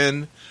Harley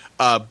Quinn,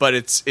 but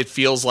it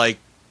feels like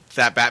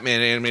that Batman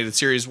animated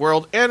series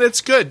world, and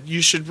it's good.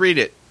 You should read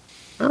it.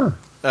 Oh.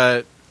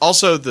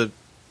 Also,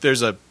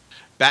 there's a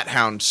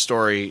Bat-Hound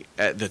story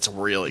that's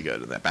really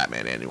good in that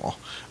Batman annual.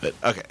 But,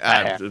 okay,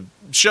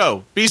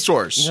 show Beast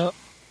Wars.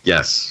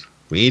 Yes.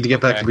 We need to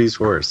get back to Beast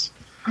Wars.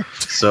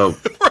 So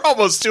We're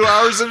almost 2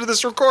 hours into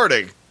this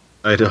recording.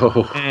 I know.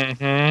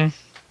 Mm-hmm.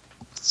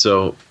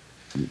 So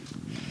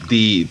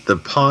the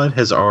pod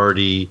has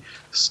already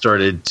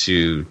started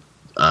to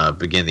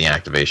begin the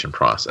activation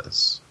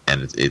process,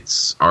 and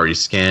it's already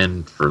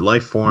scanned for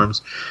life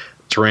forms.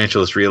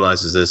 Tarantulas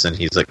realizes this, and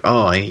he's like,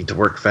 "Oh, I need to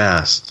work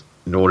fast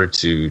in order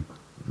to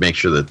make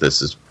sure that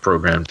this is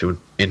programmed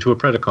into a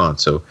Predacon."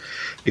 So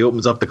he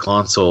opens up the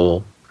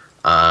console,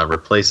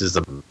 replaces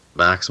the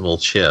maximal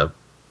chip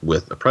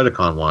with a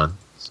Predacon one.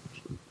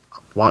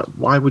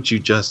 Why would you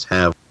just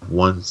have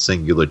one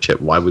singular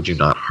chip? Why would you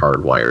not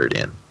hardwire it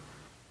in?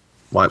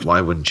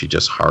 Why wouldn't you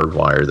just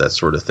hardwire that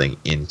sort of thing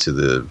into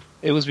the...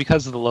 It was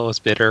because of the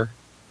lowest bidder.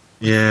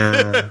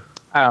 Yeah.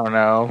 I don't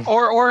know.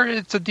 Or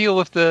it's a deal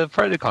with the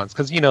Predacons,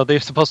 because, they're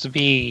supposed to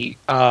be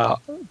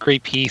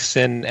great peace,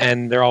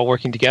 and they're all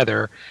working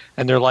together,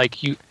 and they're like,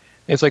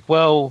 it's like,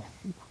 well,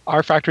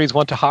 our factories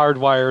want to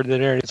hardwire the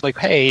internet. It's like,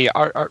 hey,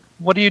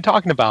 what are you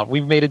talking about?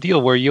 We've made a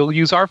deal where you'll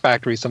use our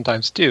factories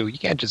sometimes, too. You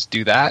can't just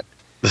do that.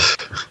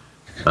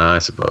 I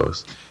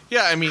suppose.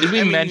 Yeah, I mean... Did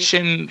we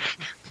mention...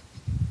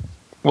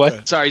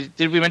 What? Sorry,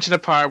 did we mention the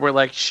part where,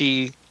 like,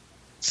 she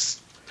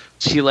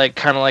like,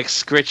 kind of, like,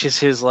 scritches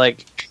his,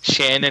 like,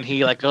 chin, and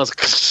he, like, goes...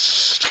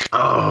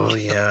 Oh,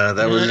 yeah,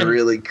 that was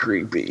really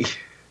creepy.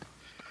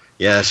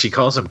 Yeah, she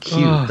calls him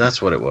cute.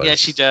 That's what it was. Yeah,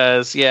 she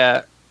does,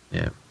 yeah.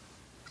 Yeah.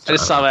 I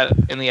just saw that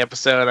in the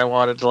episode, and I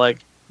wanted to, like,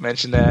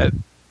 mention that.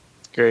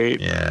 It's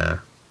great. Yeah.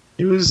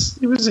 It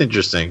was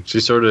interesting. She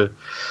sort of...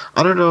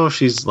 I don't know if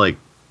she's, like,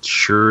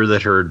 sure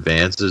that her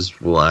advances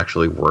will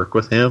actually work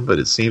with him, but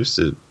it seems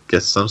to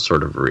get some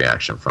sort of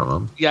reaction from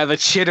him. Yeah, the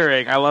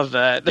chittering. I love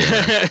that.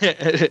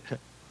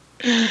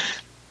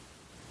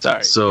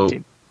 Sorry. So,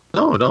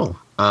 no.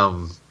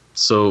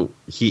 So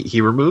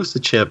he removes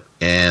the chip,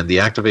 and the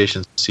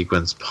activation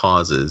sequence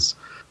pauses,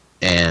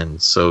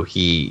 and so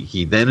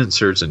he then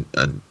inserts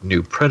a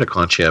new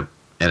Predacon chip,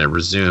 and it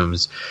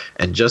resumes.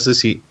 And just as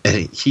he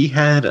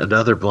had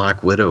another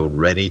Black Widow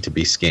ready to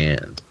be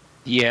scanned.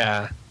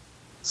 Yeah.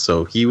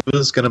 So he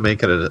was going to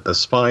make it a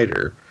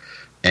spider,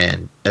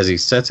 and as he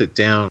sets it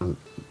down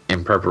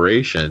in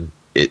preparation,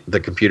 the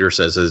computer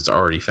says that it's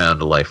already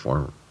found a life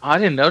form. I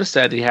didn't notice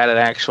that he had an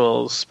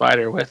actual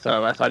spider with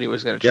him. I thought he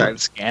was going to try and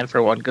scan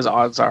for one, because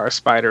odds are a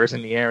spider is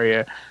in the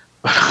area.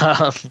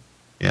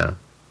 Yeah.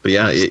 But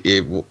yeah,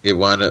 it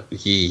wound up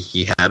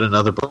he had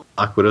another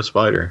Black Widow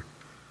spider,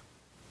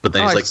 but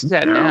then I he's see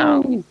like, that no.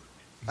 now.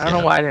 I don't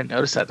know why I didn't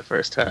notice that the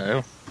first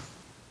time.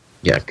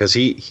 Yeah, because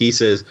he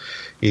says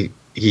he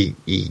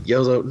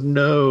yells out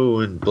no,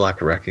 and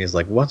Black Arachne is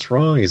like, what's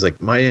wrong? He's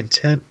like, my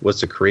intent was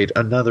to create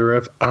another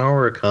of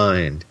our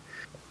kind,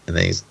 and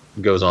then he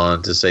goes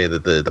on to say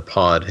that the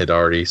pod had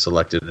already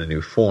selected a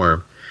new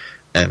form,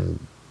 and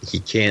he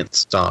can't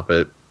stop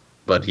it,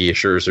 but he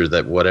assures her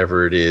that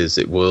whatever it is,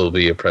 it will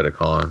be a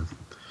Predacon.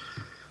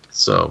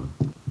 So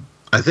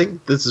I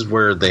think this is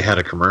where they had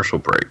a commercial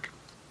break.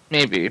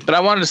 Maybe, but I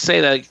wanted to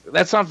say that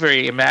that's not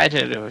very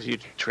imaginative of you,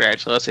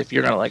 Tarantulas. If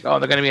you're gonna like, oh,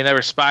 they're gonna be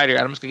another spider,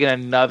 I'm just gonna get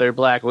another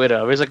Black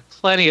Widow. There's like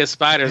plenty of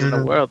spiders in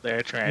the world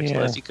there,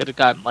 Tarantulas. Yeah. You could have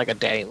gotten like a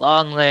Danny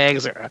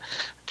Longlegs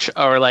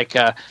or like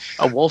a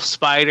wolf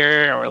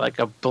spider or like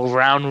a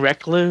brown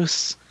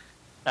recluse.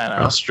 I don't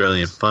know.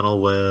 Australian funnel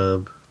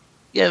web.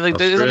 Yeah, like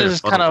there's Australian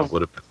this funnel kind web of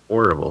would have been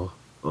horrible.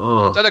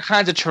 Oh, there's other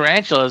kinds of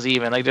tarantulas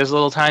even. Like there's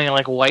little tiny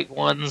like white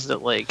ones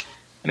that like,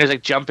 and there's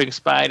like jumping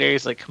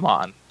spiders. Like come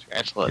on,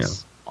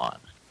 tarantulas. Come on.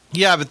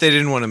 Yeah, but they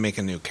didn't want to make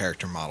a new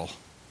character model.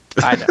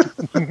 I know.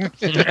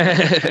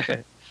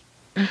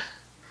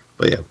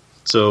 But yeah,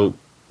 so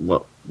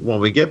when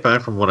we get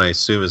back from what I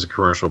assume is a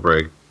commercial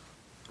break,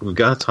 we've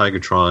got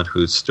Tigertron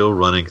who's still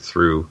running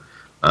through,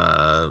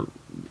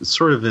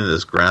 sort of in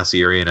this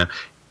grassy area now.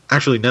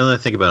 Actually, now that I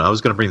think about it, I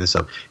was going to bring this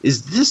up.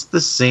 Is this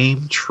the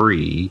same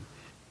tree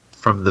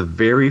from the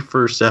very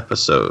first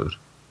episode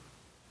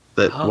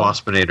that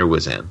Waspinator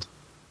was in?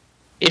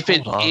 If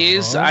it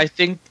is, I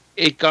think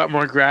it got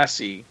more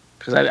grassy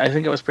because I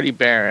think it was pretty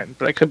barren,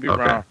 but I could be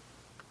wrong.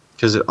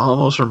 Because it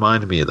almost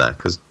reminded me of that.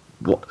 Because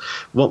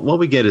what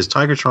we get is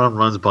Tigertron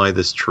runs by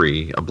this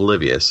tree,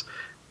 oblivious,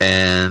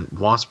 and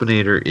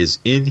Waspinator is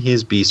in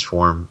his beast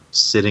form,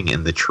 sitting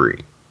in the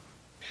tree,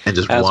 and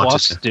just As watches.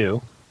 wasps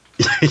do.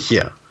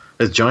 Yeah,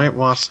 as giant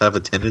wasps have a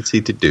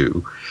tendency to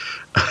do.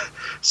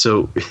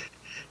 So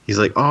he's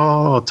like,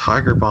 "Oh,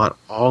 Tigerbot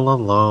all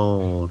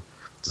alone."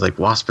 It's like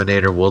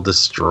Waspinator will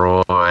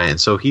destroy, and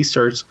so he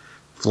starts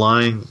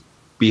flying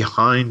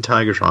behind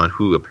Tigertron,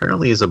 who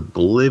apparently is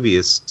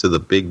oblivious to the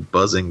big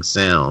buzzing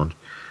sound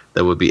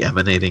that would be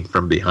emanating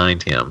from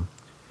behind him.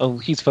 Oh,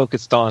 he's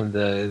focused on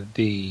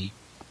the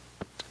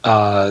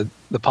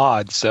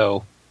pod,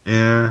 so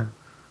Yeah.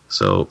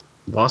 So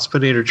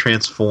Waspinator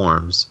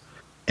transforms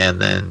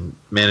and then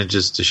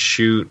manages to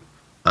shoot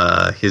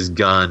his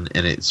gun,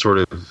 and it sort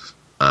of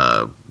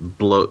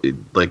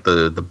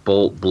the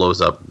bolt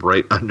blows up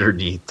right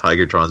underneath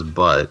Tigertron's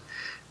butt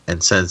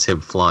and sends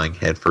him flying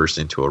headfirst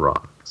into a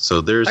rock.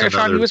 So there's Tigertron,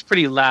 another. he was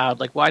pretty loud.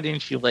 Like, why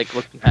didn't you like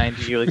look behind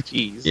you? Like,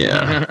 geez.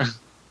 Yeah.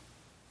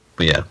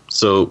 But yeah,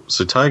 so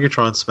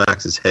Tigertron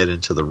smacks his head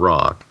into the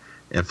rock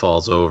and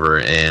falls over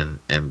and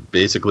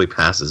basically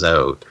passes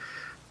out.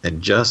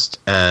 And just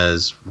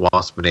as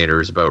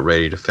Waspinator is about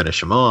ready to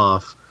finish him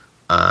off,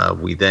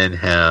 we then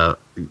have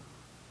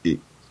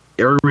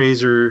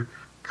Airazor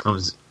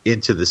comes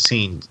into the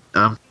scene.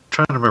 I'm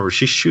trying to remember.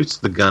 She shoots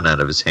the gun out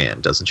of his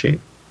hand, doesn't she?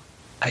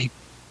 I'm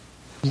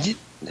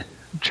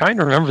trying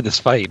to remember this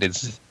fight.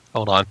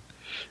 Hold on.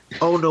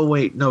 Oh no,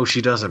 wait, no,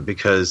 she doesn't,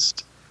 because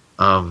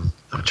I'm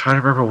trying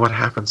to remember what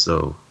happens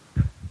though.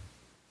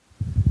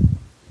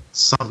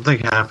 Something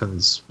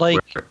happens, Like-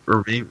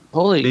 or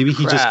Holy maybe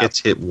he just crap. gets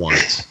hit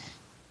once. Is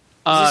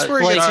this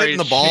where he gets hit in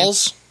the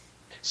balls?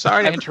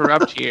 Sorry to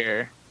interrupt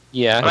here.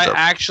 Yeah. But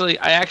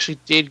I actually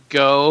did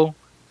go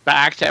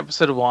back to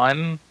episode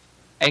 1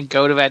 and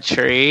go to that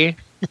tree,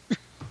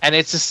 and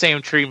it's the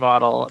same tree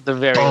model. At the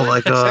very Oh my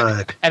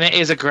god! and it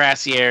is a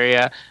grassy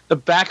area. The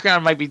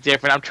background might be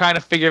different. I'm trying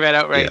to figure that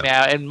out right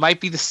now. It might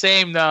be the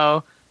same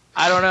though.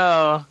 I don't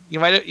know. You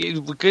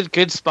might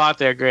good spot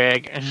there,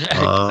 Greg.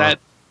 That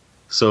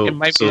So it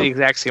might be the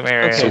exact same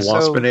area. So Okay, so-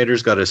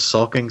 Waspinator's got his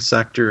sulking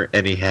sector,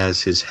 and he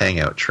has his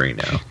hangout tree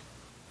now.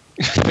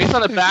 Based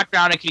on the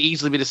background, it could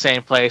easily be the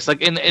same place.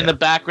 Like in the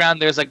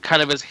background, there's like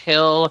kind of this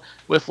hill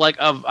with like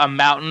a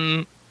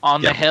mountain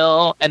on the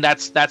hill, and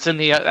that's in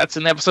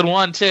episode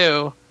 1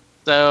 too.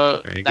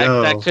 So There you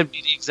go. that could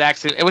be the exact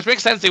same. Which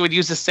makes sense. They would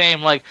use the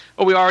same like,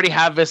 oh, we already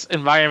have this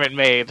environment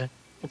made.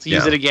 Let's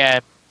use it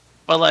again.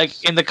 But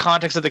like in the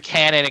context of the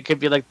canon, it could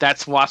be like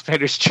that's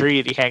Waspinator's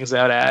tree that he hangs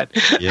out at.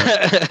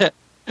 Yeah.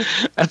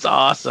 That's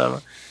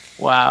awesome.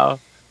 Wow.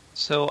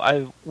 So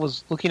I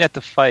was looking at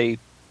the fight,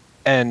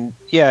 and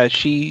yeah,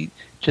 she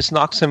just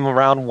knocks him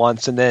around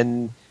once, and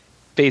then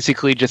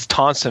basically just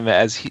taunts him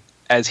as he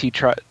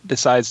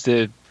decides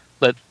to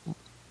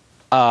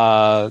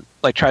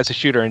tries to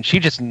shoot her, and she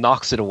just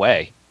knocks it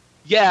away.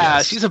 Yeah,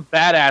 Yes. she's a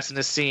badass in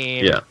this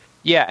scene. Yeah.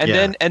 Yeah, and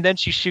Yeah. then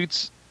she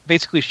shoots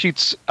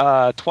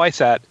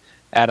twice at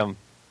him,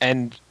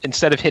 and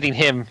instead of hitting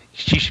him,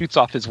 she shoots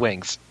off his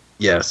wings.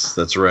 Yes,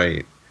 that's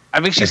right.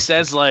 I think she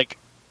says like,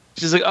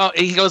 she's like, oh,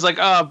 he goes like,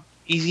 oh,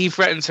 he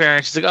threatens her,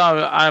 and she's like,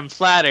 oh, I'm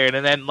flattered,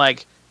 and then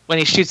like when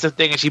he shoots the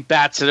thing and she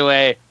bats it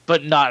away,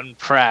 but not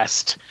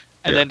impressed,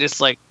 and Yeah. then just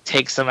like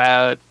takes him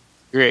out.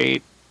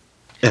 Great.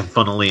 And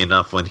funnily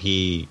enough, when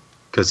he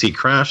because he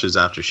crashes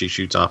after she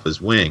shoots off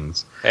his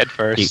wings. Head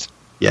first.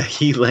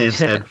 He lands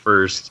head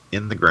first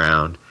in the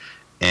ground,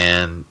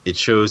 and it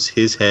shows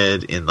his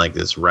head in like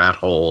this rat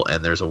hole,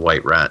 and there's a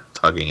white rat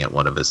tugging at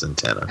one of his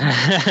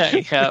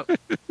antennae. Yep.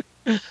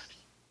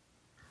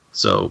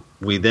 So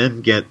we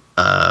then get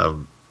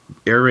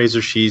Air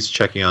Razor She's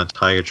checking on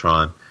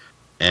Tigatron,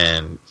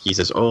 and he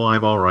says, "Oh,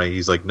 I'm all right."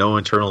 He's like, "No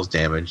internals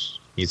damaged."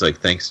 He's like,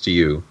 "Thanks to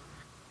you."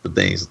 But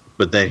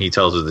then he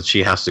tells her that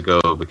she has to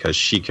go because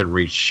she can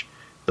reach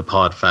the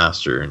pod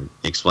faster, and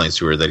explains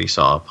to her that he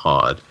saw a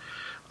pod.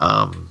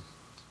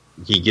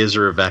 He gives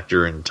her a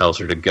vector and tells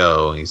her to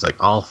go. And he's like,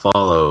 "I'll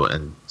follow."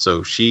 And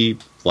so she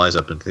flies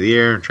up into the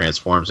air and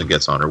transforms and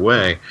gets on her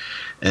way.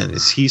 And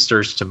as he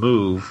starts to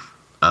move,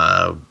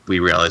 we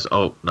realize,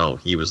 oh no,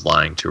 he was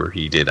lying to her.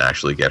 He did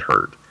actually get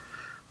hurt.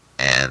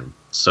 And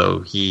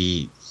so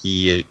he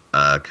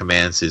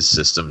commands his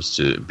systems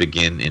to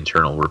begin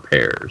internal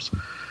repairs.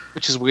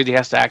 Which is weird. He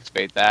has to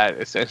activate that.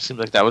 It seems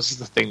like that was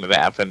the thing that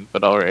happened,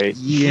 but alright.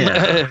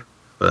 Yeah,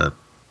 but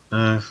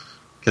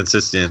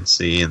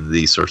consistency in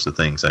these sorts of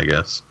things, I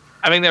guess.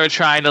 I think they were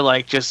trying to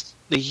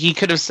he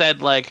could have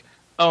said like,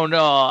 "Oh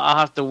no, I'll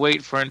have to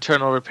wait for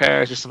internal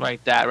repairs" or something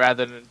like that,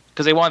 rather than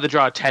because they wanted to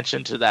draw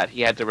attention to that he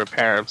had to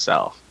repair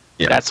himself.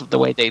 Yeah. That's the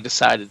way they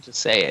decided to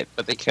say it,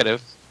 but they could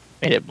have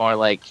made it more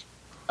like,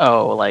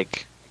 "Oh,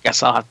 like I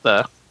guess I'll have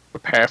to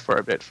repair for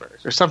a bit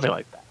first," or something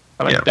like that.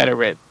 I mean, better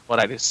written what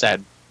I just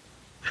said.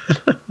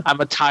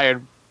 I'm a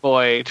tired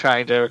boy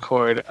trying to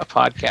record a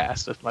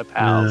podcast with my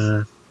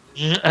pals.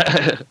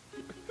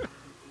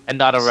 And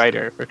not a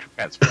writer for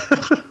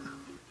Transformers.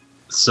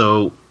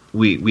 So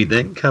we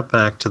then cut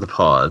back to the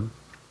pod,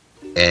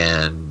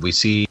 and we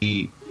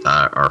see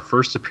our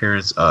first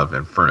appearance of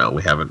Inferno.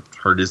 We haven't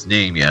heard his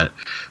name yet,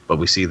 but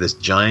we see this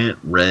giant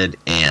red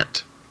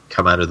ant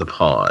come out of the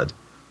pod.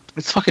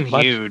 It's fucking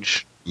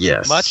huge.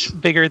 Yes. Much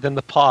bigger than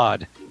the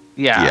pod.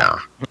 Yeah.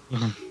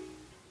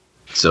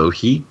 So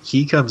he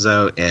comes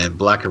out, and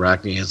Black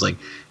Arachnia is like,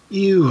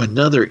 "Ew,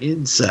 another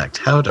insect.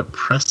 How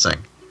depressing."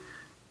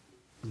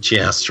 She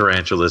asks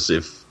Tarantulas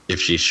if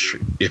he's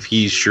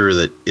sure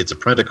that it's a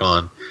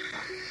Predacon,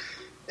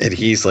 and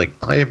he's like,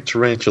 "I am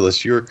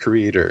Tarantulas, your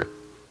creator."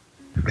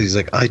 And he's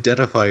like,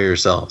 "Identify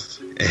yourself."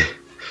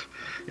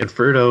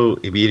 Inferno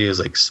immediately is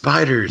like,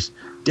 "Spiders,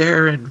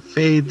 dare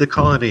invade the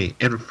colony.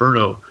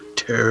 Inferno,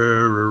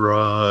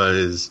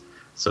 terrorize."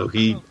 So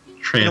he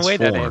transforms.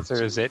 In a way, that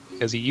answers it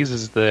because he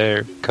uses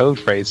the code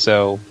phrase.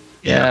 So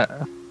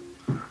Yeah.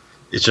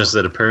 It's just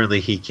that apparently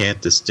he can't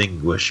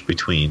distinguish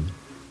between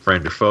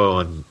friend or foe,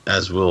 and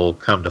as we'll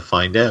come to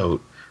find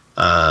out,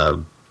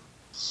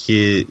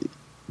 he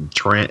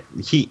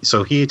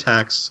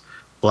attacks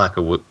Black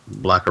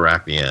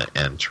Arachnia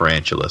and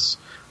Tarantulas,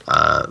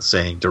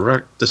 saying,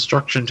 "Direct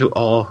destruction to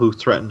all who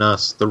threaten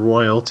us. The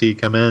royalty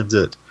commands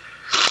it."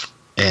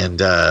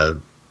 And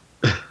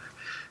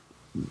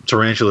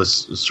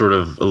Tarantulas sort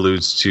of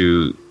alludes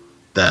to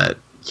that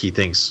he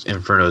thinks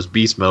Inferno's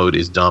beast mode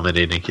is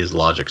dominating his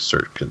logic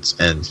circuits,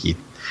 and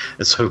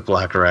so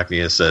Black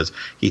Arachnia says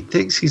he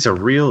thinks he's a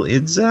real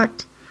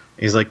insect.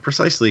 He's like,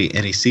 "Precisely,"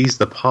 and he sees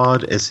the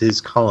pod as his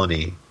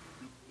colony.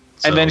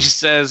 So, And then she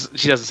says,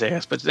 she doesn't say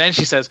this, but then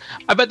she says,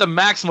 "I bet the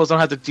Maximals don't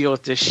have to deal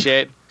with this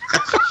shit."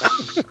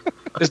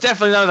 There's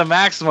definitely none of the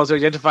Maximals who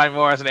identify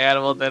more as an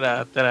animal than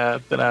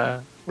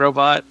a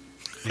robot.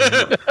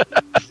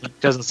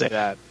 Doesn't say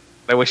that.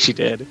 I wish she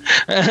did.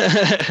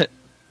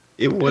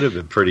 it would have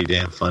been pretty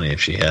damn funny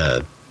if she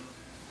had.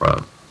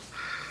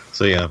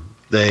 So yeah,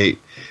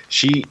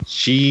 she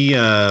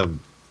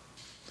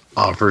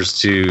offers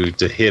to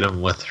hit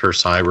him with her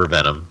cyber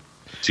venom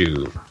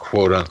to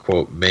quote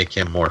unquote make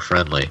him more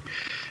friendly,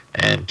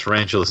 and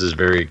Tarantulas is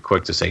very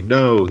quick to say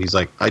no. He's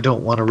like, "I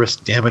don't want to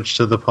risk damage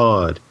to the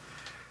pod,"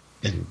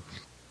 and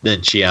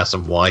then she asks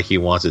him why he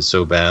wants it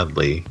so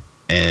badly,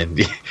 and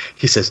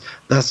he says,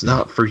 "That's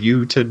not for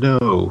you to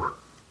know."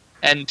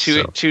 And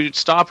to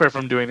stop her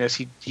from doing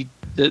this,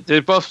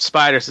 they're both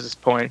spiders at this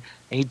point,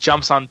 and he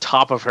jumps on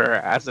top of her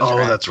as the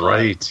tarantula. That's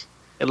right.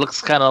 It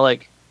looks kind of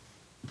like,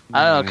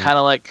 I don't know, kind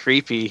of like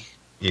creepy.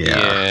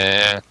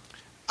 Yeah.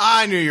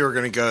 I knew you were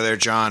going to go there,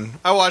 John.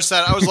 I watched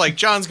that. I was like,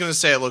 John's going to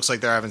say it looks like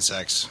they're having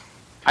sex.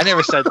 I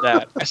never said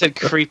that. I said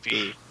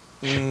creepy.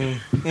 If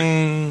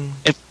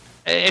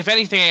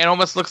anything, it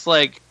almost looks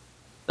like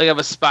if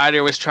a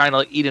spider was trying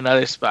to eat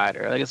another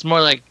spider. Like it's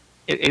more like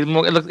it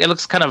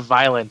looks kind of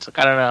violent. Like,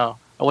 I don't know.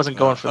 I wasn't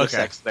going for the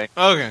sex thing.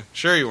 Okay,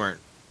 sure you weren't.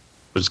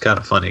 Which is kind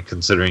of funny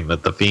considering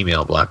that the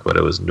female Black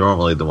Widow is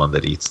normally the one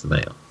that eats the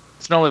male.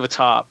 It's normally the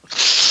top.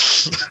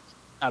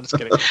 I'm just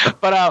kidding.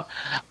 But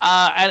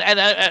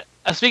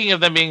speaking of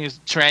them being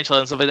tarantula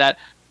and stuff like that,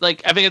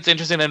 like I think it's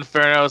interesting that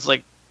Inferno is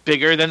like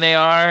bigger than they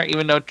are,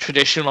 even though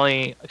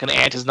traditionally like an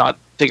ant is not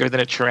bigger than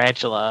a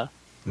tarantula.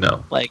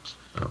 No. Like,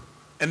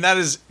 and that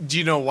is, do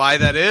you know why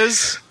that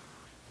is?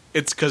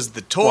 It's because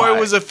the toy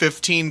was a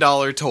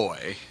 $15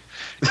 toy.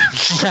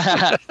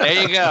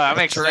 There you go. That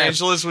makes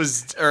Tarantulas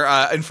sense.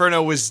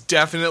 Inferno was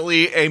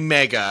definitely a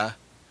mega,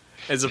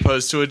 as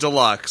opposed to a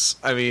deluxe.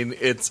 I mean,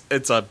 it's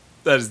a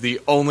That is the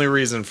only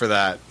reason for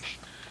that.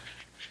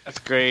 That's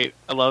great.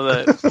 I love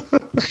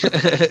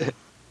that.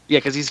 Yeah,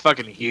 because he's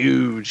fucking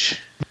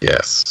huge.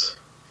 Yes,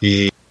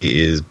 he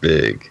is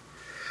big.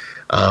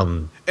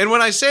 And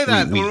when I say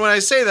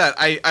that,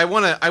 I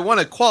want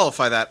to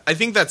qualify that. I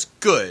think that's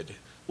good.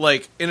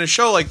 Like in a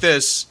show like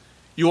this,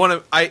 you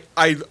want to. I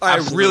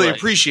really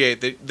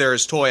appreciate that they're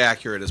as toy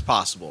accurate as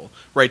possible,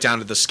 right down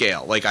to the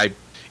scale. Like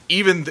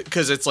even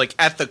because it's like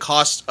at the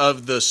cost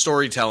of the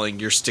storytelling,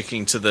 you're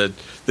sticking to the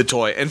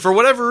toy. And for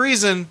whatever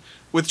reason,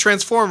 with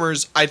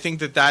Transformers, I think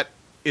that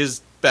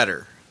is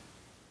better.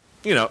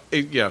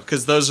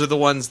 Because those are the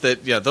ones that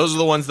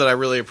I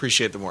really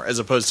appreciate the more, as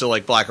opposed to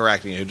like Black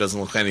Arachnia, who doesn't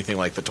look anything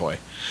like the toy.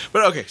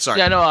 But okay, sorry.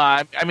 Yeah, no,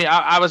 I think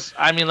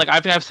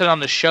I've said on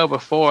the show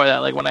before that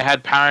like when I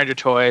had Power Ranger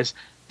toys,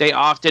 they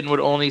often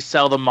would only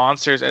sell the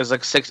monsters as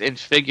like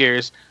 6-inch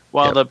figures,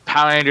 while the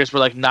Power Rangers were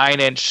like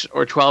 9-inch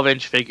or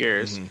 12-inch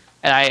figures, and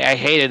I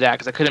hated that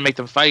because I couldn't make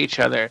them fight each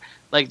other.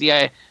 Like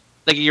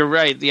you're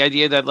right, the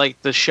idea that like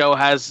the show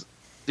has.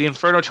 The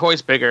Inferno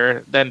toy's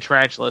bigger than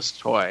Tarantula's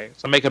toy,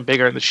 so make him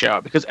bigger in the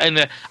show.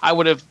 I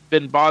would have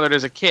been bothered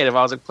as a kid if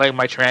I was like playing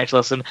my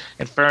Tarantulas and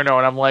Inferno,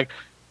 and I'm like,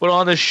 but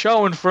on the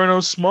show,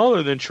 Inferno's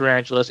smaller than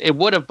Tarantulas. It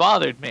would have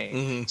bothered me.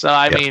 Mm-hmm. So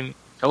I mean,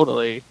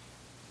 totally.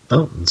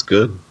 Oh, it's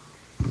good.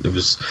 It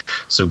was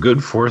some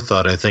good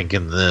forethought, I think,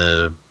 in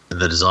the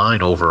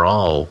design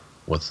overall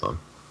with them.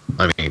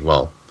 I mean,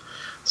 well,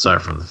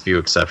 aside from the few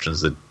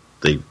exceptions that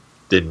they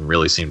didn't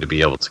really seem to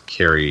be able to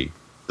carry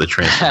the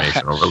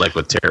transformation over, like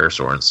with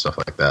Pterosaur and stuff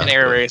like that. An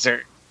Air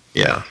Razor.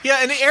 Yeah.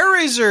 Yeah, an Air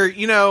Razor,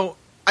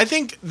 I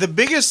think the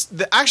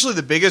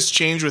biggest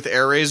change with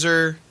Air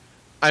Razor,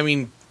 I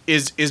mean,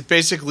 is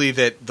basically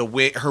that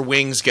her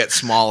wings get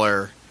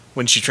smaller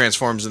when she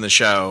transforms in the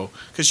show,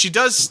 because she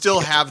does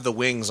still have the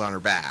wings on her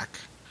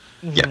back.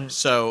 Yeah.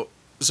 So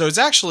it's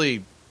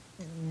actually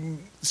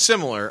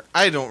similar.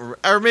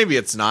 Or maybe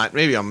it's not.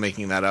 Maybe I'm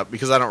making that up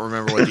because I don't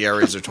remember what the Air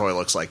Razor toy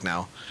looks like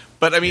now.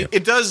 But I mean,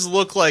 it does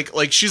look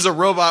like she's a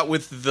robot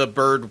with the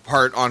bird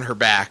part on her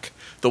back,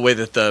 the way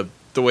that the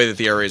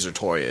Air Razor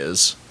toy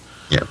is.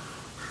 Yeah,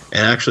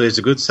 and actually, it's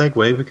a good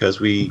segue because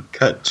we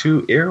cut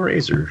to Air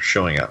Razor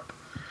showing up.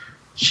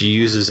 She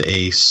uses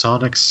a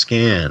sonic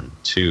scan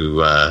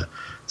to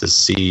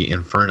see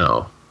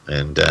Inferno,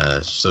 and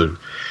so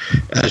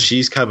as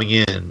she's coming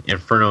in,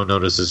 Inferno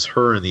notices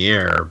her in the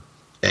air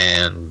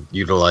and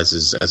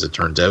utilizes, as it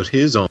turns out,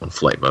 his own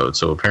flight mode.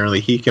 So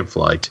apparently, he can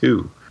fly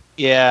too.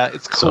 Yeah,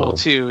 it's cool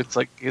too. It's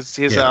like his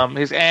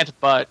ant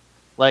butt,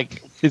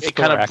 like it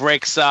kind of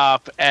breaks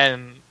up,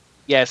 and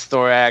yes,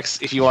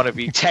 thorax. If you want to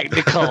be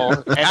technical,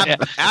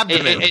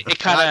 abdomen. It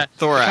kind of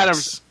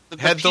thorax.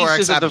 Head,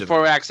 thorax, of abdomen. the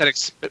thorax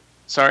that.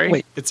 Sorry,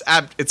 wait. It's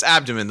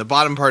abdomen. The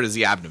bottom part is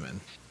the abdomen.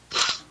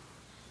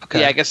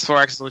 Okay. Yeah, I guess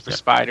thorax is only for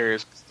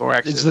spiders.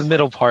 Thorax is is the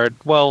middle part.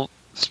 Well,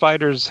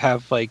 spiders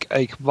have like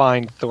a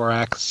combined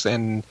thorax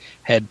and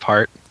head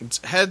part.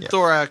 It's head,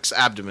 thorax,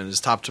 abdomen is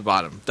top to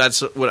bottom.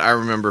 That's what I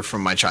remember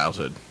from my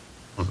childhood.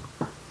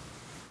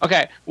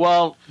 Okay,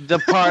 well, the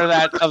part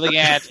of the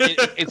ant,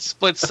 it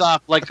splits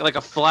up like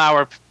a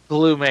flower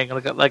blooming,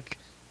 like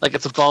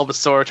it's a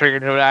Bulbasaur turning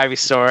into an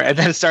Ivysaur, and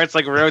then it starts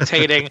like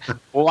rotating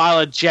while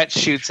a jet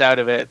shoots out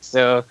of it.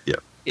 So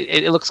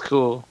it looks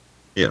cool.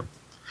 Yeah.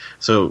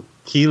 So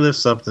he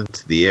lifts up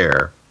into the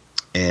air,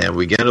 and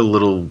we get a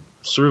little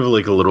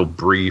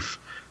brief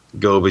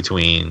go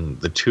between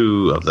the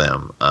two of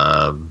them.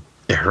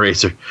 Air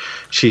Razor,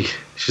 she's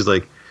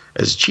like,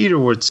 as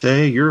Cheetor would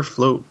say, your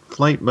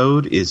flight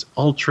mode is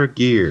ultra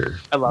gear.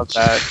 I love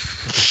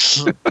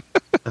that.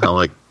 And I'm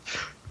like,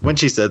 when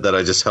she said that,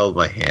 I just held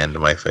my hand to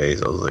my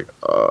face. I was like,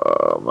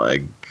 oh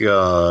my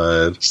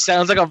god.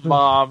 Sounds like a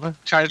mom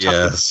trying to talk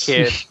to a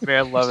kid. Man,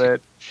 I love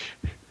it.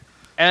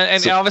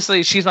 And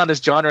obviously she's not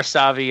as genre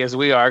savvy as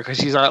we are, because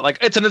she's not like,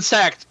 it's an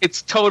insect.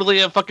 It's totally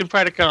a fucking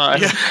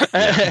Predacon.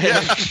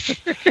 Yeah.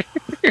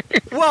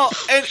 Well,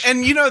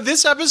 and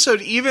this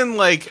episode, even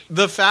like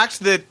the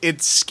fact that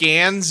it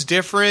scans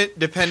different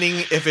depending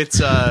if it's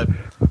a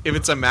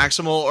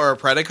Maximal or a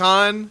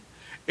Predacon,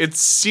 it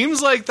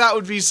seems like that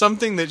would be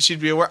something that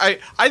she'd be aware.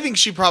 I think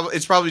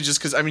it's probably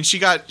just because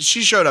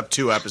she showed up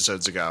 2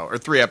 episodes ago or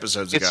 3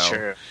 episodes ago. It's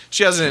true.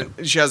 She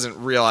hasn't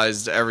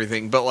realized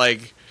everything, but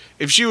like.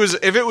 If it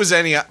was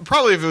any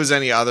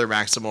other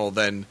Maximal,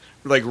 then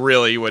like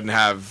really you wouldn't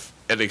have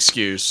an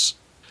excuse.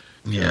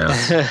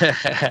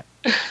 Yeah.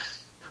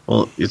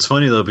 Well, it's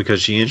funny though,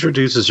 because she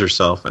introduces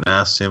herself and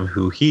asks him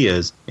who he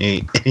is,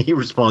 and he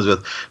responds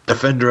with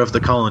 "Defender of the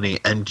Colony,"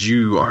 and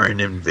you are an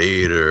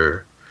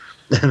invader.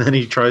 And then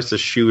he tries to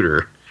shoot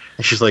her,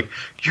 and she's like,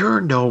 "You're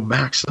no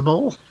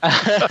Maximal."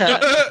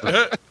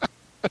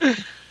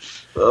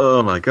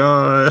 Oh my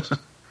god.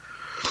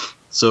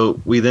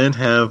 So we then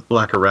have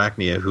Black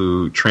Arachnia,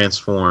 who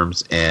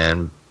transforms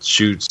and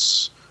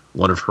shoots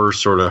one of her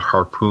sort of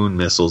harpoon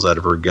missiles out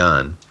of her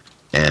gun,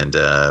 and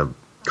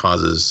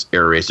causes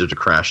Air Razor to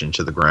crash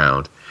into the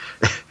ground.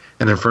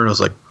 And Inferno's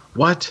like,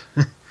 what?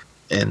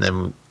 And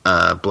then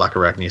Black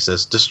Arachnia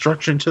says,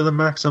 "Destruction to the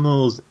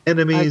Maximals,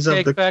 enemies I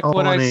of the take back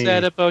colony." what I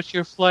said about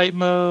your flight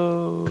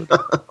mode.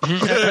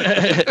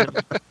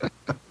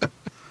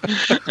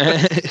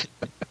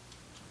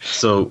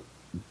 So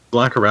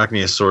Black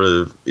Arachnia sort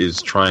of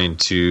is trying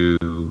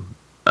to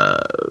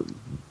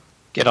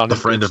Get on the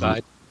his friend good of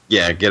side.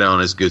 yeah, get on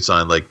his good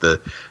side, like the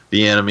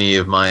enemy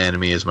of my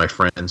enemy is my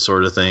friend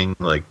sort of thing.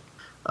 Like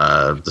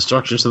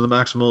destruction to the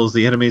Maximals,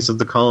 the enemies of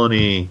the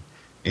colony.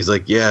 He's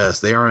like, yes,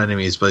 they are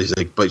enemies, but he's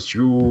like, but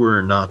you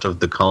are not of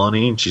the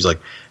colony. And she's like,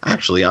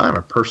 actually, I'm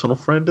a personal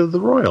friend of the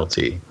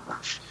royalty.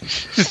 And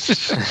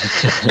she's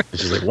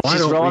like, why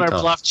She's don't rolling we her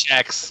talk? bluff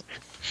checks.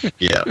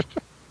 Yeah.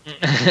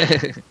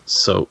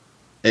 So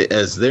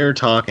as they're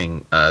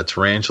talking,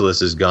 Tarantulas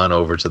has gone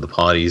over to the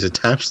pod. He's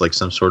attached like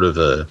some sort of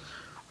a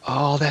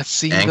Oh, that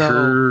scene though.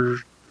 anchor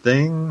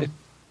thing.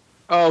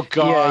 Oh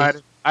God,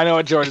 Yeah. I know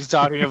what Jordan's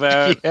talking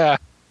about. Yeah.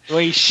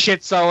 When he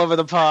shits all over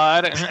the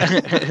pod.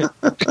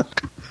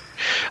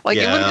 Like,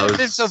 Yeah, it wouldn't I have been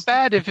was- so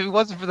bad if it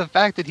wasn't for the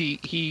fact that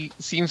he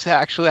seems to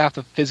actually have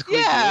to physically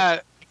do yeah,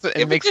 it. And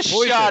if it makes just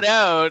noises. shot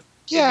out.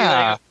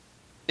 Yeah.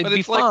 But It'd be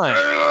it's like- fine.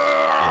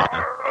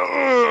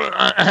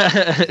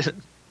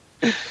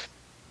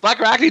 Black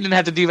Arachnia didn't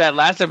have to do that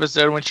last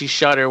episode when she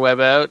shot her web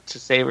out to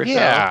save herself.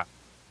 Yeah.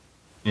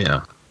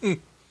 Yeah.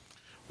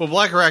 Well,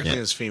 Black Arachnia Yeah.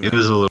 is It female.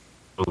 was a little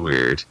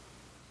weird.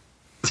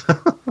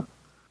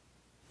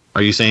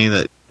 Are you saying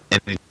that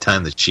any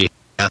time that she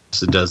has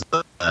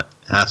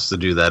to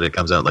do that, it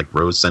comes out like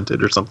rose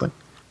scented or something?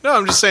 No,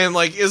 I'm just saying,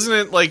 like, isn't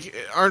it like,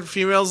 aren't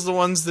females the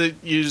ones that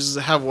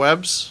have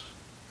webs?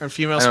 Aren't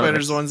female I don't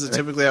spiders the know. ones that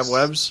typically have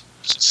webs?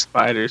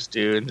 Spiders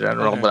do in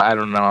general, Okay. but I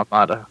don't know. I'm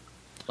not a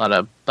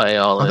I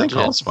biologist. think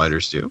all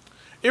spiders do.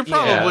 You're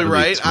probably Yeah.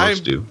 right. At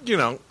least most I'm,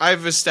 do.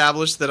 I've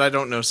established that I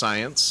don't know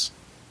science.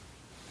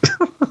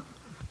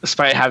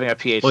 Despite having a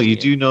PhD. Well, you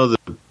do know that.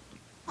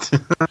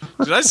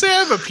 Did I say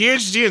I have a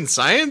PhD in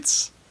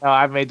science? No,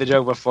 I've made the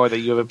joke before that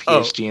you have a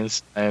PhD in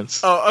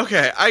science. Oh,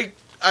 okay.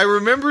 I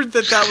remembered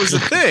that was a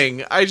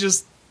thing. I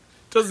just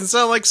doesn't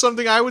sound like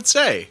something I would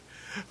say.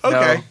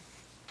 Okay. No.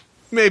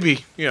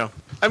 Maybe,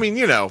 I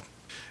mean,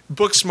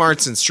 book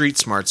smarts and street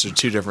smarts are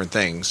two different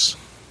things.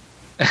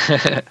 You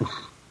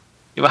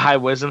have a high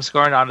wisdom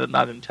score,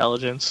 not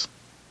intelligence.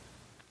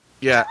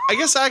 Yeah, I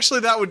guess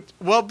actually that would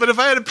but if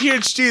I had a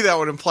PhD, that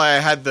would imply I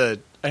had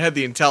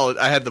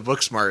the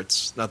book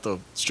smarts, not the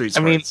street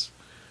I mean- smarts.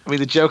 I mean,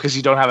 the joke is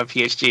you don't have a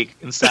PhD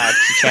in science.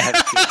 You can't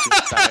have a PhD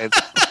in science.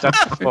 I've done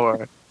it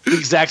before. The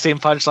exact same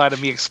punchline of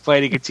me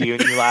explaining it to you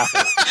and you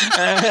laughing.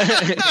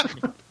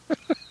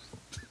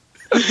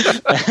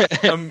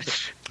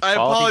 I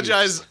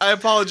apologize. I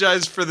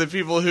apologize for the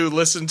people who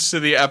listened to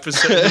the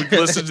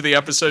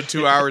episode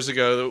 2 hours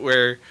ago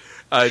where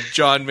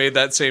John made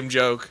that same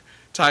joke.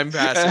 Time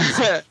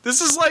passes.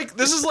 This is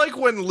like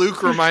when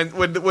Luke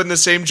when the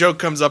same joke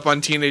comes up on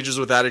Teenagers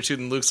with Attitude,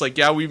 and Luke's like,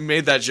 "Yeah, we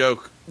made that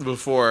joke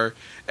before,"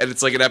 and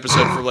it's like an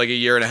episode from like a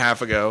year and a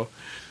half ago.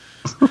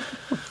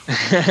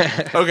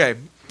 Okay,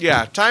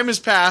 yeah, time has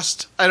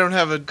passed. I don't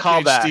have a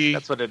Callback. PhD.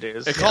 That's what it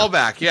is. A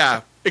callback,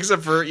 yeah.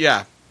 Except for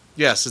yes,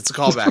 it's a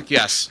callback.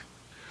 Yes,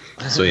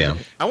 So yeah,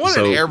 I want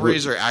So, an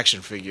Airbrazor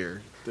action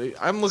figure.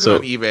 I'm looking So-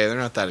 on eBay. They're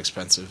not that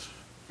expensive.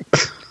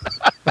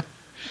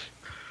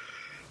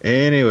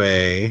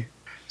 Anyway,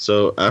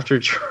 so after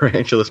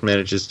Tarantulas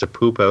manages to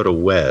poop out a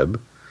web,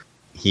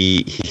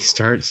 he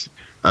starts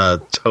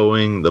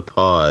towing the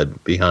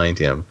pod behind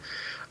him.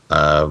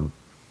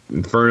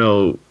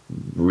 Inferno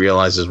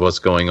realizes what's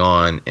going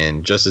on,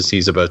 and just as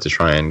he's about to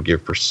try and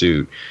give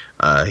pursuit,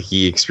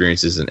 he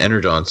experiences an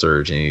energon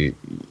surge, and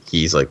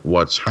he's like,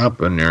 "What's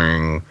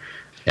happening?"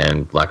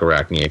 And Black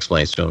Arachnia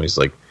explains to him, he's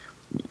like,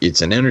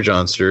 "It's an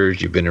energon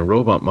surge. You've been in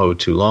robot mode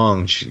too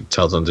long." She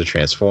tells him to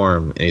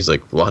transform, and he's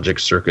like, "Logic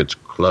circuits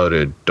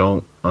clouded.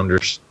 Don't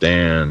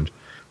understand."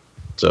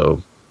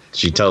 So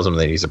she tells him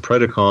that he's a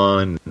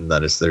Predacon, and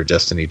that it's their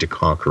destiny to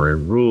conquer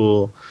and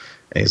rule.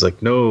 And he's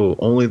like, "No,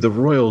 only the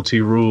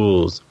royalty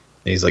rules."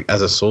 And he's like,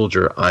 "As a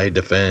soldier, I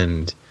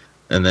defend."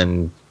 And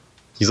then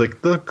he's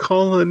like, "The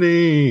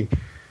colony."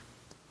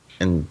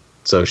 And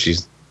so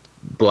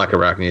Black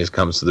Arachnia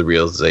comes to the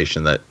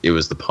realization that it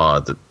was the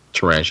pod that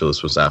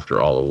Tarantulas was after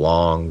all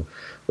along.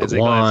 But As they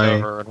glance why?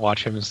 over and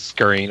watch him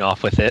scurrying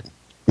off with it.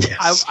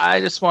 Yes.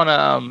 I just want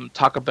to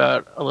talk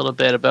about a little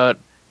bit about.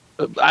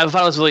 I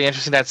thought it was really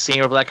interesting that scene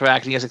where Black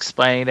Arachnia is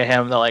explaining to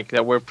him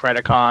that we're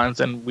Predacons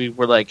and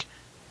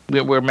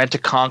we're meant to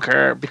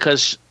conquer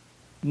because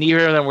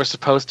neither of them were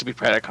supposed to be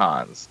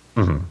Predacons.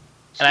 Mhm.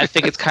 And I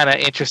think it's kind of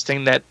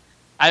interesting that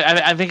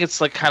I think it's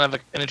like kind of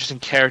an interesting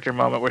character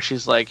moment where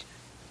she's like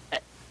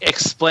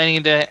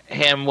explaining to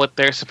him what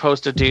they're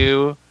supposed to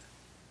do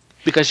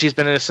because she's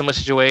been in a similar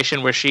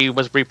situation where she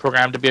was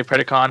reprogrammed to be a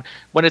Predacon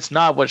when it's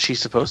not what she's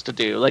supposed to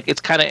do. Like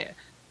it's kind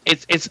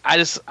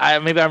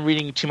of maybe I'm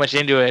reading too much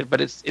into it,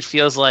 but it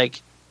feels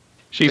like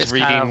She's It's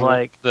kind reading of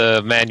like-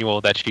 the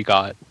manual that she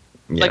got.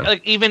 Yeah.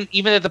 like even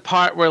at the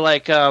part where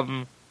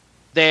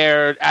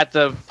they're at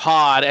the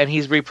pod and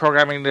he's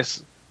reprogramming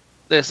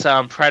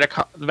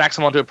Predacon,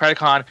 Maximum to a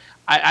Predacon,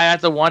 I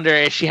have to wonder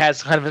if she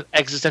has kind of an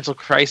existential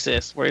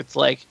crisis where it's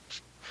like,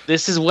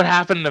 this is what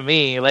happened to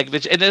me. Like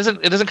it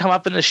doesn't come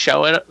up in the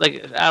show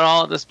at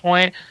all at this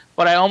point.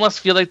 But I almost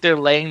feel like they're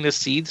laying the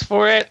seeds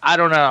for it. I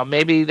don't know.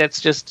 Maybe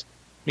that's just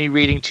me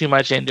reading too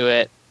much into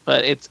it.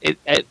 But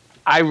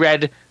I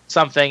read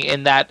something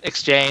in that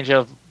exchange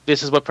of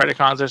this is what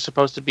Predacons are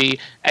supposed to be,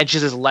 and she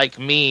says like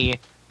me.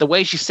 The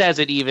way she says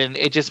it, even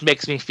it just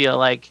makes me feel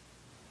like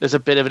there's a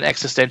bit of an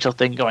existential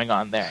thing going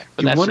on there.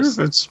 But I wonder if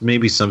it's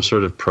maybe some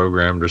sort of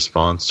programmed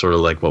response, sort of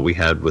like what we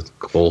had with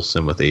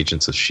Coulson with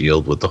Agents of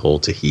S.H.I.E.L.D. with the whole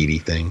Tahiti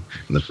thing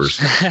in the first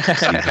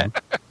season.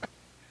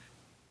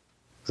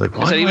 It's like,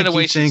 why do I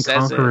keep saying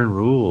conquer and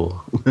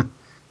rule?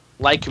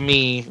 Like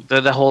me,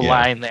 the whole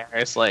line there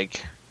is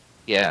like,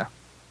 yeah.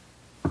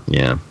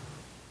 Yeah.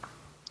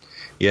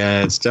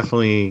 Yeah, it's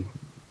definitely...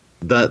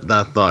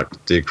 That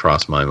thought did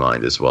cross my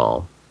mind as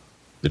well.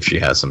 If she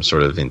has some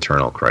sort of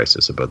internal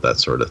crisis about that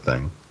sort of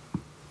thing.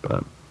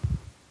 But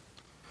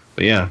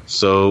yeah,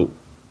 so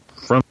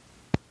from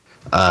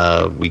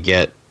we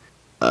get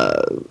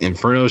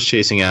Inferno's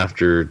chasing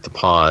after the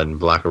pod and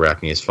Black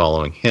Arachne is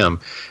following him.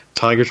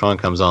 Tigertron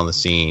comes on the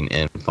scene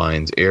and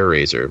finds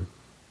Airazor,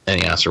 and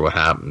he asks her what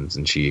happens,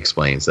 and she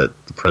explains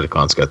that the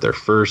Predacons got there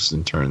first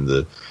and turned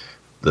the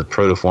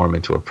protoform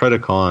into a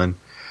Predacon.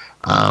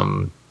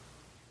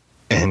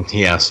 And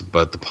he asks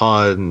about the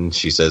pod, and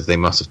she says they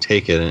must have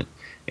taken it.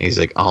 And he's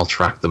like, I'll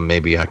track them,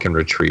 maybe I can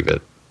retrieve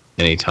it.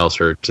 And he tells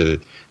her to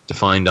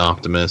find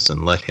Optimus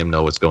and let him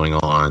know what's going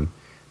on.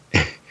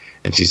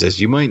 And she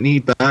says, you might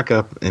need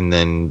backup. And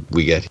then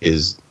we get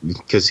his...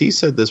 Because he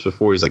said this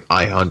before, he's like,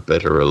 I hunt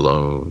better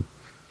alone.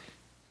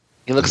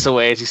 He looks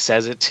away as he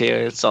says it, too.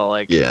 It's all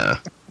like... Yeah.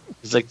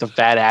 He's like the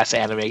badass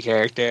anime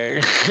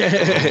character.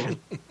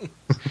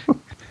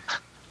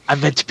 I'm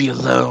meant to be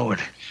alone.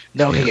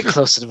 No one can get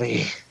closer to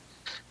me.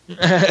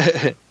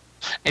 And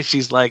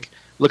she's like...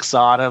 looks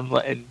on him,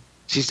 and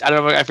she's...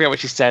 I forget what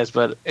she says,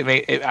 but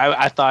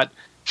I thought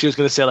she was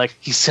going to say, like,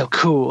 he's so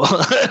cool.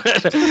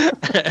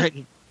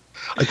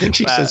 I think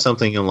she said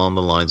something along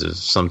the lines of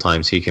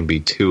sometimes he can be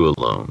too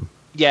alone.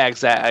 Yeah,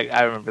 exactly.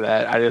 I remember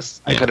that.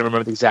 I couldn't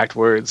remember the exact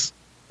words.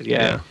 But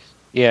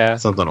yeah.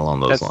 Something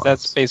along those lines.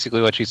 That's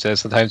basically what she says.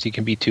 Sometimes he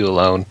can be too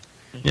alone.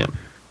 Yeah.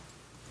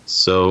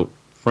 So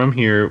from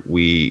here,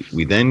 we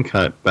then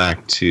cut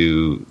back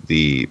to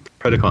the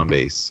Predacon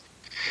base.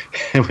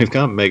 And we've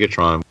got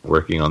Megatron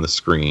working on the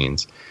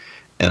screens.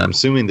 And I'm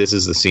assuming this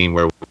is the scene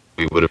where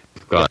we would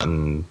have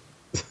gotten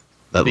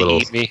that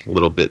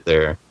little bit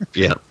there.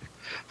 Yeah.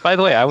 By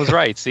the way, I was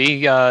right.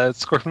 See,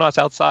 Scorponauts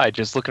outside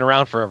just looking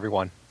around for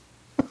everyone.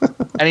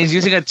 And he's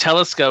using a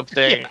telescope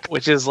thing,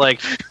 which is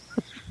like...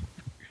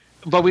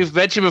 But we've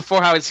mentioned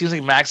before how it seems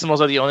like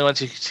Maximals are the only ones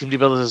who seem to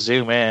be able to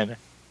zoom in.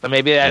 But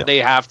maybe they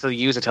have to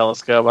use a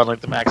telescope, unlike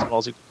the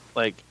Maximals who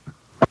like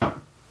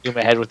zoom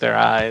ahead with their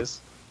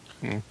eyes.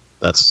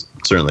 That's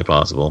certainly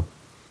possible.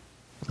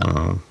 I don't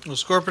know. Well,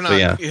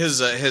 Scorponaut, his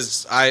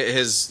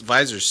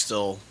visor's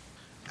still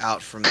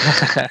out from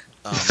the...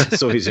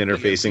 So he's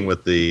interfacing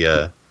with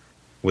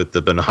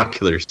the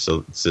binoculars,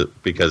 so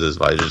because his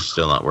visor's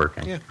still not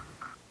working. Yeah.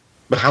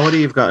 But how would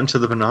he have gotten to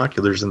the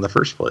binoculars in the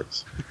first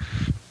place?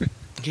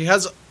 He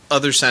has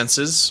other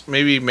senses.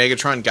 Maybe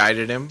Megatron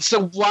guided him.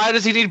 So why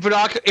does he need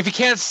binoculars? If he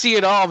can't see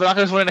at all,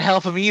 binoculars wouldn't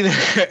help him either.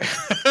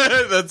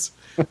 That's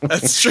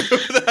true.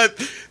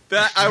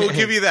 That I will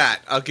give you that.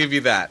 I'll give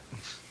you that.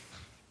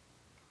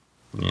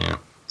 Yeah.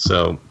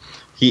 So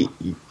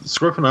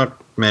Scorponaut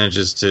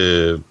manages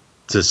to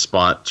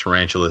spot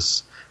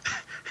Tarantulas.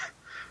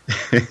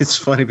 It's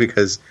funny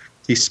because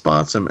he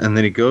spots him and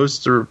then he goes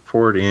to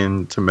report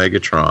in to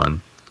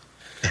Megatron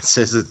and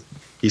says that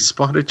he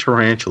spotted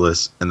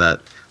Tarantulas and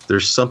that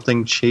there's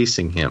something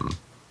chasing him.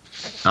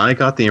 I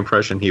got the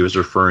impression he was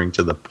referring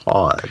to the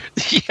pod.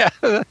 Yeah,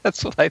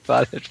 that's what I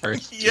thought at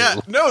first. Yeah,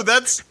 no,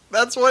 that's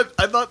what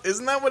I thought.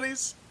 Isn't that what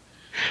he's...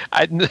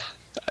 I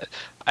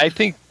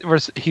think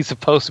he's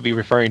supposed to be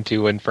referring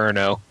to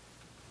Inferno.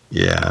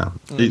 Yeah,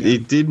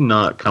 it did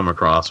not come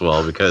across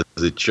well because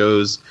it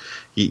shows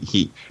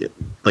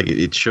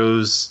it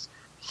shows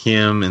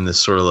him in this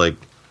sort of like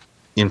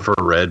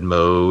infrared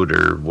mode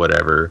or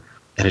whatever,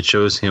 and it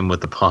shows him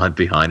with the pod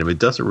behind him. It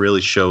doesn't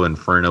really show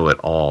Inferno at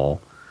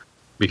all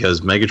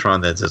because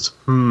Megatron then says,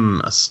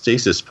 a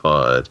stasis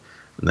pod,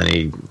 and then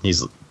he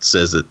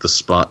says that the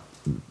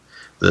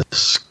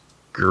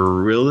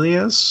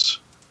Scurrilous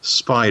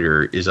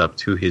spider is up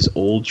to his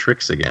old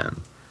tricks again.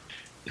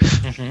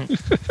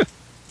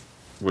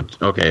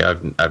 Which, okay,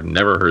 I've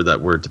never heard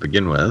that word to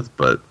begin with,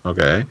 but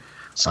okay.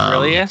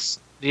 Scurrilous?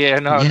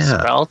 It's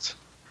spelled.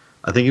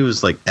 I think it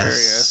was like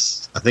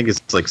S. I think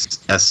it's like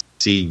SCURRILOUS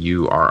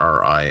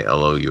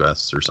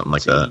or something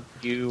like that.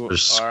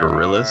 There's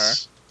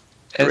Scurrilous.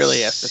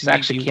 Scurrilous. This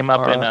actually came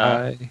up in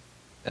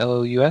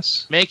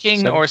LOUS?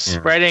 Making or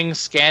spreading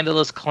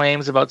scandalous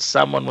claims about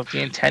someone with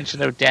the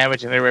intention of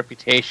damaging their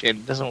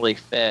reputation doesn't really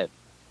fit.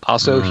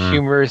 Also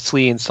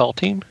humorously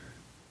insulting.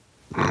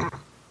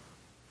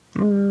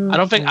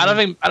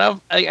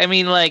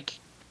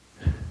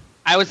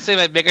 I I would say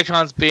that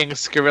Megatron's being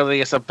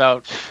scurrilous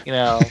about,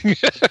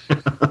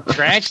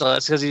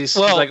 Tarantulas because he's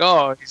like,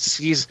 oh,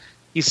 he's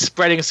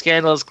spreading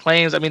scandalous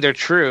claims. I mean, they're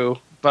true,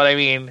 but I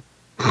mean,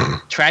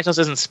 Tarantulas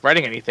isn't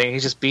spreading anything.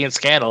 He's just being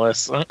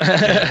scandalous. So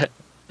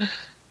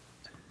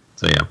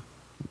yeah,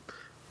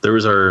 there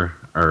was our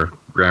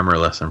grammar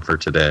lesson for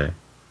today.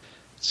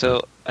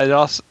 So it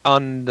also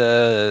on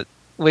the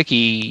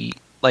wiki,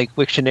 like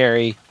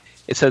Wiktionary,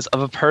 it says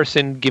of a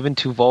person given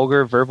to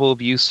vulgar verbal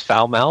abuse,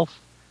 foul mouth,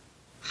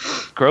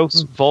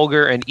 gross,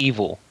 vulgar, and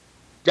evil.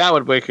 That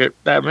would make it.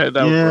 That would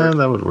work.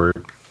 That would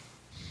work.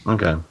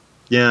 Okay.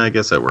 Yeah, I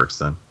guess that works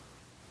then.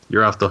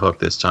 You're off the hook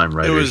this time,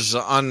 right? It was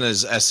on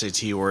his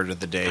SAT word of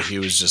the day. He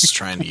was just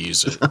trying to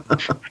use it.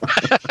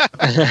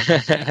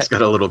 It's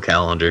got a little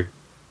calendar.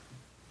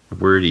 A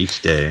word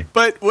each day.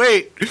 But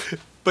wait,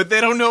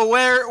 they don't know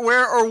where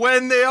or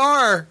when they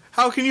are.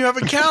 How can you have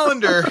a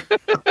calendar?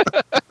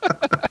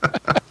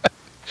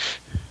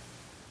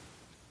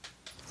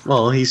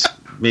 Well,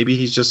 maybe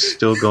he's just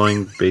still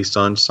going based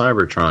on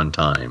Cybertron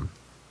time.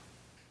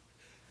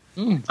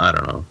 I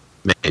don't know.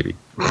 Maybe.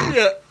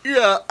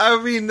 Yeah.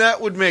 I mean,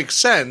 that would make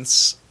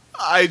sense.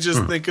 I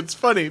just think it's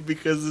funny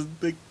because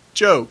of the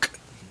joke.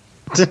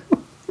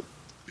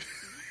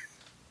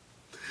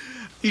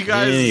 You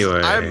guys,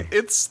 anyway.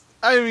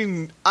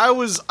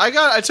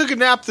 I took a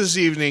nap this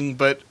evening,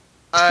 but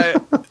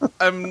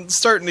I'm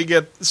starting to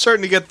get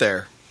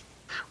there.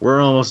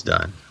 We're almost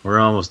done.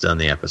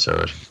 The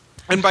episode.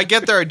 And by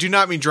get there, I do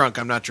not mean drunk.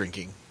 I'm not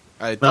drinking.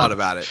 I thought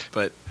about it,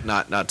 but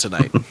not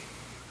tonight.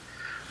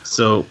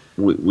 So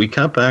we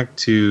cut back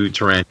to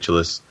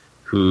Tarantulas,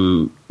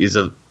 who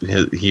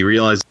he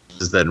realizes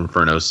that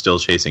Inferno's still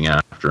chasing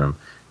after him,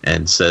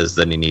 and says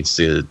that he needs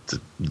to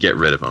get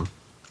rid of him,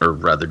 or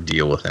rather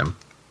deal with him.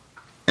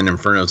 And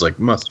Inferno's like,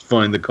 must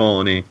find the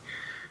colony.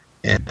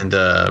 And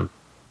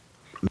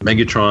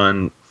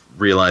Megatron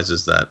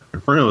realizes that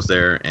Inferno is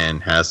there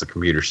and has the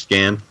computer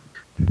scan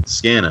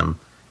him.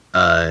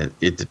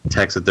 It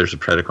detects that there's a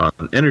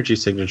Predacon energy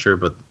signature,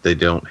 but they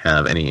don't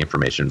have any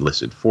information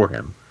listed for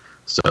him.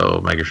 So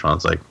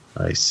Megatron's like,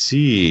 I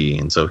see.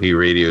 And so he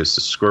radios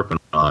to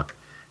Scorponok.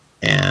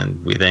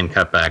 And we then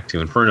cut back to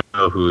Inferno,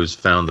 who's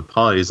found the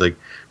pod. He's like,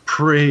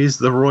 praise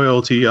the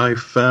royalty, I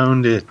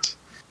found it.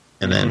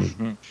 And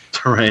then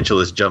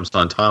Tarantulas jumps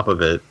on top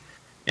of it.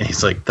 And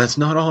he's like, that's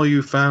not all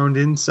you found,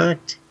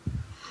 insect.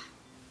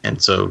 And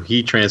so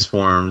he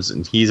transforms,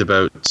 and he's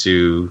about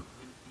to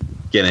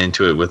get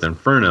into it with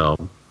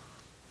Inferno.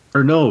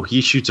 Or no,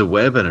 he shoots a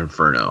web at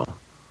Inferno.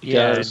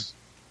 Yes.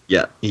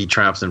 Yeah, he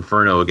traps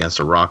Inferno against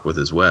a rock with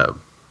his web.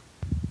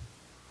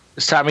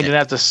 This time he didn't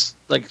have to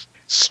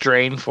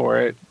strain for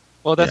it.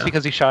 Well, that's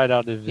because he shot it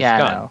out of his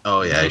gun. I know.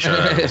 Oh yeah, he shot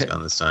out of his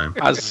gun this time.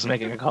 I was just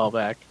making a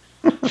callback.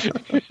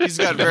 He's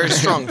got very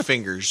strong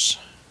fingers.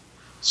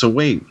 So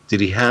wait, did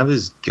he have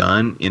his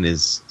gun in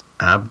his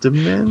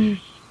abdomen?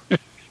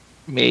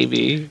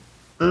 Maybe.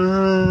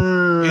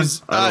 That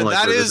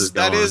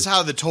is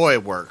how the toy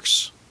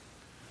works.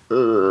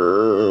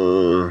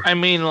 I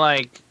mean,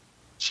 like,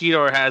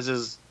 Cheetor has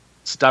his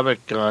stomach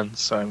gun,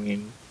 so I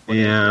mean...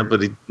 Yeah,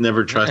 but he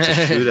never tries to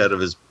shoot out of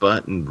his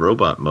butt in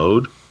robot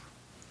mode.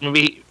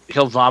 Maybe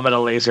he'll vomit a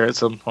laser at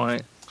some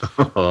point.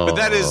 But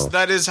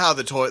that is how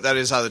the toy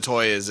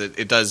is.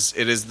 It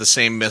is the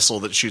same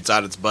missile that shoots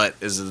out its butt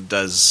as it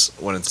does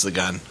when it's the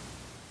gun.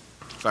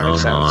 If I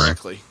remember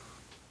correctly.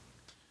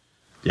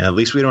 Yeah, at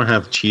least we don't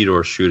have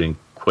Cheetor shooting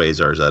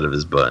quasars out of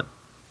his butt.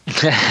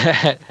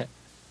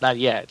 Not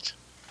yet.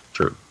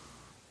 True.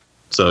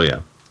 So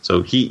yeah.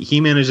 So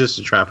he manages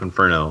to trap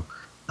Inferno.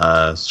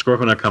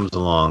 Scorponok comes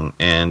along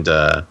and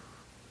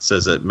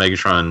says that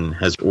Megatron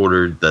has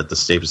ordered that the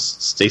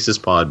stasis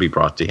pod be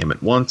brought to him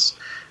at once,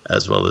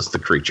 as well as the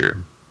creature.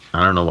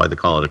 I don't know why they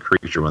call it a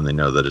creature when they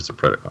know that it's a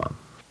Predacon.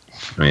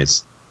 I mean,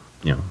 it's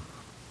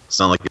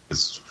not like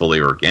it's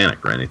fully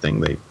organic or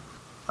anything.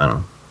 I don't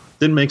know.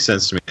 Didn't make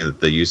sense to me that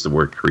they used the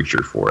word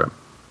creature for it.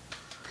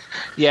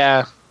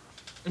 Yeah,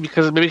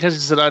 because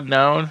it's an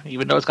unknown,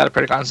 even though it's got a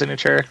Predacon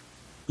signature.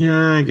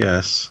 Yeah, I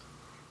guess.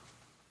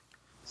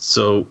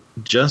 So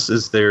just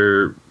as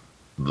they're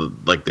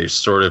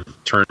sort of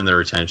turn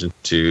their attention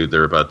to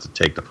they're about to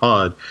take the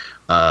pod,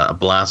 a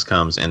blast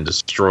comes and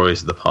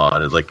destroys the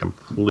pod. It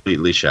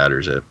completely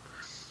shatters it.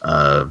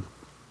 And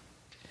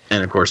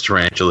of course,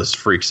 Tarantulas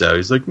freaks out.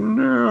 He's like,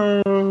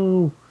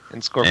 "No!"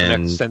 And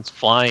Scorponok sends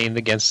flying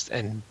against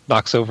and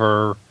knocks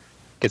over,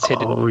 gets hit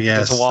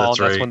against the wall.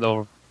 That's when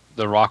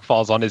the rock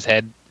falls on his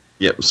head.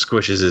 Yep,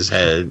 squishes his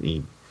head.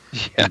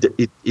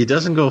 It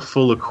doesn't go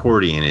full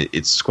accordion.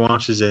 It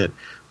squashes it.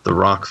 The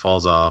rock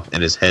falls off,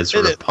 and his head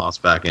sort of pops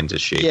back into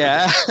shape.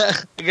 Yeah,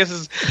 I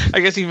guess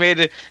he made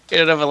it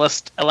out of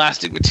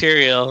elastic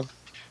material.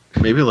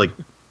 Maybe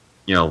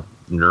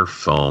Nerf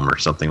foam or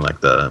something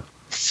like that.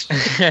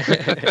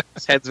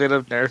 His head's made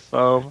of Nerf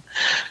foam.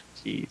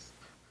 Jeez.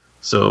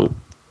 So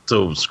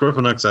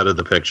Scorponok's out of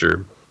the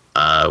picture.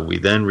 We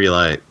then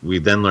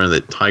learn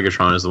that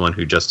Tigatron is the one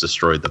who just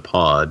destroyed the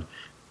pod,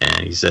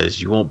 and he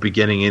says, "You won't be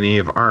getting any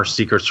of our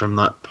secrets from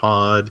that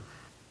pod."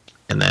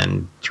 And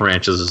then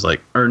Tarantulas is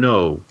like, or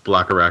no,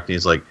 Black Arachne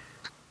is like,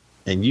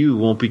 and you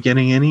won't be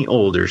getting any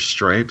older,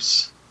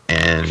 Stripes.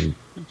 And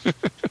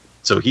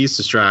so he's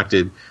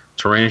distracted.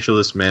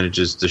 Tarantulas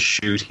manages to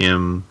shoot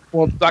him.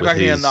 Well, Black with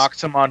Arachne his-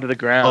 knocks him onto the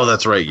ground. Oh,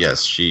 that's right.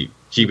 Yes, she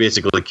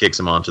basically kicks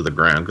him onto the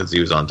ground because he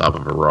was on top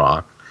of a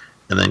rock,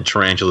 and then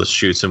Tarantulas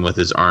shoots him with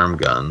his arm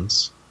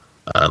guns,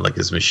 like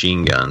his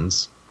machine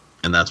guns,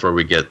 and that's where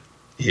we get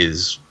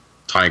his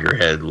tiger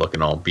head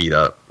looking all beat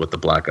up with the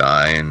black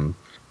eye and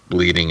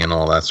bleeding and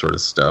all that sort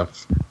of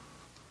stuff.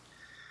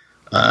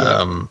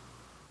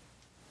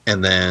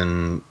 And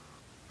then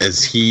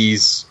as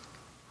he's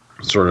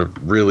sort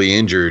of really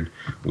injured,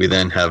 we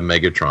then have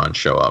Megatron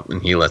show up,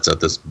 and he lets out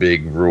this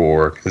big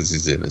roar because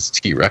he's in his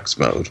T-Rex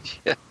mode.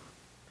 Yeah.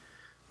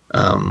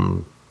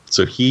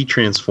 So he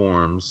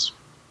transforms,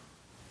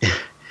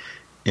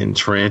 and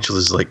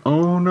Tarantula's like,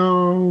 "Oh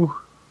no!"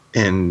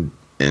 and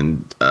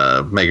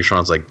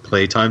Megatron's like,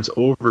 "Playtime's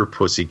over,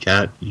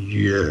 Pussycat."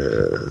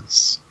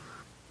 Yes.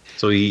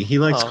 So he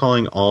likes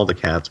calling all the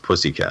cats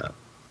Pussycat.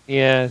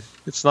 Yeah,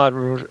 it's not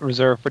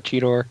reserved for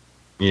Cheetor.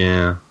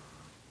 Yeah.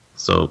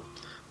 So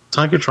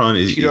Tigertron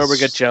is. Cheetor would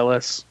get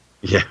jealous.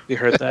 Yeah. You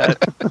heard that?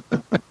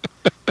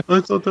 I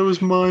thought that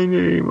was my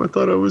name. I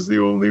thought I was the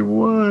only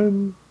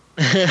one.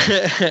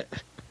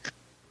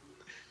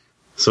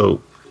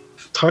 So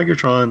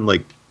Tigertron,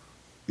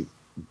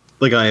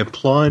 like I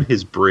applaud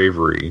his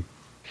bravery,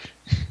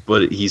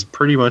 but he's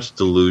pretty much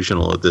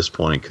delusional at this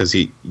point because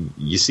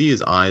you see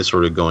his eyes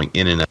sort of going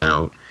in and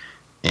out,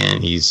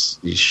 and he's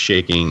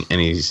shaking, and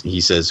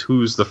he says,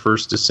 "Who's the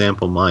first to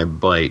sample my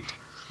bite?"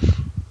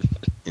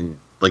 And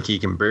like he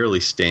can barely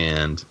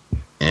stand,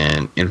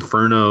 and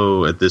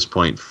Inferno at this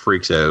point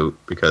freaks out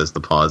because the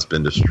pod's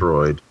been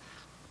destroyed.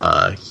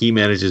 He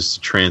manages to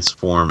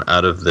transform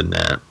out of the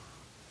net,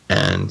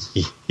 and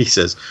he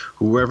says,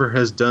 "Whoever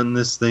has done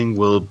this thing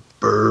will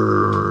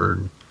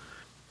burn."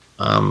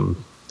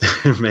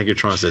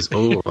 Megatron says,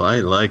 "Oh, I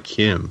like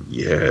him."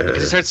 Yeah. He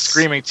starts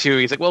screaming too.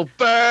 He's like, "Well,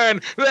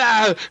 burn!"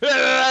 The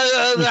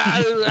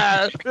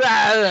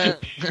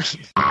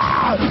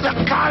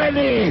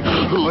colony!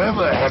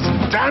 Whoever has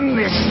done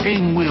this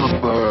thing will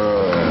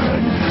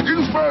burn.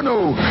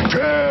 Inferno,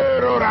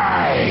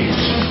 terrorize!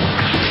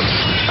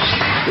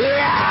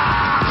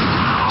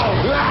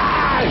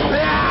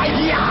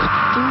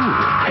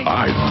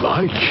 I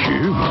like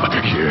him,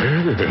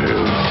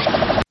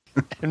 yes.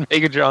 And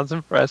Megatron's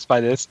impressed by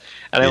this,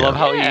 and I Yeah. love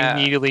how Yeah.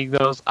 he immediately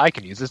goes, "I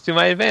can use this to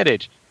my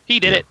advantage." He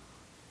did it.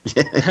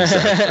 Yeah,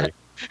 exactly.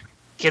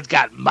 Kid's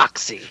got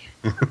moxie.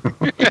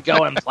 You're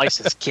going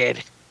places,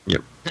 kid.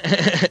 Yep.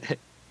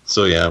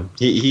 So yeah,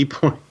 he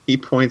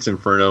points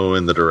Inferno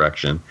in the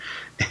direction,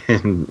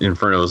 and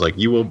Inferno is like,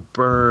 "You will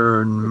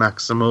burn,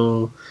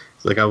 Maximo."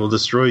 He's like, "I will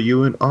destroy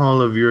you and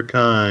all of your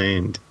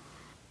kind."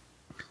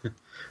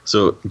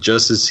 So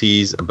just as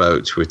he's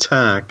about to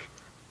attack,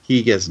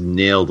 he gets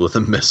nailed with a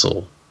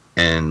missile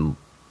and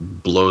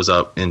blows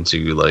up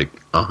into like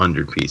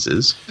 100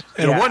 pieces.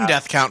 And Yeah. one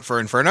death count for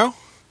Inferno.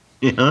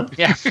 Yeah.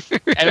 Yeah,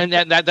 and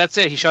then that's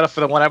it. He showed up for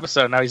the one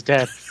episode. Now he's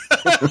dead.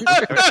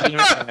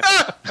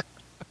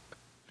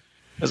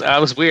 It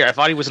was weird. I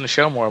thought he was in the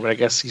show more, but I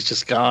guess he's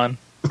just gone.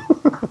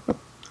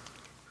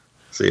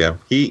 So yeah,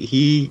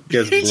 he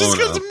gets He blown just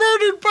gets up.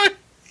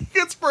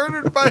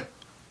 murdered by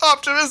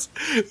Optimus.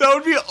 That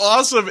would be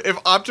awesome if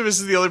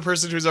Optimus is the only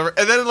person who's ever.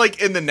 And then, like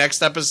in the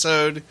next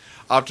episode,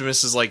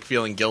 Optimus is like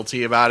feeling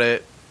guilty about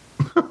it.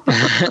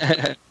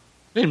 I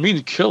didn't mean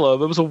to kill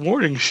him. It was a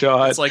warning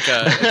shot.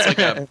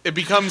 It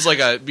becomes like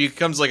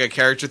a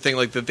character thing,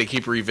 like that they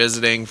keep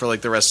revisiting for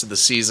like the rest of the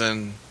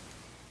season.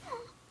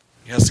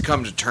 He has to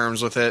come to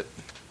terms with it.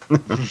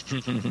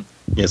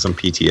 He has some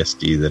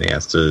PTSD that he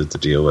has to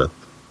deal with.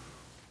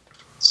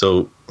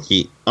 So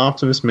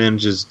Optimus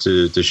manages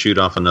to shoot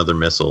off another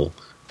missile,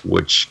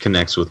 which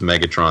connects with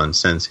Megatron,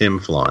 sends him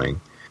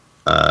flying.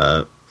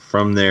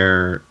 From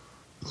there,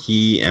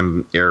 he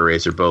and Air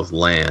Racer both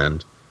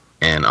land,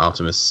 and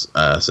Optimus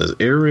says,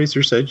 "Air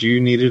Racer said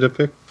you needed a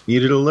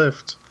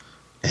lift."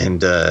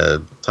 And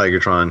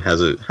Tigertron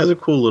has a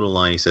cool little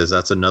line. He says,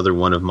 "That's another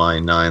one of my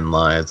 9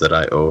 lives that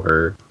I owe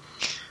her."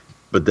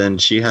 But then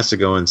she has to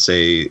go and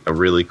say a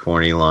really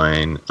corny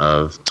line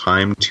of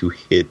 "time to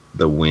hit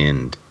the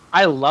wind."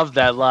 I love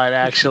that line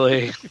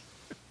actually.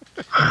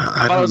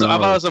 I thought don't know.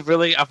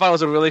 it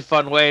was a really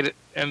fun way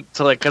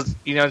to like, because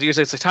usually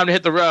it's like time to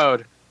hit the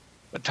road,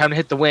 but time to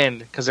hit the wind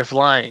because they're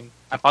flying.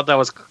 I thought that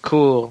was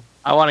cool.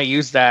 I want to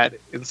use that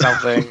in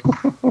something.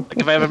 Like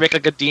if I ever make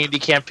like a D&D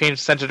campaign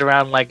centered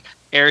around like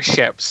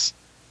airships,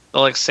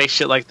 they'll like say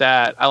shit like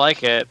that. I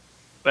like it.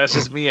 That's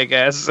just me, I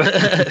guess.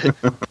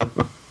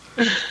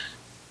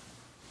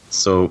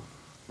 So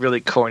Really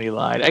corny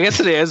line. I guess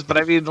it is, but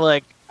I mean,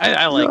 like,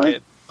 I like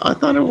it. I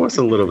thot it was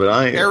a little bit.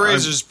 Air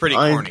Razor's pretty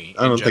corny.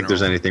 I don't in think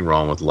there's general. anything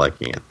wrong with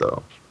liking it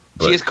though.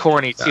 But She is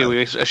corny too.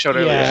 We showed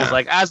earlier. Yeah. She's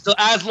like, as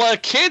the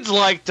kids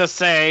like to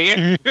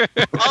say,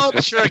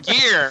 ultra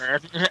gear.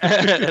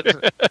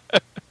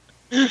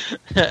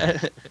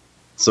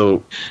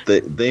 So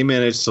they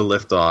manage to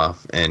lift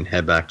off and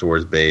head back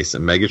towards base,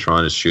 and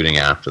Megatron is shooting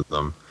after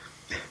them.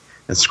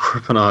 And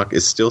Scorponok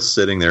is still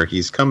sitting there.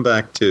 He's come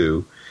back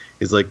too.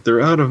 He's like,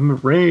 they're out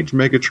of range,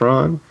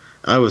 Megatron.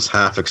 I was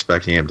half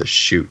expecting him to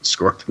shoot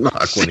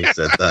Scorponok when he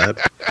said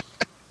that.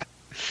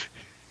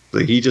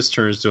 But he just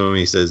turns to him and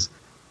he says,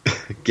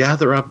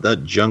 gather up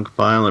that junk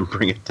pile and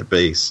bring it to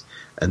base.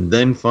 And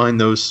then find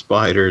those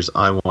spiders.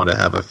 I want to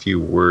have a few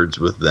words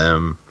with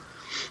them.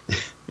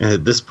 And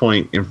at this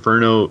point,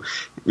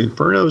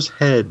 Inferno's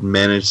head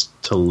managed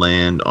to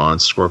land on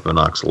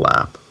Scorponok's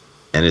lap.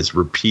 And it's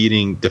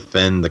repeating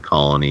defend the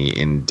colony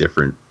in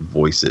different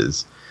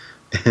voices.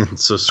 And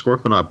so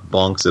Scorponok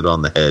bonks it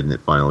on the head and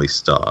it finally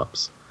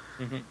stops.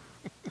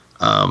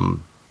 Mm-hmm.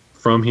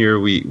 From here,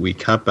 we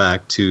cut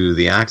back to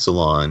the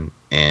Axelon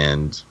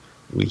and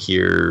we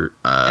hear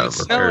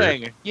it's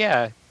snowing.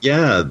 Yeah.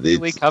 Yeah, the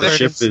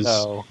ship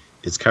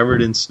is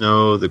covered in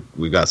snow.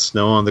 We got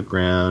snow on the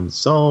ground.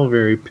 It's all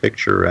very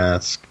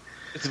picturesque.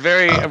 It's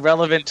very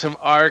relevant to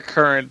our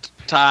current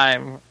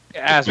time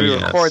as we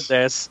record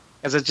this,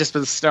 as it's just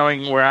been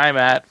snowing where I'm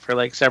at for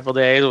like several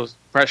days. It was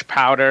fresh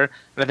powder,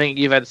 and I think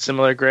you've had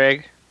similar,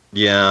 Greg.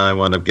 Yeah, I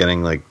wound up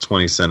getting like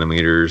 20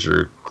 centimeters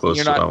or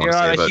close to what I want to say.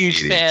 You're not about a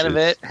huge fan of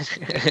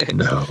it.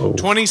 No.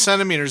 20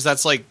 centimeters,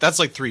 that's like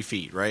 3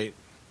 feet, right?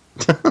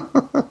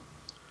 Okay.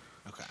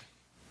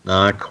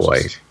 Not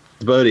quite.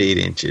 It's about 8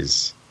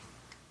 inches.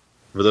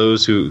 For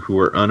those who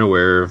are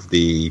unaware of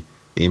the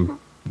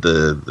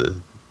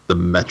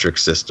metric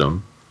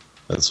system,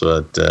 that's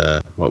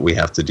what we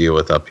have to deal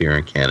with up here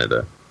in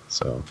Canada.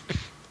 So,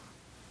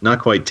 not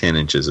quite 10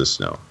 inches of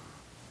snow.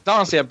 It's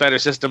honestly a better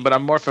system, but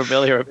I'm more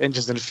familiar with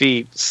inches and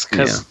feet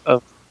because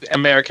of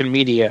American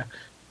media.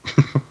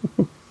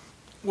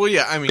 Well,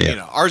 yeah, I mean,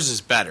 ours is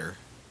better.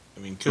 I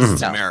mean, because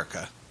it's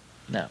America.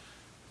 No.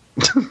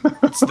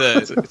 It's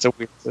a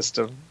weird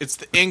system. It's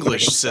the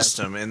English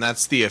system, and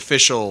that's the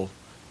official.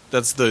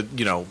 That's the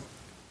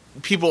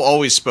people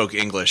always spoke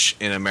English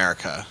in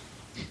America.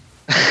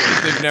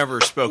 They've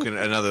never spoken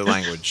another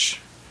language.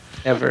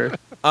 Ever.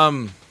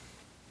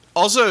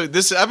 Also,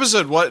 this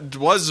episode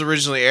was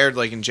originally aired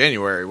like in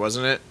January,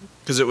 wasn't it?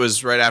 Because it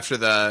was right after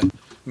the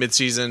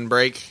mid-season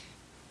break.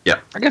 Yeah,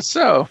 I guess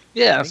so.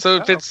 Yeah, so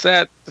it fits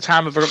at the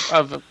time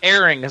of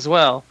airing as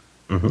well.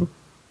 Mm-hmm.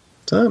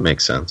 So that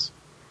makes sense.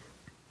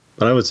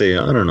 But I would say,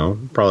 I don't know,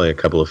 probably a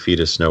couple of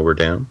feet of snow were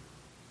down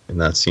in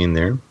that scene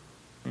there.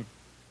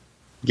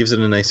 Gives it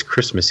a nice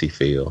Christmassy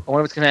feel. I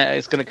wonder if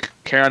it's gonna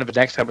carry on to the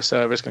next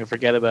episode. We're just gonna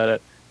forget about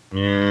it.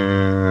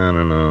 Yeah, I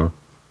don't know.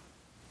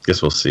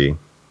 Guess we'll see.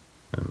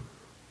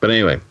 But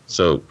anyway,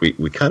 so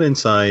we cut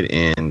inside,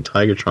 and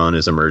Tigatron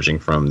is emerging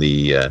from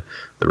the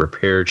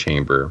repair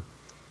chamber,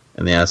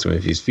 and they ask him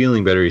if he's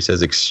feeling better. He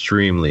says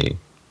extremely,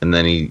 and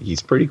then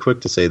he's pretty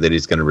quick to say that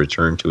he's going to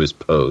return to his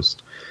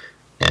post.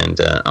 And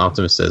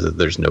Optimus says that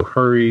there's no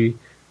hurry.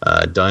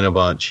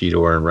 Dinobot,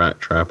 Cheetor, and Rat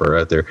Trap are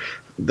out there.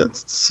 That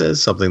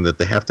says something that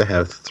they have to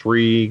have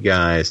 3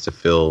 guys to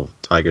fill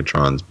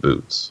Tigatron's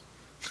boots.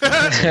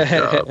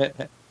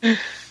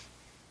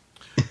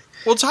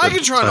 Well,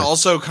 Tigatron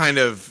also kind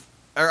of,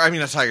 not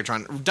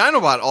Tigatron.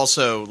 Dinobot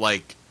also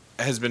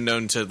has been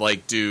known to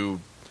do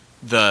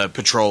the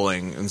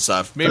patrolling and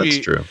stuff. Maybe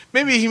that's true.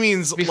 Maybe he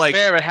means to be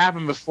fair, it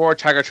happened before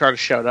Tigatron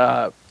showed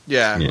up.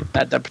 Yeah.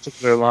 At that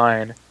particular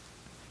line.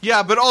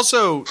 Yeah, but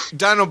also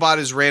Dinobot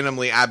is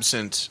randomly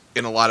absent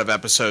in a lot of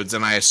episodes,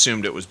 and I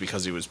assumed it was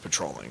because he was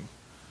patrolling.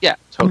 Yeah,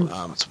 totally.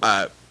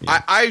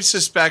 I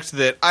suspect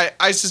that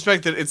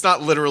it's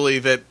not literally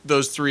that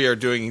those 3 are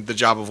doing the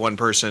job of one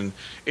person.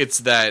 It's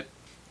that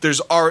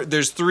there's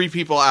 3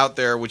 people out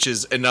there, which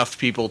is enough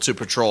people to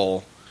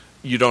patrol.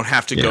 You don't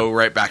have to go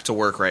right back to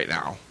work right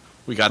now.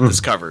 We got this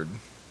covered.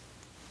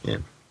 Yeah.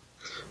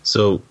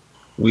 So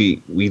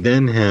we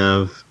then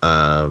have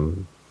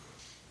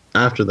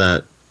after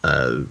that.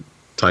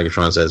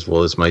 Tigatron says,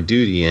 well, it's my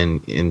duty,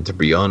 and to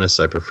be honest,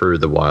 I prefer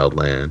the wild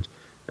land.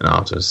 And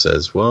Optimus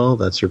says, well,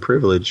 that's your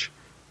privilege.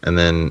 And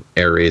then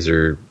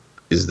Airazor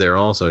is there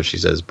also. She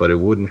says, but it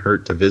wouldn't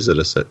hurt to visit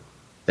us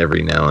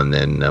every now and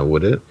then,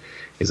 would it?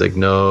 He's like,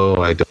 no,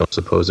 I don't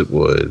suppose it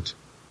would.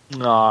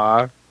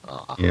 Aww.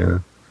 Yeah.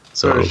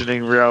 So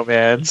burgeoning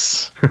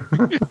romance.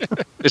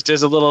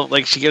 There's a little,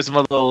 she gives him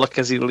a little look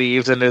as he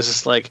leaves, and there's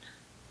just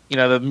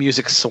the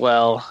music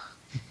swell.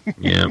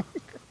 Yeah.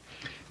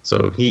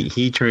 So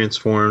he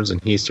transforms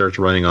and he starts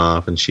running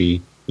off, and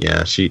she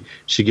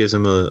gives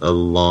him a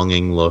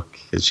longing look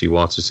as she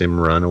watches him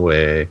run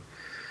away.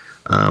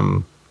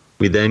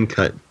 We then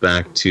cut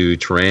back to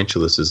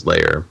Tarantulas'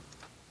 lair,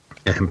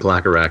 and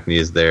Black Arachne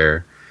is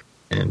there,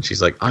 and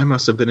she's like, I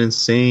must have been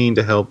insane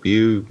to help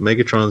you.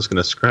 Megatron's going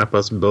to scrap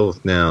us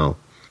both now.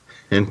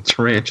 And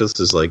Tarantulas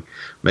is like,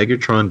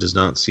 Megatron does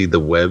not see the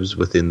webs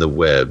within the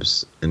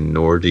webs, and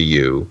nor do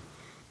you.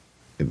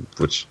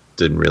 Which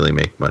didn't really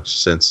make much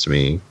sense to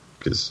me,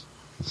 because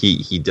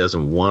he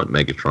doesn't want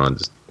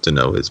Megatron to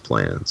know his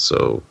plans.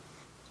 So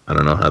I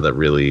don't know how that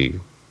really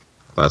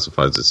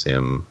classifies as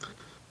him.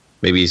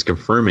 Maybe he's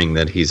confirming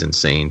that he's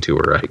insane to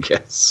her, I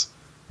guess.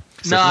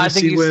 No, I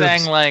think he's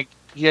saying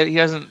he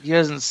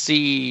doesn't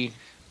see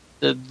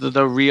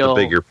the real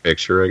The bigger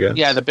picture, I guess.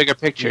 Yeah, the bigger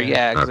picture.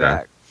 Yeah, Okay.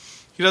 exactly.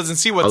 He doesn't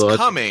see what's Although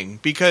coming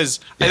because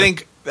I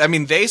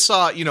mean, they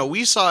saw,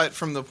 we saw it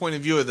from the point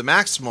of view of the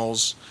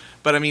Maximals,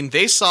 but I mean,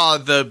 they saw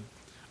the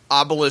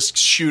obelisk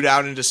shoot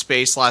out into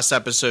space last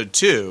episode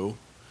too.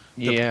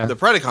 The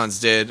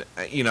Predacons did,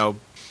 and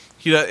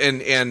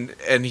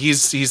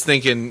he's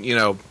thinking,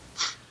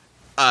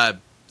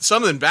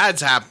 something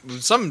bad's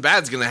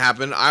going to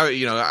happen.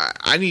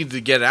 I need to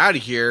get out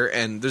of here,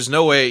 and there's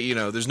no way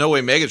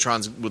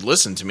Megatron would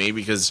listen to me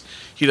because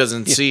he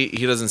doesn't see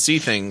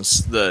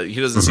things.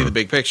 He doesn't see the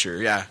big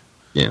picture. Yeah.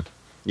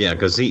 Yeah,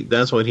 because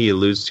that's what he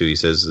alludes to. He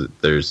says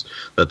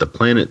that the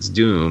planet's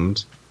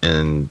doomed,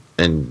 and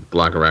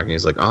Black Arachne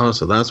is like, oh,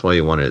 so that's why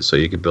you wanted it, so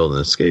you could build an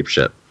escape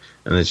ship.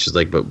 And it's just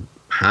like, but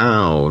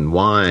how and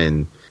why?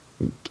 And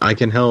I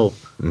can help.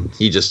 And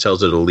he just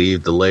tells her to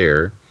leave the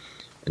lair.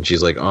 And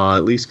she's like, oh,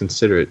 at least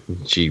consider it.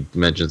 And she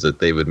mentions that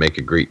they would make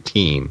a great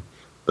team.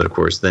 But of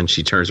course, then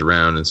she turns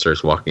around and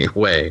starts walking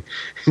away.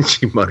 And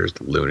she mutters,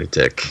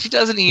 lunatic. She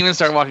doesn't even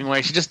start walking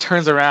away. She just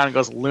turns around and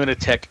goes,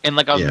 lunatic, in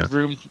like a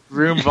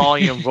room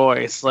volume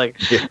voice. Like,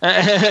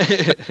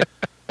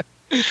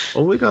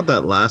 Well, we got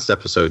that last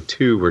episode,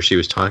 too, where she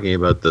was talking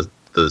about the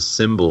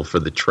symbol for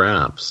the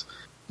traps.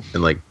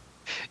 And, like,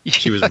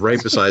 she was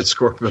right beside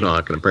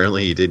Scorponok, and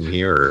apparently he didn't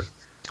hear her.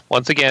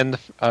 Once again,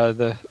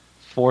 the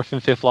fourth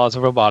and fifth laws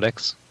of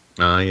robotics.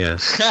 Ah,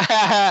 yes.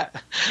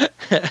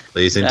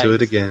 Plays into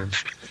it again.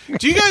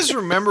 Do you guys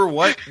remember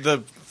what the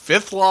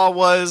fifth law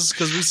was?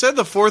 Because we said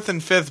the fourth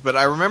and fifth, but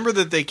I remember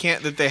that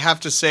they have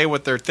to say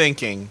what they're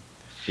thinking.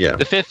 Yeah.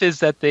 The fifth is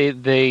that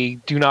they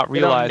do not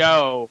realize. They don't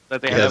know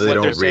that they Yeah, have they what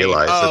don't they're saying.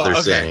 realize that they're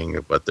okay. saying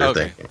what they're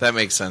thinking. That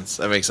makes sense.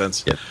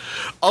 Yeah.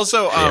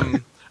 Also,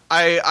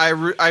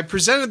 I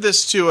presented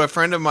this to a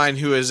friend of mine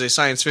who is a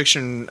science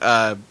fiction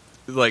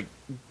like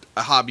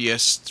a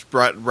hobbyist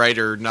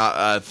writer,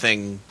 not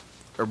thing,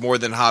 or more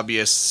than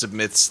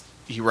hobbyist.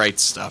 He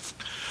writes stuff,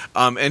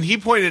 and he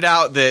pointed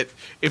out that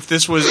if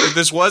this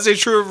was a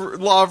true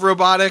law of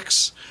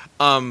robotics,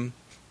 then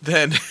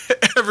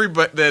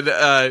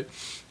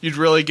you'd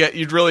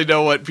really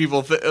know what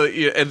people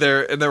and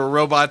there were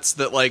robots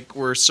that like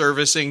were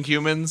servicing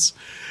humans,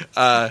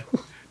 and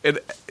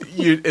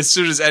as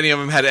soon as any of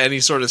them had any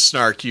sort of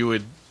snark,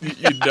 you'd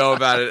know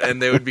about it, and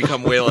they would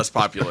become way less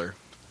popular.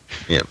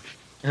 Yeah.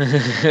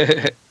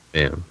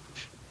 Yeah.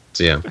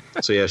 So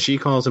yeah, she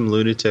calls him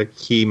lunatic.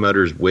 He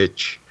mutters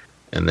witch,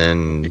 and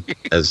then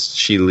as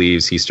she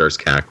leaves, he starts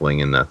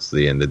cackling, and that's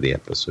the end of the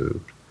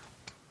episode.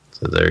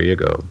 So there you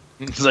go.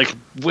 It's like,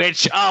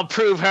 witch, I'll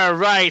prove her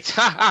right.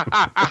 So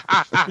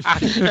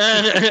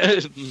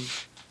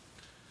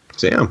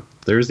yeah,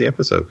 there's the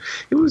episode.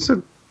 It was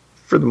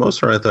for the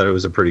most part, I thought it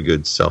was a pretty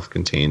good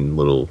self-contained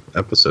little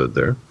episode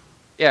there.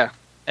 Yeah,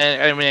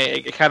 and I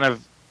mean, it kind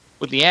of,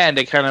 with the end,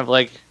 it kind of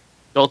like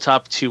built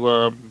up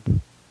to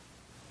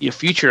your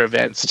future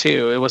events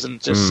too. It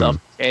wasn't just self.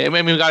 I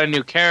mean, we got a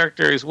new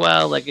character as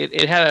well. Like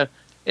it had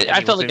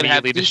I felt like it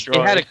had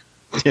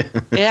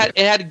it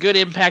had good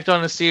impact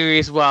on the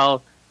series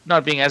while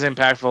not being as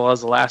impactful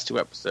as the last two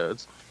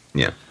episodes.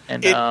 Yeah.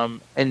 And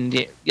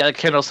like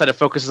Kendall said, it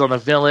focuses on the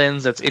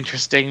villains. That's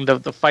interesting.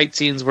 The fight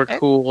scenes were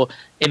cool.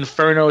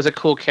 Inferno is a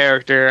cool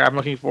character. I'm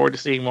looking forward to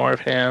seeing more of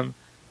him.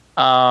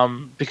 I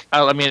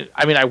mean,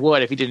 I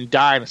would if he didn't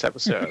die in this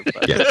episode.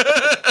 But.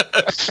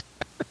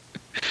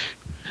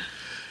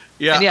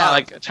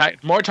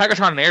 More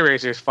Tigertron and Air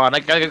Racer is fun.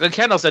 Like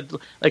Kendall said,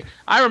 like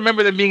I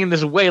remember them being in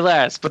this way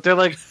less, but they're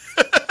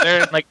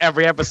in like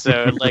every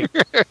episode. Like,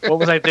 what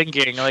was I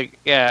thinking? Like,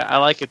 yeah, I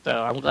like it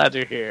though. I'm glad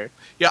they're here.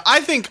 Yeah,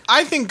 I think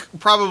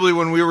probably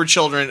when we were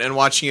children and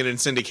watching it in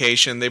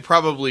syndication, they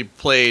probably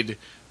played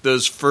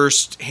those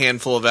first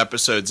handful of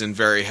episodes in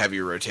very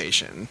heavy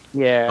rotation.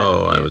 Yeah.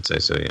 Oh, I would say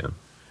so. Yeah.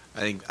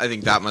 I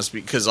think that must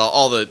be because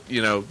all the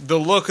the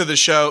look of the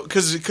show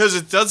because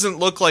it doesn't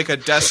look like a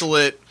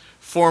desolate,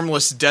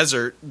 formless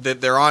desert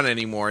that they're on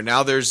anymore.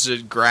 Now there's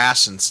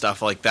grass and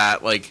stuff like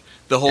that. Like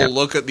the whole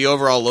the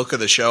overall look of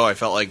the show, I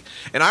felt like,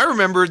 and I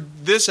remember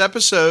this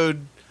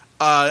episode.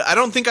 I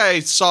don't think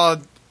I saw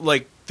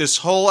like this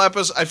whole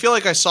episode. I feel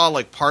like I saw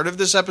like part of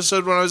this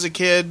episode when I was a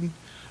kid.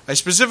 I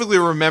specifically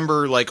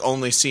remember like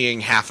only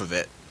seeing half of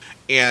it,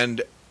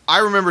 and I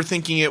remember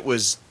thinking it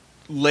was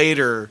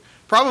later,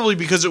 probably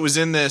because it was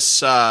in this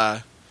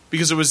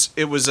because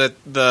it was at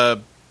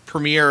the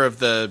premiere of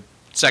the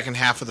second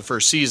half of the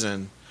first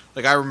season.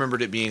 Like I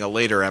remembered it being a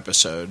later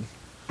episode,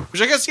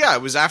 which I guess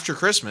it was after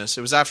Christmas.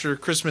 It was after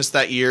Christmas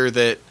that year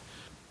that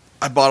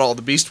I bought all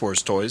the Beast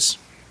Wars toys.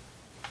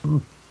 Yeah,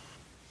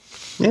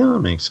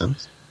 that makes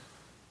sense.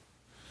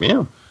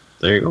 Yeah,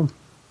 there you go.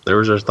 There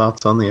was our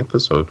thoughts on the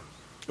episode.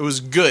 It was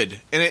good,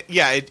 and it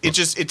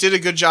did a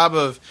good job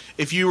of,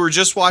 if you were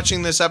just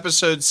watching this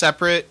episode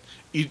separate,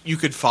 you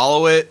could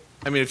follow it.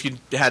 I mean, if you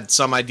had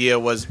some idea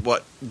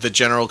what the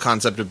general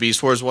concept of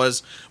Beast Wars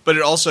was, but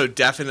it also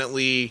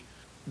definitely,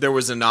 there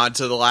was a nod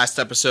to the last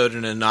episode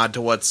and a nod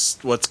to what's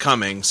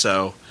coming.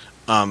 So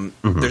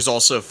there's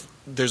also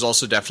there's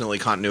also definitely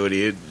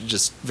continuity. It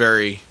just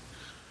very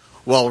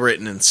well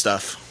written and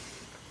stuff.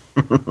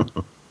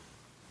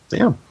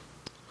 Yeah.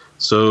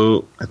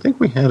 So I think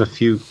we had a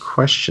few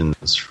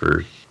questions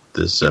for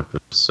this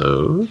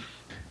episode.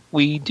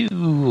 We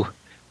do.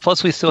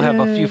 Plus, we still have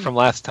a few Yay. from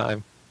last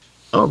time.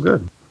 Oh,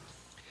 good.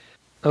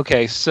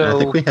 Okay, so I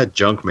think we had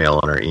junk mail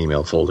on our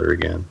email folder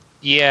again.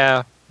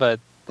 yeah, but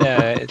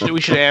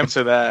We should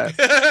answer that.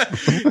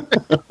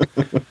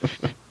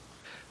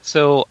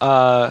 so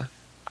I'm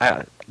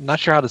not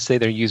sure how to say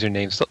their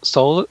username.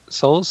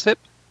 Solsip,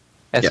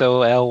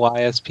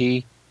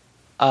 SOLYSP.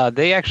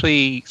 They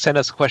actually sent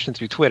us a question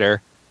through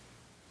Twitter.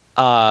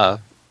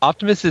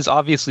 Optimus is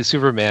obviously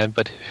Superman,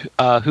 but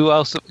who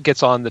else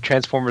gets on the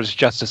Transformers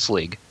Justice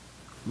League?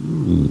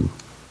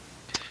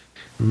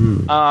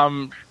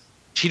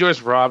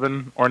 Cheetor's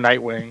Robin or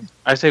Nightwing.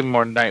 I say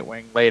more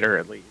Nightwing later,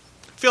 at least.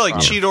 I feel like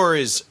Cheetor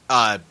is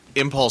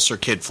Impulse or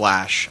Kid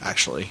Flash,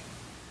 actually.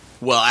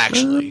 Well,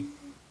 actually.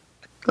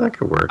 That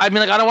could work. I mean,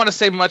 like, I don't want to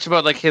say much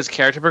about like his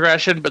character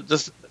progression, but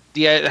just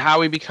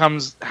how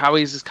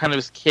he's this kind of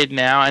this kid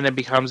now, and then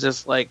becomes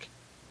this like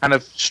kind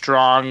of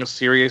strong,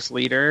 serious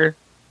leader.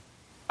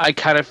 I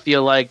kind of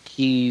feel like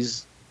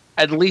he's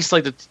at least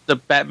like the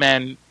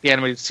Batman the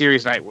animated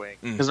series Nightwing,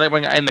 because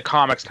Nightwing in the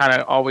comics kind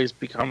of always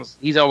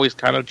he's always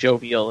kind of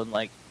jovial and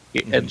like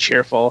and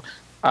cheerful.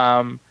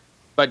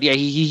 But yeah,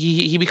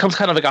 he becomes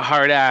kind of like a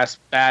hard ass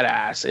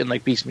badass in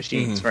like Beast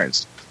Machines, for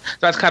instance. So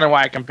that's kind of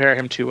why I compare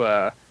him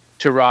to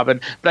Robin.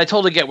 But I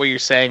totally get what you're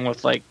saying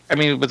with like, I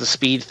mean, with the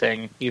speed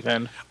thing,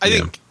 even. I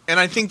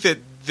think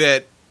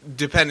that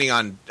depending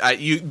on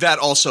that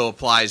also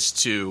applies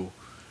to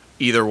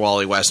either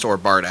Wally West or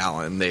Bart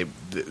Allen.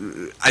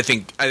 I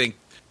think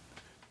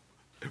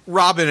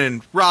Robin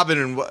and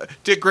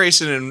Dick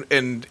Grayson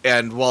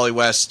and Wally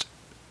West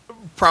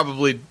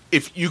probably,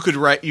 if you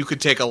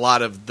could take a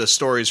lot of the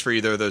stories for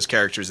either of those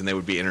characters and they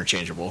would be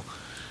interchangeable.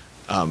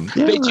 I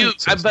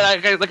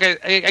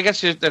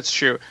guess that's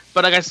true.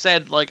 But like I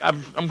said, like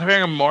I'm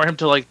comparing him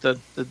to like the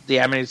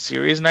animated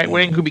series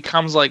Nightwing, who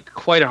becomes like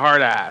quite a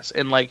hard ass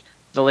in like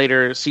the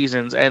later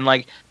seasons, and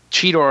like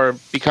Cheetor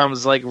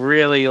becomes like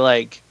really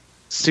like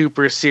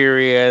super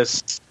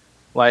serious,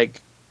 like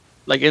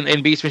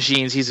in Beast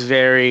Machines he's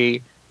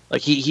very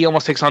like he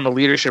almost takes on the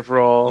leadership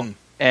role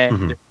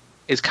and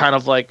is kind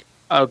of like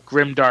a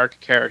grimdark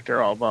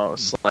character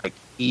almost, like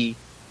he.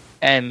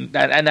 And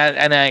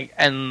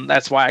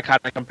that's why I kind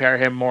of compare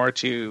him more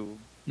to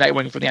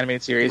Nightwing from the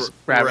animated series.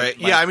 Right?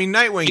 Yeah, I mean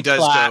Nightwing does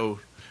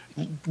go.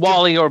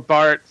 Wally or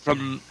Bart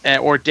from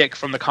or Dick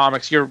from the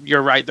comics. You're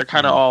right. They're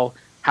kind of all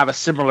have a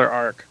similar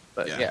arc.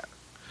 But yeah.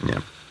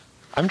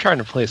 I'm trying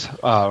to place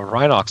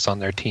Rhinox on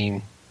their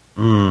team.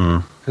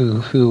 Who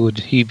would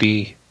he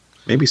be?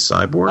 Maybe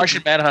Cyborg.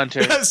 Martian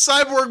Manhunter.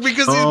 Cyborg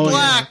because he's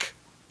black.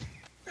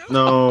 Yeah.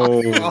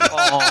 No.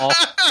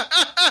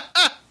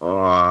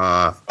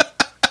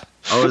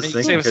 I was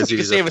thinking because you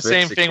could say the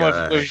same thing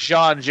with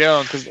John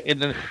Jones, because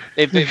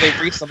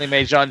they've recently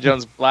made John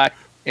Jones black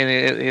in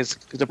his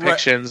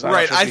depictions.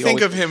 Right. I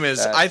think of him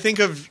as I think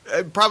of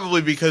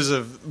probably because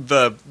of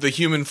the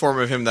human form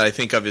of him that I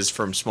think of is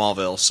from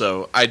Smallville.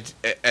 So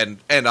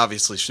and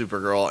obviously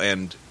Supergirl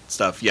and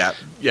stuff. Yeah.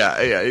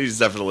 He's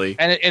definitely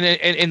and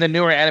in the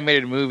newer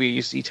animated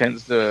movies he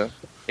tends to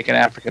like an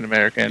African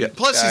American. Yeah.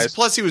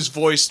 Plus he was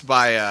voiced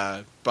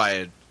by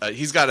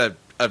he's got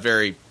a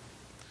very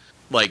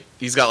like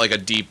he's got like a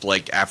deep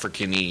like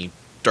African-y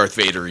Darth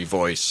Vader-y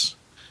voice.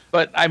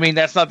 But I mean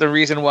that's not the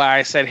reason why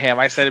I said him.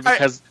 I said it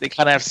because they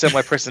kind of have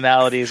similar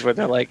personalities where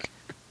they're like,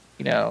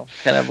 you know,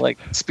 kind of like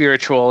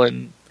spiritual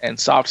and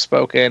soft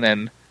spoken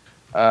and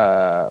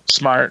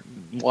smart,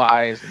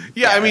 wise.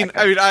 And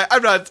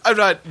I'm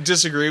not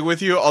disagreeing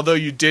with you. Although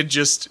you did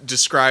just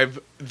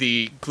describe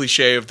the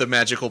cliche of the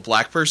magical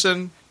black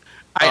person.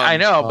 I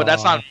know, but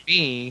that's not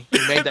me.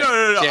 You made that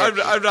no.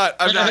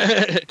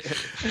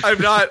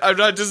 I'm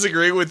not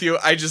disagreeing with you.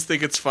 I just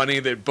think it's funny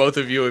that both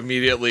of you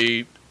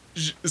immediately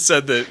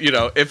said that, you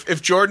know,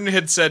 if Jordan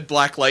had said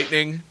Black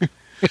Lightning,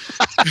 that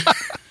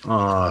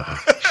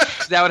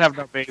would have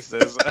no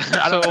basis.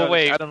 I don't know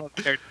what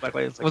the character Black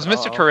Lightning is. Was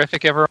Mr.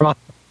 Terrific ever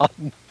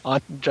on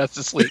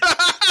Justice League?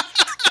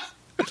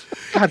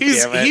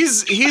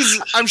 He's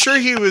I'm sure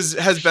he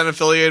has been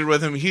affiliated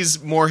with him.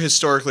 He's more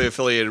historically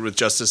affiliated with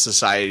Justice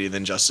Society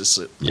than Justice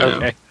League. Yeah.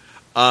 Okay.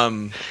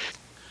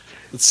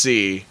 Let's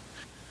see.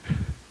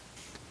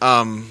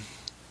 Well,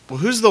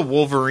 who's the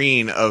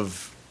Wolverine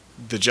of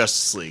the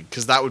Justice League?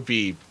 Because that would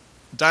be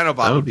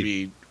Dinobot would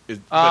be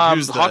but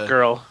who's the Hawk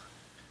Girl.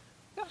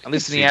 At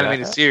least in the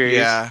animated series.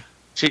 Yeah.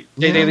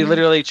 They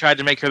literally tried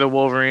to make her the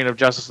Wolverine of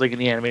Justice League in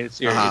the animated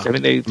series. I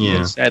mean, they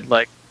said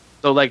like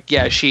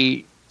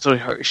she's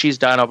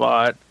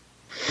Dinobot.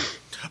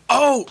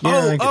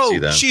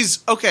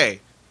 She's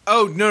okay.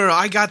 Oh no,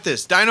 I got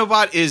this.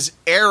 Dinobot is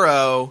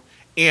Arrow,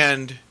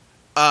 and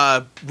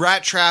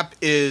Rat Trap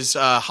is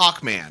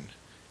Hawkman,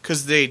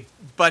 because they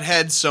butt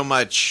heads so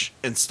much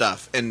and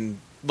stuff, and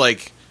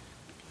like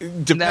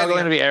now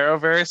going to be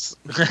Arrowverse.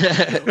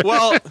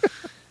 Well,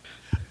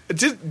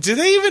 Do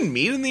they even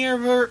meet in the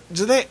Arrowverse?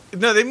 Do they?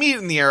 No, they meet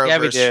in the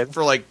Arrowverse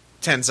for like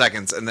 10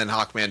 seconds, and then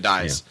Hawkman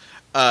dies.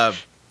 Yeah.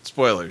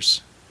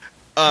 Spoilers.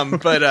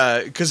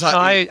 Because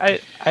I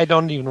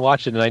don't even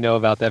watch it, and I know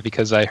about that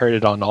because I heard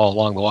it on All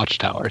Along the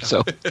Watchtower.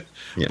 So,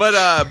 yeah.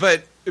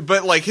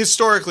 But like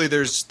historically,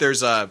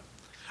 there's a.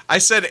 I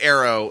said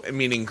Arrow,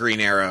 meaning Green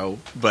Arrow,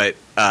 but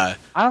I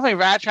don't think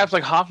Rat Trap's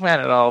like Hawkman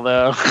at all,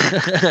 though.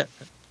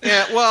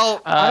 Yeah,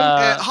 well,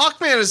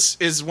 Hawkman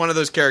is one of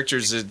those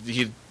characters that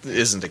he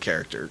isn't a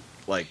character.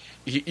 Like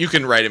you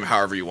can write him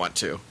however you want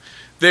to.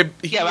 But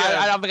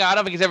I don't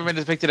think he's ever been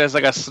depicted as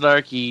like a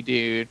snarky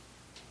dude.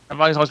 I've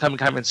always kind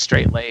of been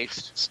straight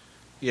laced.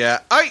 Yeah,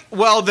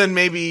 then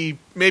maybe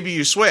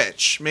you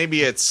switch. Maybe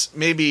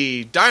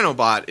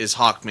Dinobot is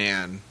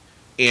Hawkman,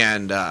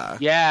 and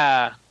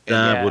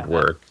that would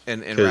work.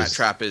 And Rat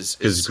Trap is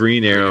because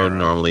Green Arrow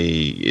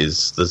normally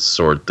is the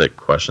sort that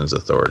questions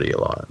authority a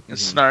lot. And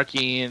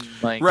snarky and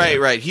like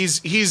right.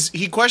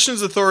 He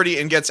questions authority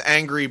and gets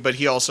angry, but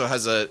he also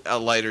has a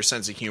lighter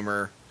sense of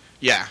humor.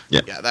 Yeah,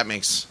 that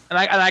makes. And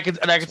I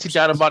could see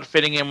Dinobot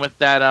fitting in with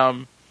that.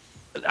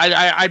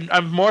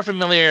 I'm most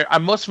familiar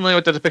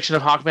with the depiction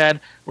of Hawkman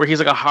where he's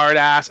like a hard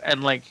ass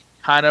and like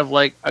kind of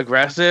like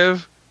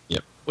aggressive.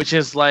 Yep. Which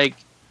is like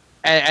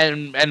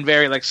and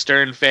very like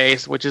stern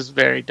face, which is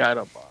very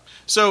Dinobot.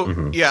 So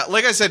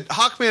like I said,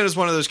 Hawkman is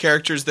one of those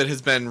characters that has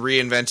been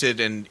reinvented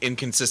and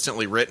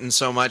inconsistently written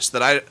so much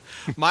that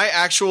my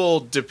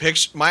actual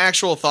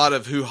thought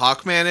of who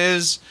Hawkman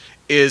is,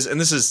 and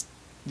this is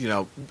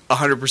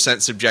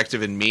 100%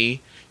 subjective in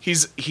me.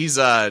 He's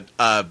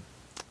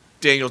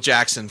Daniel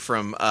Jackson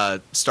from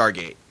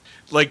Stargate,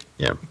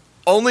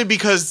 only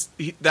because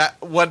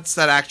what's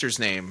that actor's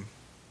name?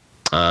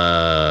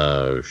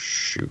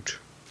 Shoot,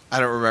 I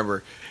don't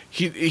remember.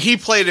 He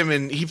played him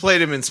in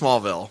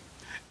Smallville,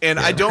 and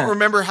I don't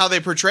remember how they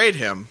portrayed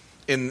him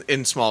in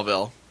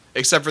Smallville,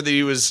 except for that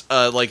he was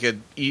like a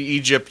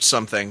Egypt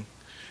something.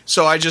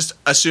 So I just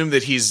assumed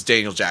that he's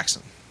Daniel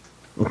Jackson.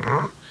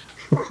 But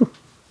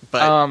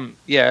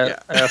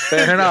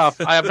fair enough.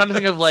 I'm trying to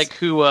think of like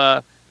who.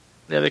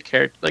 The other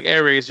character, like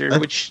Airazor,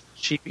 which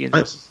she'd be in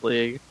Justice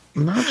League.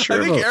 I'm not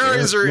sure. I think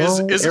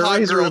Airazor is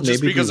Hot Girl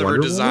just because of her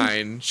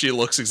design. She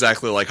looks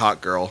exactly like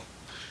Hot Girl.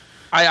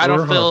 I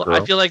don't feel.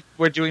 I feel like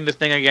we're doing the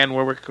thing again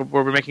where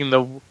we're making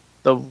the.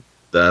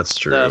 That's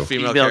true. The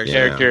female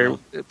character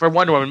for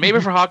Wonder Woman. Maybe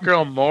for Hot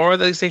Girl more,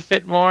 they say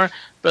fit more.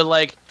 But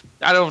like,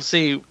 I don't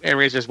see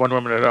Airazor as Wonder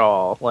Woman at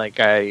all. Like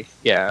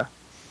Yeah.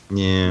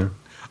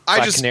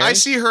 I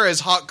see her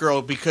as Hot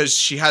Girl because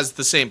she has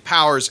the same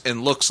powers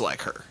and looks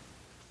like her.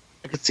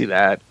 I could see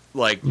that.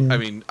 I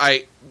mean,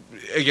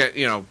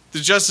 the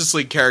Justice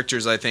League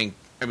characters, I think,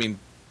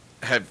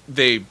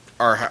 they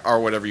are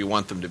whatever you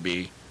want them to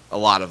be. A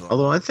lot of them.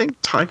 Although I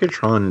think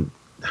Tigatron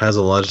has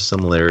a lot of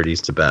similarities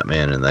to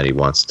Batman in that he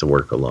wants to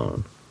work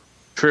alone.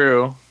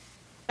 True.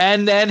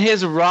 And then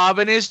his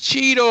Robin is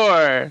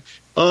Cheetor.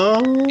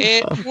 Oh,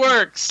 it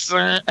works.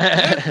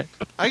 I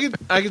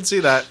can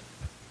see that.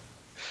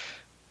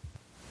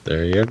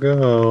 There you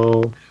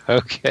go.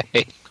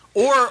 Okay.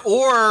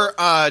 Or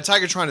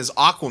Tigatron is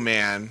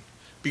Aquaman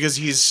because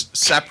he's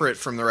separate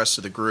from the rest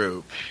of the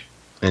group.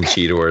 And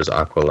Cheetor is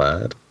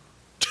Aqualad.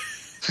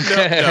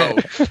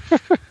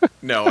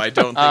 No, I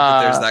don't think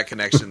that there's that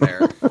connection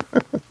there.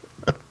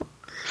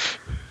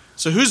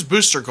 So who's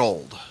Booster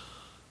Gold?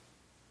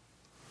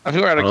 I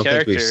think we're out of characters.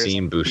 I don't think we've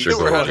seen Booster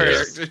Gold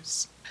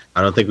yet.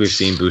 I don't think we've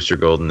seen Booster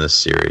Gold in this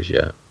series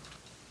yet.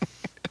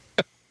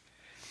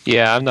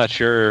 Yeah, I'm not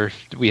sure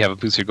we have a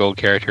Booster Gold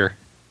character.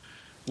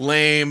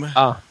 Lame.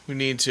 We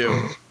need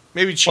to.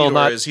 Maybe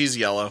Cheetor is. He's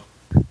yellow.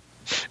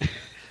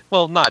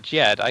 Well, not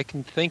yet. I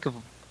can think of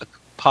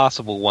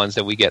possible ones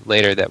that we get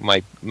later that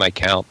might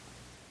count.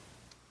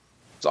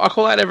 Does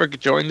Aqualad ever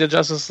join the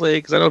Justice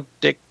League? Because I know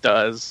Dick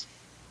does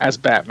as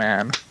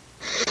Batman.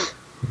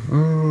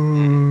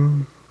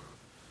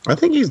 I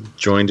think he's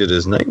joined it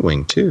as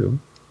Nightwing too.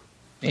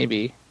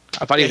 Maybe.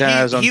 I thought he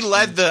had his own.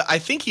 I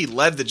think he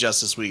led the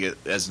Justice League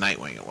as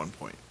Nightwing at one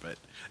point, but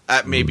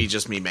that may be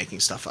just me making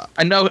stuff up.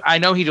 I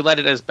know he led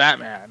it as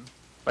Batman,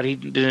 but he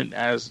didn't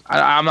as.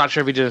 I'm not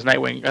sure if he did as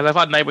Nightwing. Because I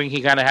thought Nightwing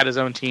he kind of had his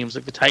own teams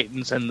like the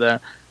Titans and the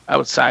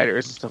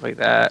Outsiders and stuff like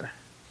that.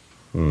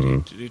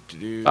 I'm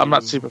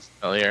not super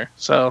familiar,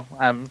 so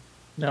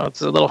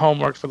it's a little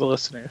homework for the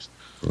listeners.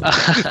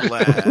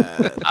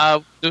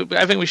 I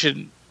think we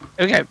should.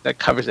 Okay, that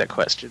covers that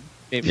question.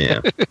 Maybe.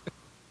 Yeah.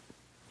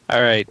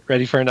 All right,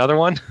 ready for another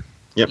one?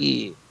 Yep.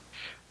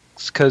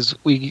 Because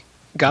we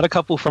got a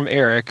couple from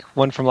Eric,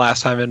 one from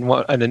last time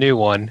and a new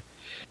one,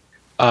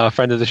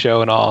 friend of the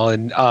show and all.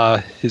 And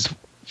his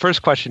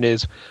first question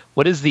is,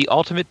 what is the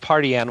ultimate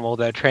party animal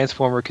that a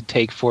Transformer could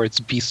take for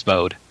its beast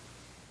mode?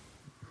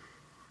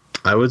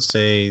 I would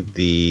say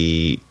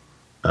the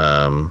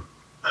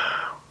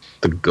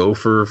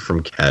gopher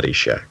from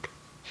Caddyshack.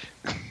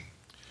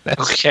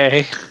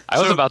 Okay.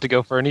 I was about to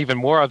go for an even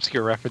more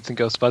obscure reference and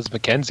go Buzz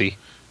McKenzie.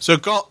 So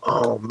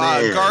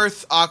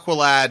Garth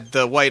Aqualad,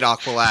 the white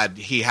Aqualad,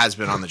 he has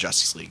been on the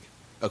Justice League,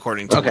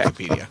 according to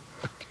Wikipedia.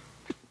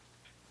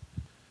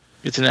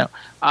 Good to know.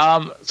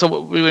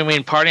 So we mean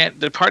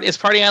is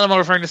party animal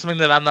referring to something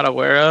that I'm not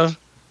aware of?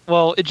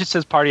 Well, it just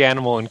says party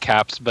animal in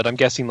caps, but I'm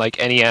guessing like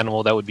any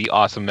animal that would be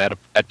awesome at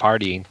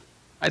partying.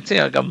 I'd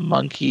say like a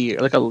monkey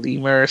or like a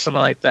lemur or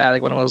something like that,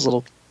 like one of those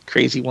little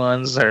crazy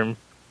ones, or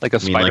Like a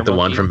You mean spider like the one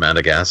monkey. from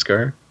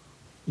Madagascar?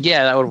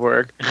 yeah, that would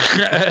work.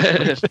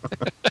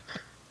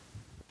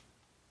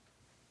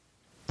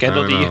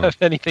 Kendall, I do don't you know. have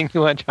anything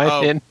you want to chime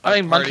Oh. in? I think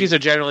Party. monkeys are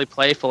generally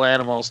playful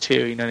animals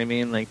too. You know what I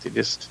mean? Like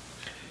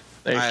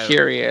they're I-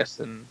 curious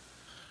and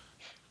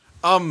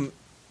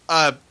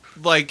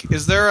like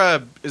is there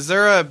an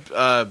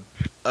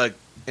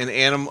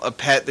animal, a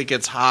pet that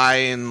gets high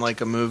in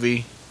like a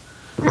movie?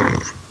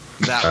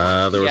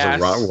 That There was Yes.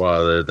 a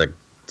Rottweiler that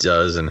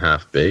does in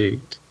Half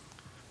Baked.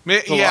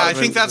 a yeah, lot I of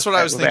think that's what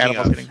I was with thinking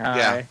animals of. getting high.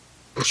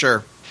 Yeah,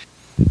 sure.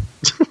 I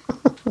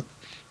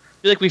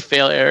feel like we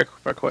fail Eric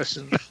for our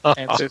questions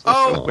answers.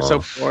 Oh. we're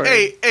so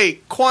boring. Hey,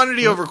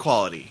 quantity over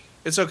quality.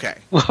 It's okay.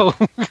 Well,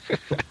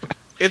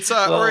 It's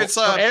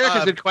So Eric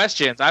has good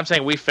questions. I'm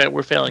saying we're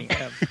failing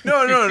him. no.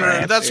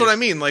 Our That's what I answers.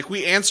 mean. Like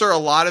we answer a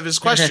lot of his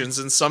questions,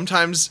 and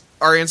sometimes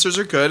our answers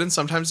are good, and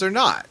sometimes they're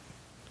not.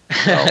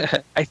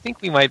 I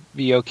think we might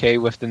be okay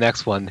with the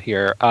next one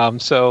here.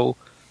 So,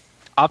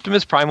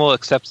 Optimus Primal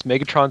accepts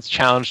Megatron's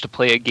challenge to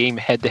play a game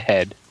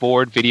head-to-head,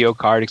 board, video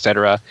card,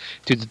 etc.,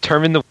 to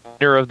determine the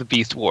winner of the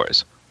Beast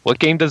Wars. What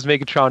game does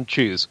Megatron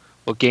choose?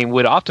 What game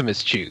would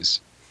Optimus choose?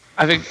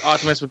 I think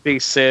Optimus would be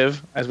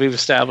Civ, as we've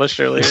established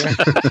earlier.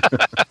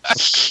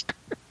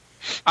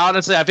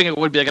 Honestly, I think it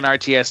would be like an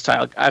RTS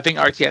style. I think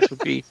RTS would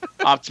be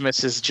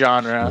Optimus's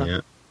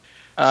genre.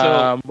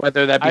 Yeah.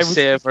 Whether that be I would-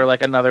 Civ or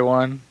like another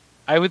one.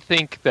 I would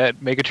think that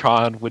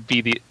Megatron would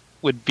be the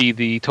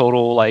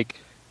total like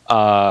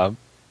what's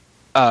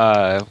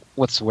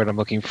the word I'm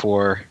looking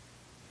for?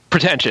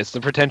 The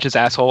pretentious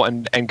asshole,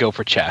 and go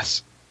for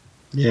chess.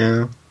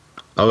 Yeah.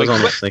 I was Like,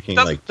 almost thinking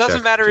Doesn't like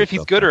Jeff matter if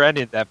he's Bezos. good or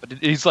any of that, but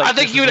he's like I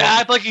think this he would is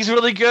act like he's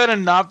really good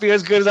and not be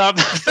as good as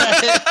Optimus.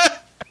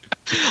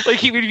 like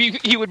he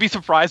would be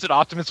surprised that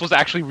Optimus was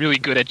actually really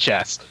good at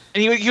chess.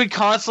 And he would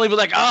constantly be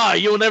like,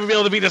 you'll never be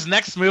able to beat this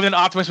next move. And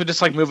Optimus would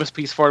just like move his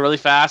piece forward really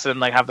fast and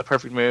like have the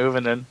perfect move.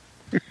 And then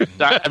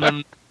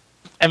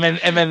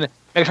Megatron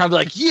would be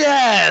like,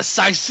 yes,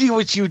 I see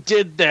what you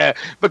did there.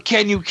 But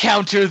can you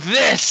counter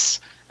this?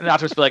 And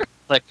Optimus would be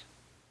like,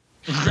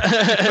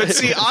 But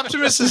see,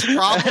 Optimus's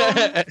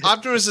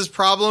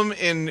problem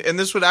and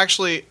this would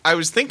actually, I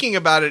was thinking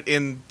about it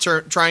in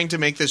trying to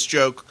make this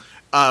joke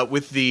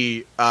with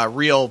the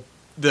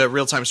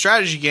real-time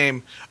strategy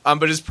game,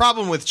 but his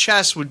problem with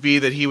chess would be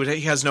that he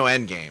has no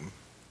end game.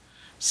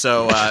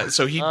 So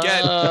he'd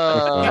get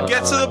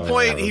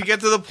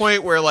to the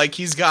point where like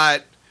he's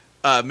got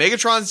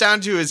Megatron's down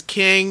to his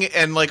king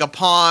and like a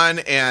pawn,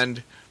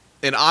 and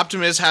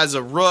Optimus has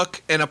a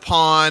rook and a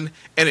pawn,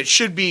 and it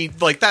should be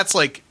like that's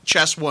like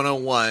chess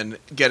 101,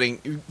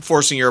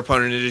 forcing your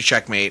opponent into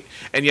checkmate,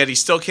 and yet he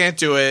still can't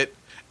do it.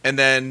 And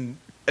then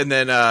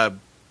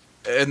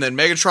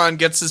Megatron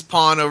gets his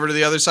pawn over to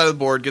the other side of the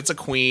board, gets a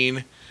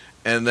queen,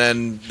 and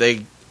then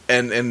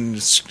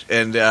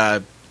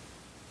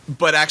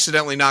but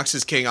accidentally knocks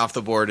his king off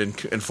the board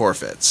and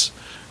forfeits.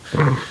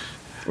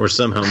 Or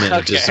somehow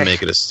manages to Okay.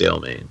 make it a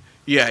stalemate.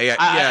 Yeah.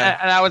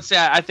 and I would say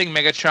I think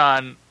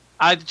Megatron.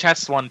 I like the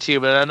chess one too,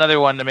 but another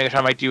one that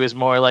Megatron might do is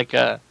more like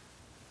a,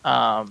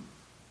 I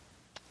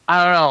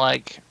don't know,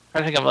 like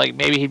I think of like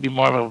maybe he'd be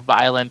more of a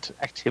violent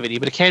activity,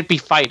 but it can't be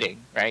fighting,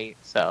 right?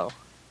 So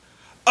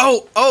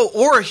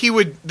Or he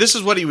would. This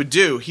is what he would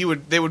do.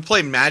 They would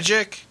play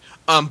Magic,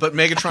 but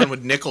Megatron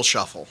would nickel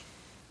shuffle.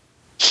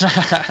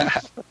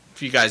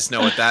 If you guys know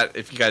what that.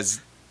 If you guys,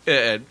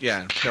 know what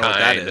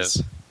that Kind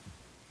is.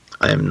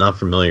 I am not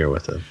familiar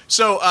with it.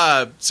 So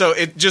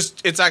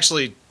it's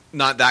actually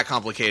not that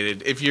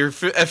complicated. If you're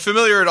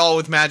familiar at all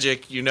with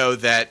Magic, you know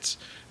that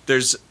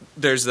there's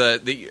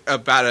the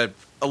about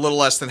a little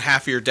less than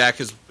half of your deck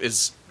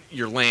is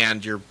your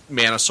land, your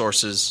mana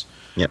sources.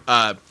 Yep.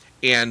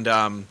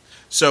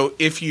 So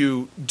if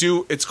you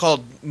do, it's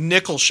called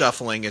nickel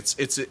shuffling. It's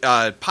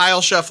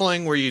pile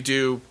shuffling where you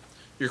do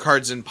your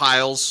cards in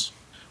piles,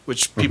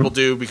 which people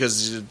do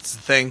because it's a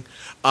thing.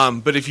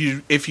 But if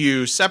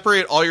you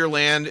separate all your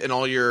land and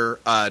all your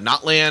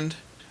not land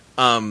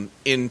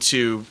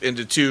into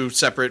two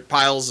separate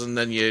piles, and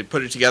then you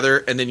put it together,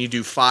 and then you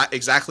do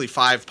exactly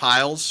 5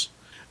 piles,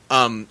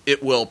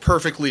 it will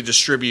perfectly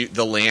distribute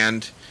the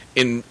land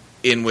in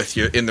with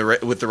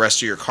the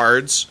rest of your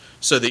cards,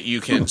 so that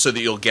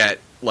you'll get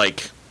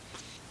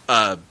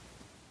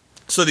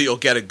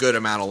a good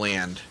amount of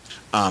land.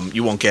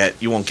 You won't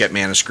get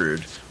mana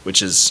screwed,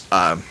 which is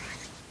a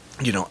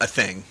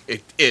thing.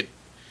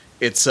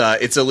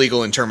 It's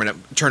illegal in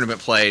tournament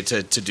play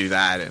to do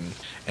that, and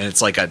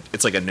it's like a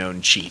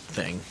known cheat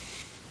thing.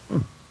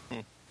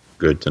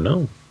 Good to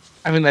know.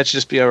 I think that should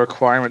just be a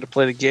requirement to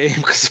play the game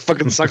because it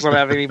fucking sucks not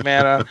having any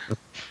mana.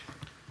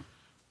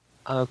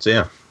 So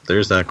yeah,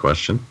 there's that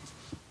question.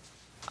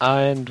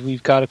 And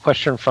we've got a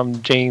question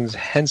from James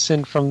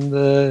Henson from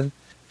the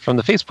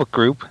Facebook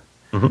group.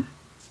 Mhm.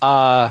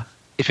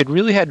 if it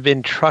really had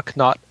been truck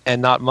not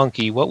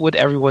monkey, what would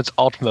everyone's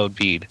alt mode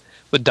be?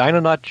 Would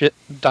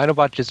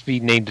Dinobot just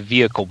be named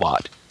Vehicle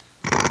Bot?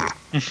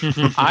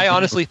 I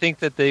honestly think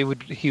that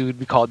he would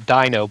be called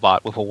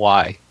Dinobot with a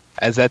Y,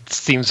 as that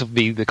seems to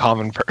be the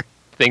common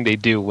thing they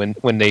do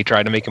when they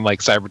try to make him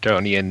like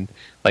Cybertronian,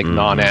 like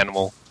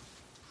non-animal.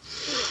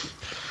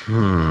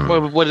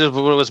 What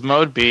was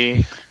mode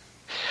be?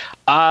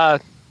 I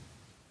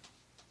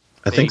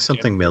think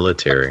something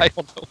military. I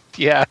don't know.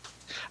 Yeah,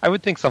 I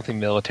would think something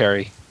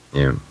military.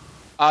 Yeah.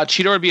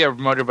 Cheetor would be a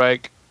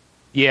motorbike.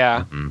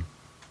 Yeah. Mm-hmm.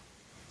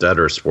 That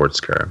or a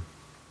sports car.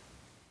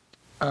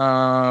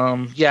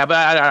 Yeah, but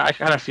I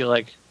kind of feel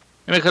like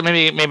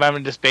maybe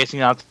I'm just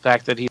basing off the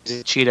fact that he's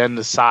a cheetah and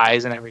the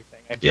size and everything.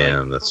 I feel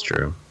like That's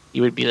true.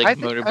 he would be like a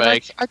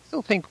motorbike. I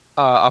still think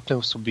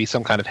Optimus would be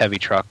some kind of heavy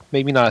truck.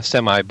 Maybe not a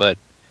semi, but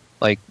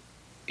like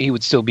he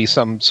would still be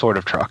some sort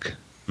of truck.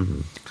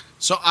 Mm-hmm.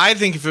 So I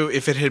think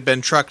if it had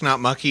been Truck Not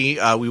Monkey,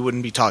 we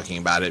wouldn't be talking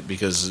about it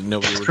because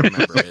nobody would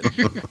remember it.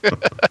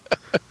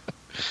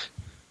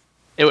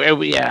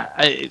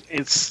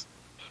 It's.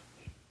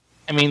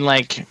 I mean,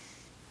 like,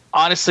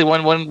 honestly,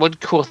 one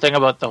cool thing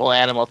about the whole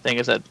animal thing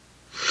is that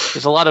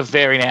there's a lot of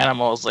varying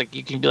animals. Like,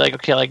 you can be like,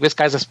 okay, like this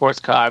guy's a sports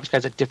car. This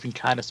guy's a different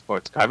kind of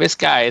sports car. This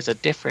guy is a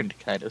different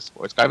kind of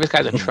sports car. This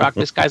guy's a truck.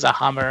 This guy's a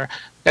Hummer.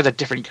 This guy's a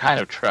different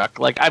kind of truck.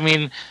 Like, I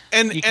mean,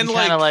 you can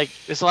kind of like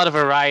there's a lot of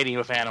variety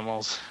with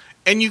animals.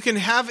 And you can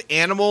have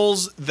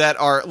animals that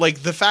are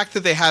like the fact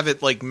that they have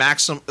it like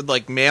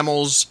like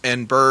mammals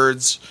and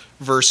birds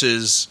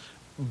versus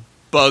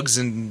bugs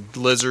and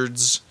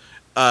lizards.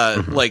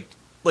 Like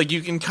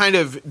you can kind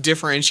of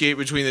differentiate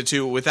between the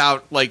two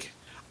without like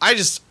I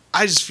just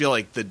feel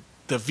like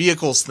the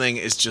vehicles thing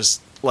is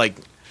just like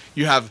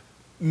you have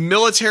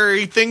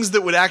military things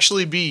that would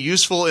actually be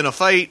useful in a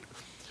fight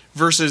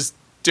versus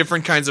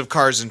different kinds of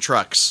cars and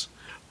trucks.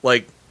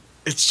 Like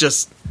it's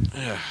just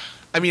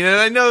I mean, and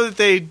I know that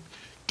they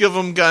give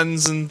them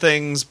guns and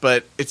things,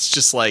 but it's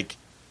just like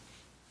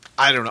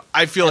I don't know.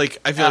 I feel like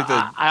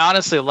I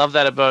honestly love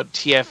that about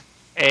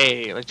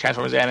TFA, like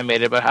Transformers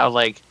Animated, about how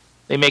like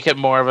they make it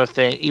more of a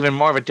thing, even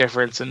more of a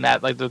difference in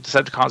that like the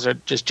Decepticons are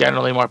just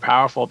generally more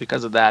powerful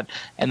because of that,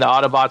 and the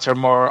Autobots are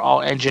more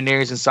all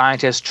engineers and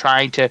scientists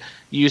trying to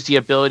use the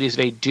abilities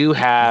they do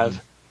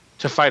have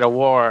to fight a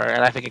war,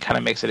 and I think it kind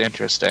of makes it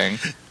interesting.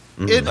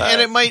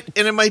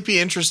 It might be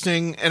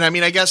interesting, and I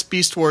mean, I guess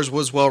Beast Wars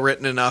was well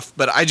written enough,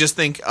 but I just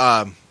think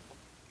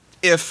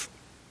if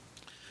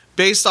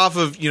based off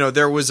of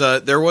there was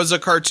a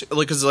cartoon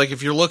because like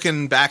if you're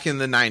looking back in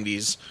the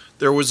 90s,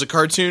 there was a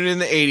cartoon in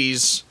the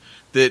 80s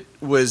that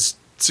was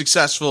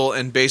successful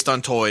and based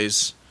on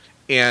toys,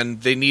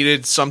 and they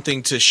needed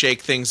something to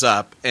shake things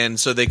up, and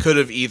so they could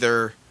have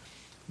either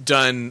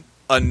done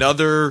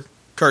another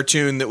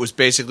cartoon that was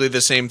basically the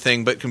same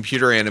thing but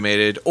computer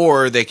animated,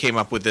 or they came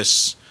up with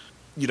this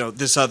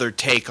this other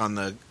take on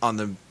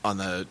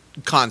the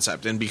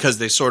concept, and because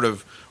they sort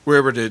of were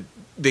able to,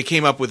 they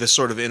came up with this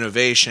sort of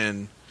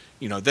innovation,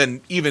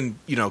 then even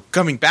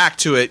coming back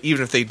to it,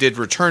 even if they did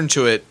return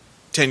to it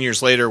 10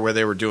 years later where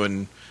they were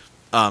doing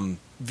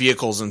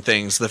vehicles and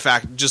things, the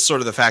fact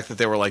that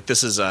they were like,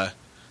 this is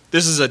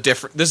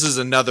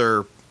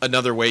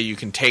another way you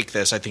can take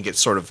this. I think it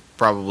sort of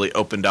probably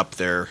opened up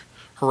their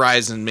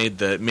horizon, made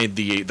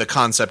the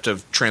concept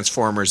of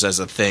Transformers as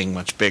a thing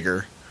much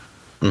bigger.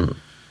 Mm.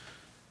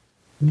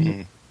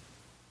 Yeah.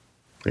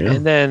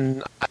 And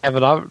then I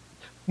have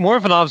more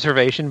of an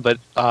observation, but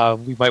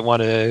we might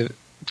want to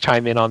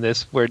chime in on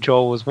this, where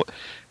Joel was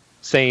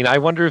saying, I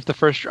wonder if the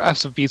first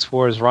drafts of Beast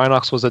Wars,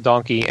 Rhinox was a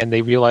donkey, and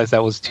they realized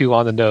that was too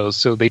on the nose,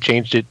 so they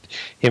changed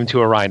him to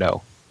a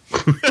rhino.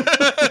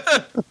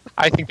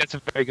 I think that's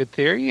a very good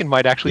theory and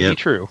might actually be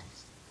true.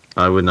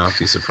 I would not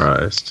be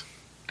surprised.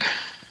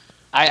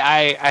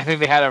 I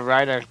think they had a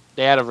rhino.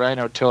 They had a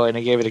rhino toy and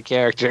they gave it a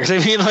character. I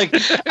mean, like,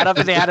 I don't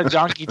think they had a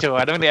donkey toy.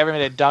 I don't think they ever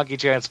made a donkey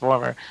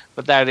transformer.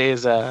 But that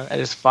is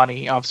a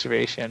funny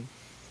observation.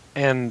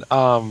 And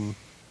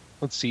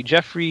let's see,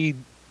 Jeffrey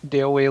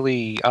Dale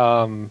Whaley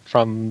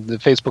from the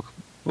Facebook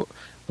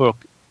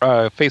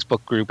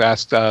group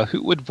asked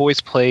who would voice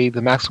play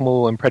the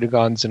Maximal and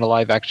Predacons in a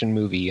live action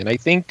movie. And I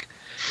think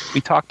we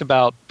talked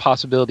about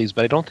possibilities,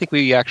 but I don't think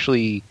we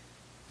actually.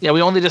 Yeah,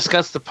 we only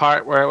discussed the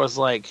part where it was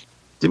like.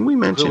 Didn't we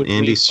mention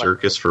Andy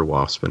Serkis for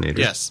Waspinator?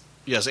 Yes,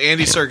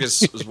 Andy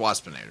Serkis was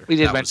Waspinator. We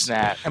did mention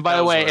that. And by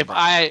the way, if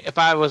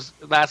I was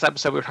last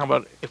episode, we were talking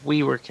about if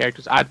we were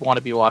characters, I'd want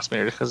to be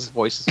Waspinator because his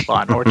voice is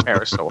fun, or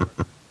Pterosaur.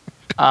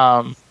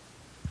 I'm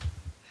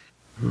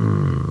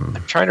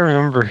trying to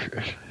remember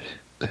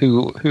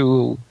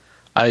who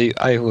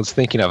I was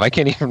thinking of. I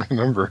can't even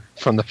remember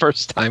from the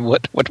first time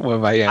what one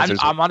of my answers.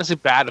 I'm honestly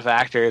bad with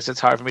actors.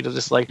 It's hard for me to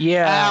just like.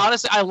 Yeah.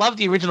 Honestly, I love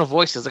the original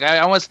voices. Like I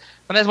almost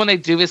when they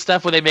do this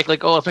stuff where they make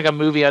like, let's make a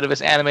movie out of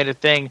this animated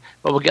thing,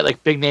 but we'll get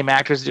like big name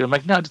actors to do it. I'm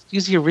like, no, just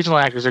use the original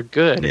actors. They're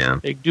good. Yeah.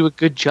 They do a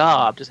good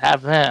job. Just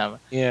have them.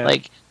 Yeah.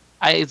 Like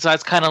so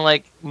that's kind of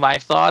like my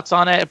thoughts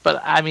on it.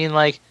 But I mean,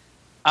 like,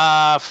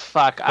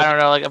 fuck, I don't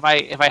know. Like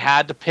if I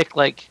had to pick,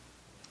 like,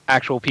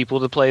 actual people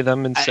to play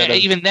them instead of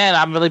even then,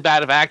 I'm really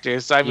bad of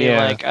actors. So I mean,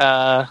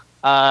 Yeah.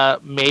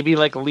 maybe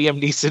like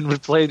Liam Neeson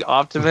would play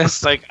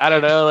Optimus. Like I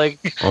don't know, like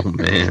Oh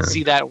man.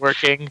 see that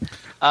working.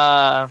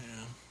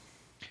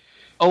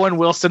 Owen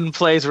Wilson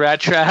plays Rat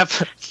Trap.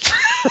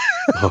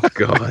 Oh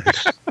god.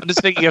 I'm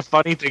just thinking of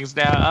funny things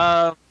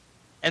now.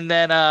 And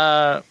then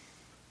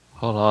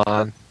hold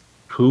on.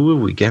 Who would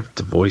we get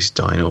to voice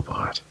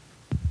Dinobot?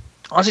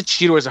 honestly,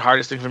 Cheetor is the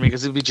hardest thing for me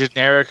because it'd be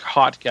generic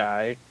hot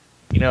guy.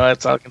 You know,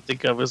 that's all I can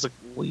think of is a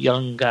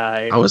young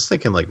guy. I was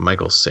thinking like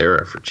Michael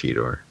Cera for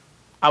Cheetor.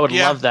 I would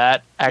Yeah. love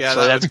that.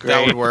 Actually, that's great.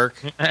 That would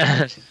work.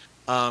 that'd,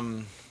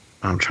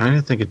 I'm trying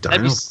to think of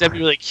Dinobot. that'd be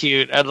really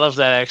cute. I'd love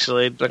that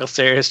actually. Michael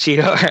Cera's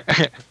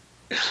Cheetor.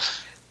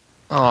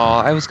 Oh,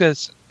 I was gonna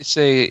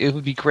say it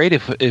would be great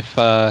if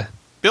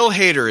Bill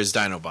Hader is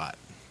Dinobot,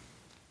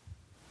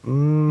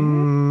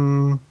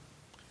 Mm,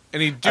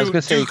 and he'd I was do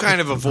gonna say-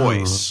 kind of a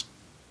voice.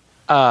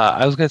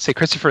 I was gonna say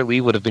Christopher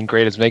Lee would have been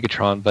great as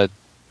Megatron, but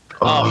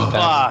Oh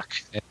fuck!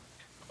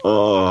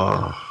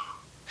 oh.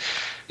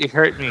 You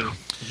hurt me.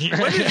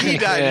 When did he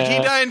die? Did he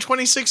Yeah. die in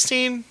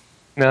 2016?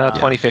 no,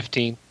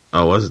 2015.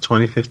 Oh, was it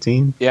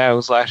 2015? Yeah, it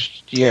was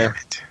last year. Damn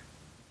it.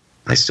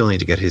 I still need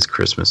to get his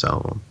Christmas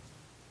album.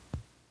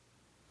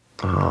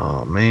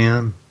 Oh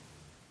man.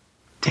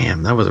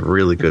 Damn, that was a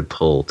really good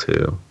pull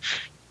too.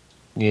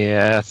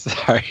 Yeah,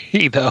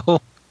 sorry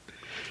though.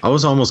 I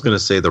was almost going to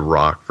say The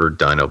Rock for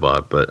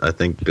Dinobot, but I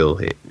think Bill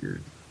Hader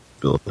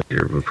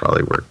would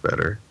probably work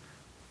better.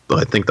 But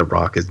I think The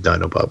Rock as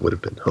Dinobot would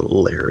have been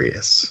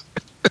hilarious.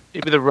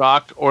 Maybe The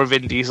Rock or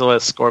Vin Diesel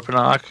as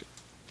Scorponok.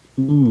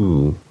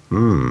 Ooh.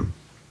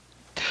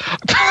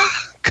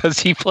 Because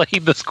he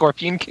played the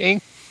Scorpion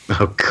King.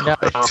 Oh No,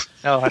 god.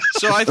 no.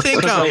 So I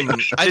think strong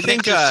dude. I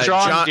think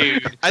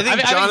I think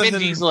Jonathan Vin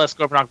Diesel as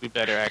Scorponok would be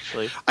better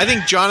actually. I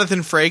think Jonathan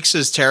Frakes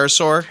is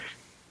Pterosaur.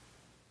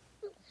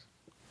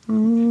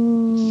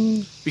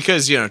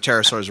 Because, you know,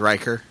 Pterosaur's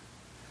Riker.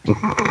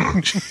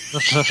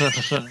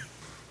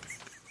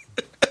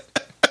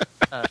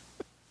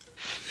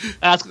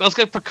 Let's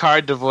get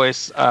Picard to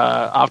voice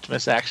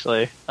Optimus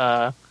actually.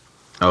 Oh,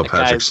 Patrick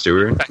guys-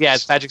 Stewart. Yeah,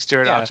 it's Patrick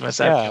Stewart Yeah, Optimus.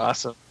 That'd be yeah.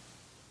 awesome.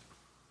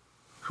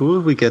 Who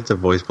would we get to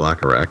voice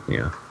Black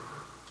Arachnia?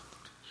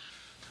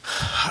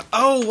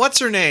 Oh, what's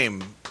her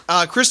name?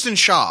 Kristen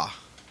Shaw.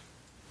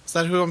 Is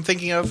that who I'm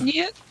thinking of?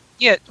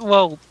 Yeah.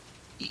 Well,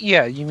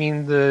 yeah. You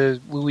mean the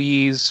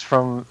Louise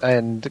from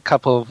and a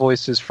couple of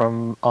voices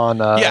from on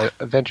Yeah.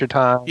 Adventure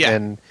Time, Yeah.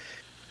 and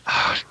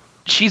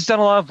she's done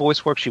a lot of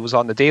voice work. She was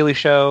on the Daily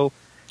Show.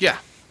 Yeah.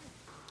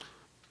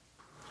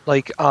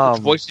 Like, What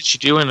voice did she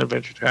do in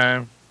Adventure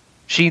Time?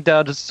 she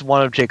does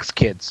one of Jake's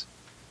kids.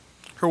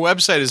 Her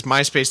website is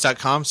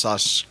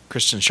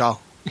myspace.com/Kristen Shaw.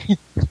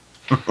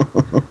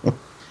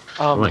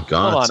 Oh my hold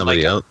god, on, somebody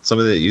like, else,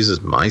 somebody that uses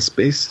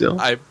MySpace still?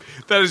 That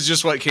is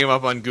just what came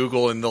up on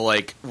Google in the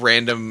like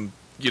random,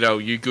 you know,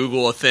 you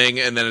Google a thing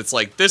and then it's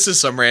like this is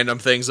some random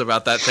things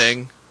about that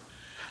thing.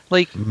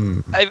 Like,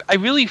 I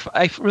really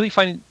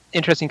find it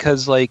interesting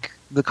because like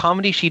the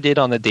comedy she did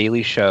on the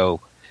Daily Show,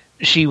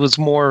 she was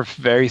more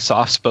very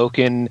soft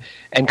spoken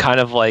and kind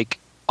of like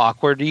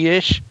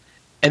awkward-ish,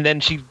 and then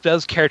she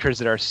does characters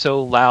that are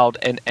so loud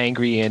and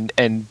angry and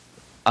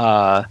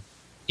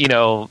you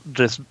know,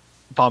 just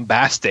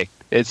bombastic.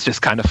 It's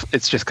just kind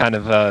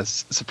of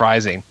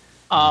surprising.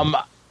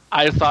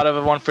 I thought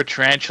of one for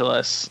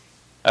Tarantulas.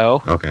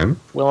 Oh, Okay.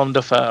 Willem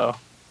Dafoe.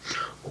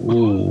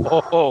 Ooh.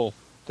 oh,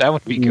 that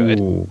would be good.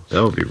 Ooh,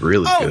 that would be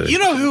really Oh, good. you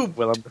know who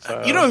Willem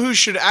Dafoe. you know who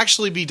should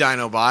actually be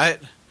Dinobot?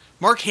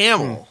 Mark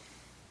Hamill.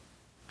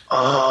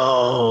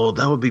 Oh,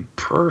 that would be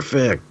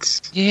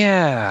perfect.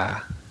 Yeah.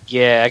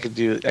 Yeah, I could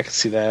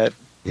see that.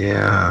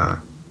 Yeah.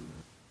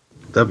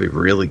 That'd be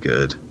really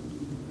good.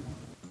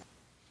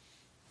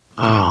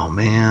 Oh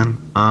man.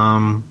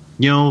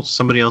 You know,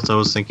 somebody else I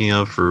was thinking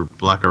of for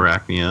Black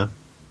Arachnia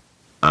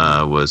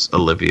was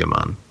Olivia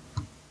Munn.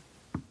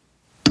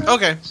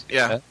 Okay,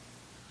 yeah.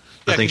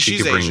 I think she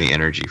she's could bring Asian. the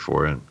energy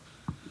for it.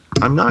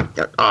 I'm not.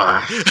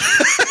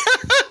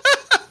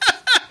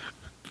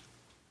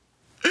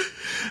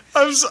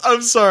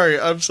 I'm sorry.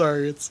 I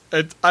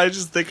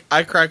just think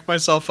I crack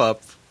myself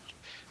up.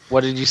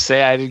 What did you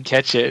say? I didn't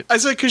catch it. I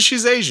said because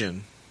she's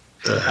Asian.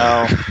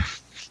 Oh,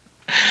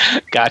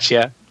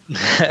 gotcha.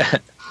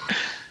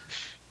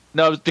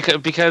 No,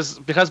 because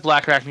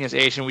Black Arachnia is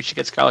Asian, we should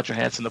get Scarlett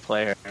Johansson to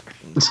play her.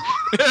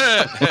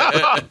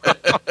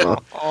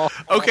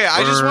 Okay,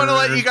 I just want to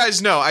let you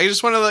guys know.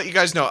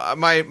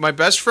 My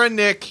best friend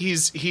Nick,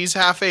 he's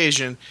half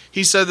Asian.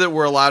 He said that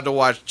we're allowed to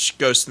watch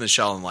Ghost in the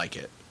Shell and like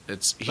it.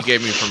 He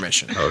gave me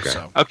permission. Okay.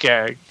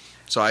 Okay,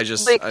 So I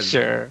just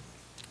sure.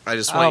 I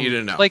just want you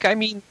to know. Like, I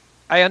mean,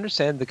 I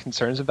understand the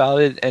concerns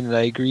about it, and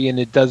I agree, and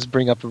it does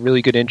bring up a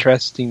really good,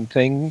 interesting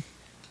thing,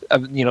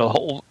 you know,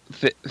 whole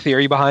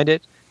theory behind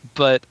it.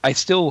 But I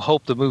still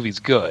hope the movie's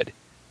good,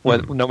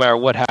 no matter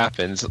what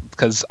happens,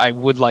 because I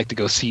would like to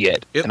go see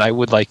it, Yep. and I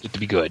would like it to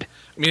be good.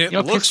 I mean, it You know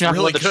what looks pissed me off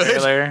really about the good.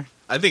 trailer?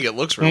 I think it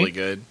looks really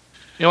good.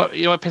 You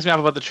know what pissed me off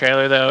about the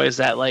trailer though is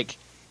that like,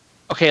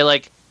 okay,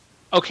 like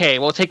okay,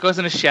 we'll take Ghost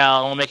in the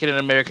Shell and we'll make it an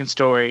American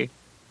story.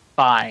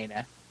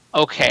 Fine.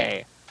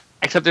 Okay.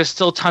 Except there's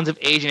still tons of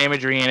Asian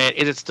imagery in it.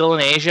 Is it still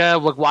in Asia?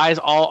 Like,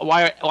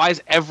 why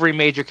is every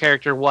major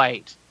character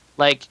white?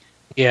 Like,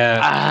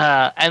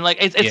 Yeah. and like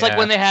it's like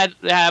when they had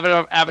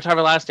Avatar: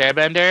 The Last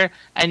Airbender,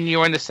 and you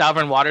were in the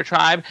Salvin Water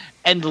Tribe,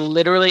 and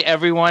literally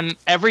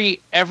every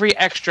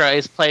extra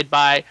is played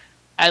by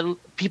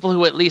people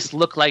who at least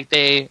look like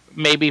they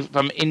may be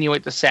from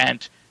Inuit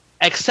descent,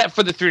 except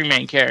for the three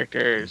main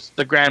characters,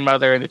 the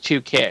grandmother and the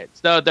two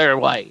kids. Though they're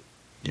white.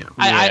 Yeah.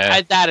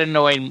 That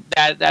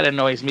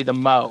annoys me the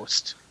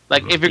most.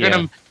 Like, if you're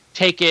gonna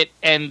take it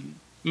and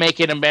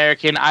make it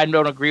American, I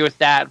don't agree with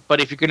that.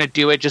 But if you're gonna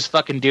do it, just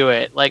fucking do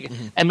it. Like,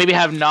 and maybe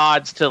have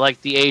nods to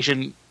like the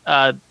Asian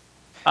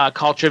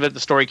culture that the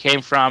story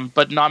came from,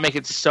 but not make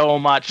it so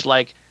much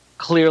like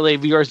clearly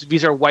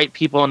these are white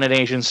people in an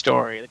Asian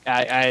story. Like,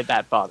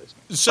 that bothers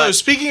me. So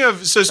speaking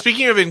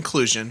of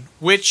inclusion,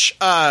 which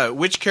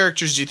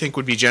characters do you think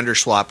would be gender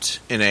swapped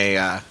in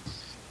a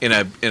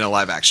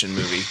live action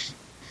movie?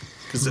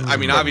 Because I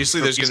mean, obviously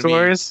there's going to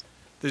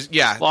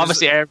be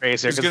obviously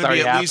Airbase. There's going to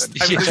be at least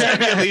there's going to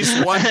be at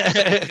least one.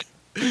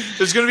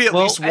 There's going to be at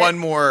least one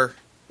more.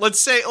 Let's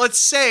say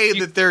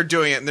that they're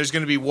doing it, and there's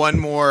going to be one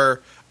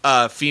more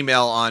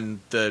female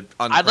on the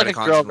I'd like a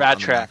girl Rat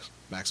Trap.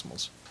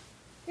 Maximals.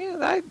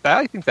 Yeah,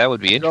 I think that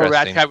would be interesting. Girl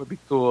Rat Trap would be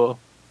cool.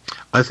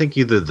 I think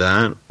either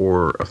that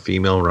or a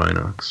female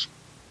Rhinox.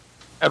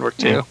 That'd work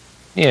too.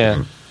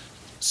 Yeah.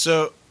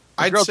 So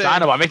I'd girl say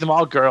Dinobot. Make them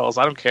all girls.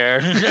 I don't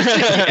care.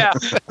 Yeah,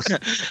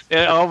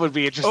 it all would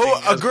be interesting.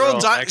 a girl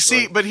Dinobot.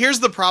 See, but here's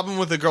the problem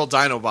with the girl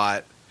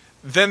Dinobot.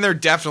 Then there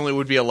definitely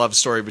would be a love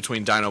story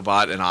between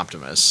Dinobot and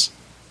Optimus.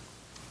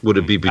 Would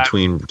it be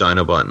between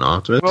Dinobot and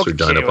Optimus or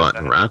Dinobot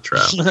and Rat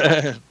Trap?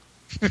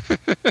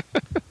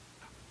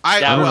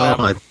 I don't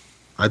know.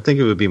 I think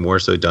it would be more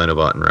so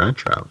Dinobot and Rat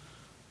Trap.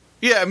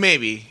 Yeah,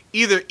 maybe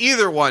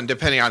either one,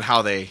 depending on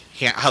how they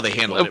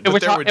handle it.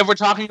 If we're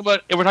talking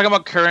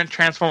about current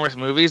Transformers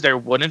movies, there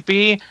wouldn't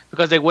be,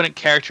 because they wouldn't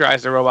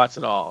characterize the robots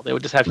at all. They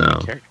would just have human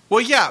characters.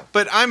 Well, yeah,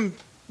 but I'm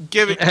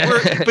giving,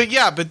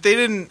 but they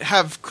didn't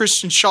have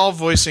Christian Shaw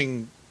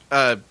voicing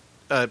Black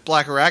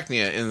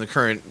Arachnia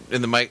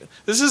in the Mike.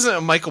 This isn't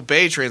a Michael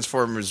Bay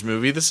Transformers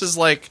movie. This is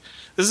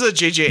a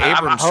J.J.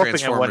 Abrams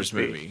Transformers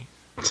movie.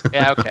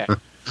 Yeah, okay.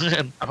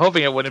 I'm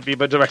hoping it wouldn't be,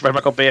 but directed by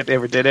Michael Bay if they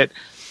ever did it.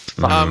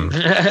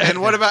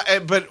 And what about?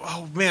 But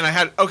oh man,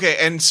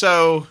 and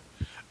so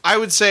I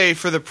would say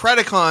for the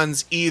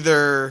Predacons,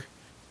 either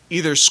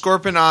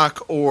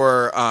Scorponok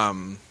or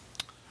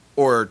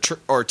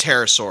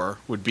Pterosaur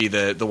would be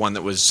the one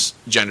that was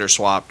gender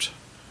swapped,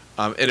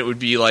 and it would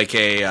be like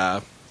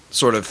a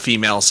sort of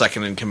female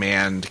second in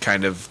command,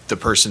 kind of the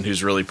person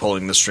who's really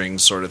pulling the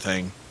strings, sort of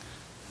thing,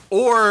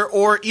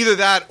 or either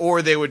that,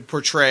 or they would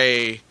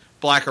portray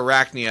Black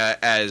Arachnia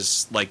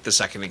as like the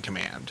second in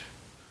command.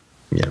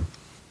 Yeah.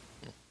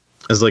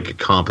 As like a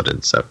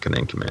competent second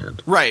in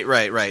command. Right.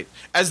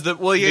 As the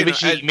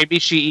maybe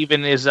she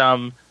even is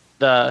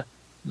the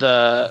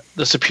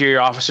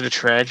superior officer to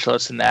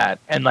Tarantulas in that,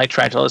 and like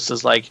Tarantulas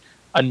is like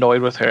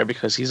annoyed with her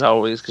because she's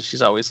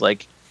always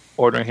like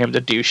ordering him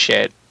to do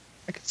shit.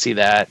 I could see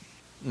that.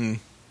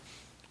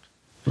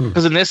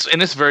 Because in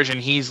this version,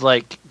 he's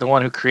like the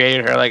one who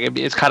created her. Like,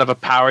 it's kind of a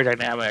power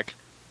dynamic.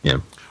 Yeah.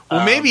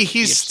 Well, maybe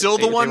he's still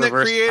the one that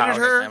created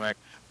her,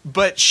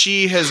 but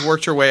she has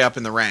worked her way up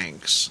in the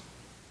ranks.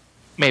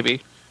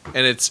 Maybe.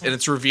 And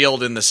it's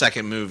revealed in the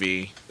second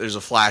movie. There's a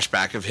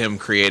flashback of him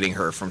creating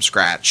her from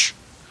scratch,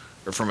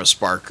 or from a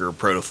spark or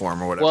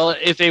protoform or whatever. Well,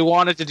 if they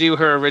wanted to do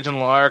her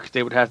original arc,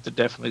 they would have to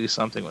definitely do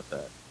something with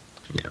that.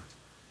 Yeah.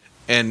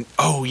 And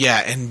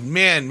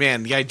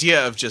the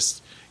idea of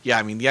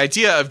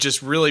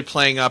just really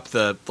playing up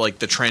the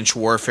trench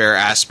warfare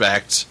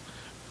aspect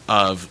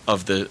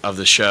of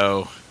the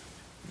show.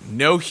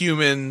 No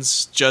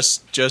humans,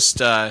 just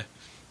CGI.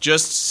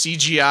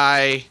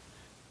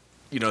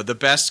 You know, the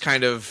best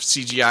kind of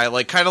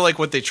CGI, kind of like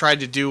what they tried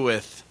to do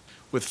with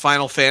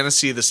Final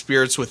Fantasy: The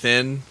Spirits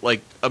Within,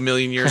 like a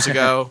million years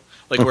ago,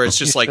 like where it's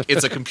just like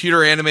it's a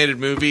computer animated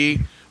movie,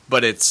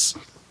 but it's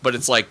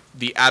like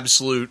the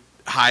absolute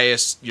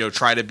highest. You know,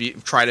 try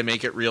to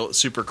make it real,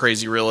 super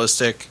crazy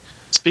realistic.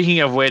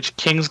 Speaking of which,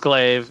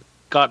 Kingsglaive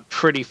got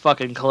pretty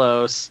fucking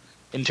close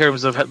in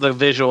terms of the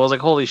visuals. Like,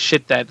 holy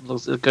shit, that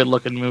looks a good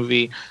looking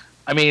movie.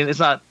 I mean, it's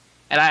not,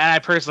 and I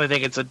personally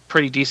think it's a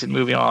pretty decent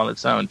movie on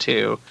its own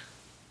too.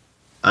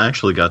 I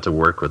actually got to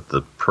work with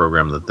the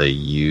program that they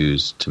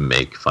used to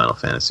make Final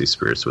Fantasy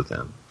Spirits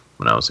Within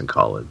when I was in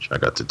college. I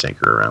got to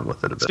tinker around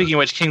with it a bit. Speaking of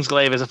which,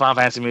 Kingsglaive is a Final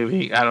Fantasy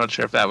movie. I'm not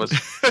sure if that was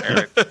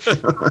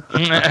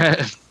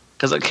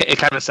because it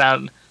kind of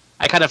sounded.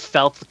 I kind of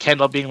felt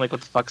Kendall being like,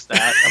 "What the fuck's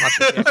that?" I'm not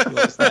sure if he actually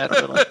was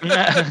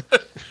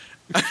that.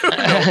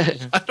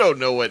 I don't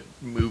know what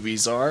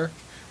movies are.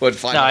 What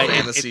Final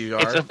Fantasy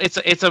are?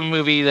 It's a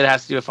movie that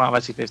has to do with Final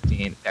Fantasy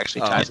 15. It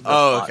actually ties into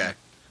okay.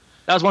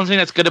 That was one thing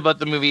that's good about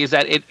the movie, is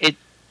that it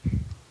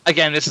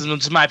again, this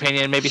is my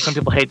opinion. Maybe some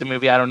people hate the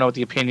movie. I don't know what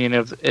the opinion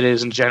of it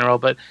is in general,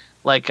 but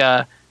like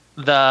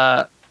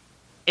the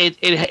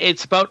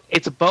it's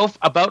both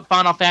about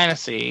Final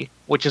Fantasy,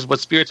 which is what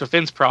Spirits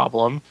Within's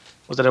problem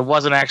was, that it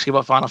wasn't actually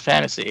about Final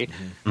Fantasy,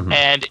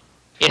 and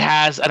it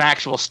has an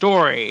actual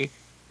story,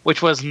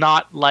 which was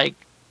not like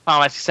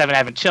Final Fantasy VII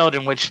Having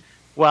Children, which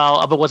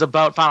but was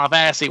about Final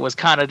Fantasy, was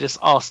kind of just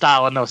all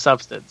style and no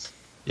substance.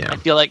 Yeah. I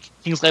feel like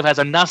Kingsglaive has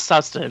enough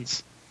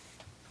substance,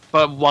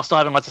 but while still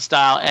having lots of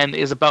style, and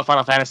is about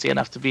Final Fantasy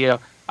enough to be a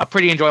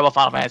pretty enjoyable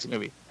Final Fantasy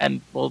movie.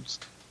 And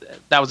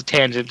that was a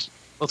tangent.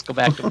 Let's go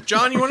back to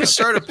John, you want to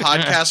start a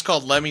podcast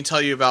called Let Me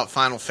Tell You About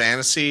Final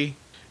Fantasy?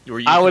 Where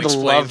you I can would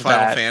explain love Final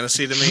that.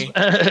 Fantasy to me?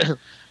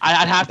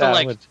 I'd have to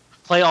That would-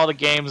 play all the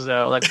games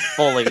though, like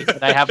fully. And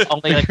I have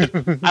only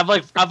I'm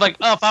like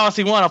Final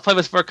Fantasy 1, I'll play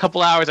this for a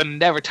couple hours and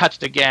never touch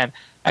it again.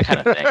 That kind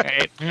of thing,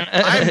 right?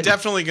 I'm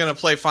definitely going to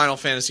play Final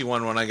Fantasy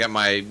 1 when I get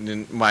my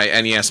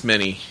NES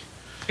Mini.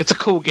 It's a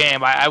cool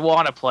game. I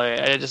want to play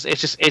it.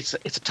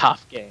 It's a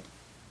tough game.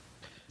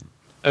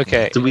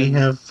 Okay. Do we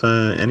have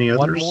any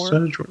One others? more?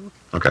 Jordan?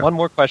 Okay. One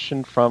more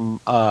question from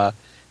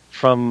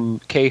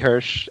K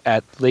Hirsch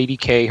at Lady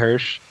K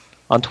Hirsch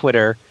on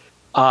Twitter.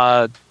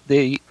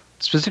 They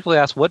specifically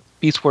asked, what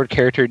Beast Wars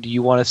character do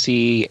you want to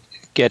see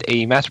get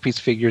a Masterpiece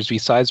figures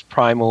besides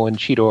Primal and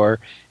Cheetor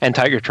and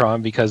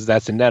Tigertron, because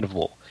that's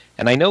inevitable.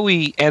 And I know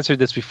we answered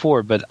this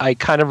before, but I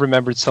kind of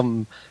remembered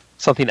something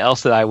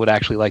else that I would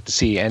actually like to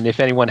see. And if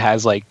anyone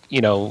has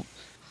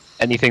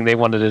anything they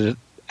wanted to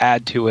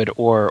add to it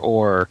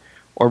or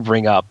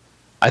bring up,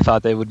 I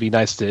thought that would be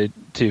nice to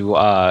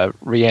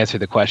re-answer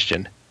the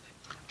question.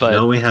 But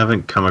No, we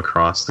haven't come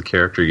across the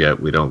character yet.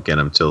 We don't get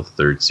him till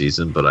third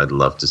season, but I'd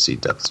love to see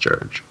Depth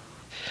Charge.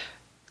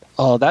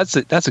 oh, that's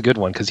a good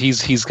one, because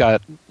he's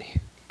got.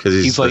 Because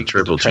he's the like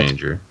triple the trans-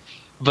 changer.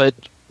 But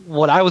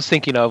what I was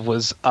thinking of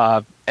was,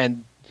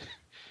 and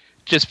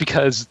just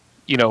because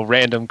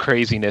random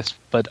craziness,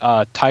 but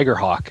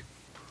Tigerhawk.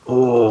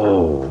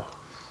 Oh,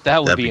 That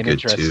would That'd be be an good,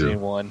 interesting too.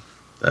 one.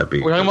 that'd be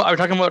Are good. we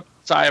talking about?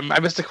 Sorry, I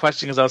missed the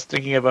question because I was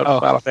thinking about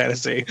Final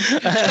Fantasy.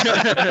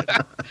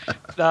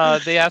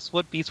 They asked,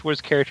 what Beast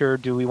Wars character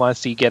do we want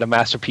to see get a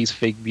Masterpiece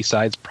fig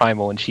besides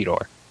Primal and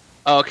Cheetor?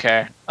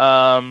 Okay.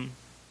 I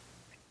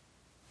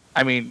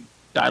mean,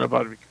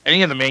 Dinobot.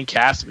 Any of the main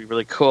cast would be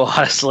really cool.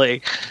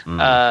 Honestly,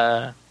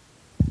 Dinobot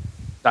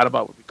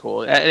would be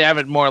cool. I have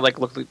it more look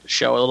like the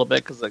show a little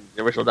bit, because the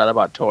original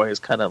Dinobot toy is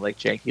kind of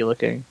janky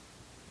looking.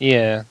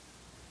 Yeah.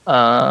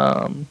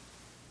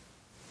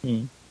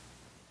 You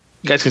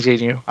guys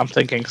continue. I'm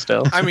thinking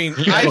still. I mean,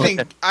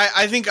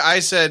 I think I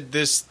said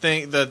this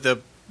thing,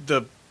 the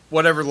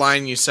whatever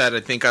line you said.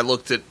 I think I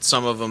looked at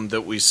some of them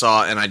that we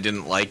saw and I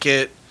didn't like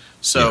it.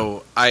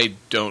 So I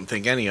don't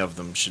think any of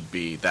them should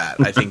be that.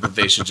 I think that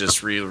they should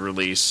just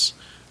re-release,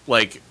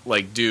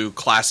 do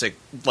classic,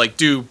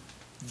 do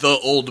the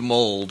old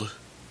mold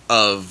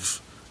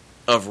of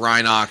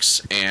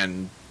Rhinox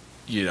and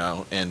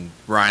and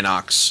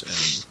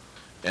Rhinox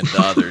and the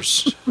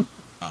others.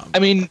 I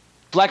mean,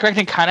 Black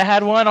Reckoning kind of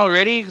had one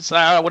already, so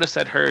I would have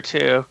said her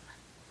too,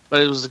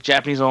 but it was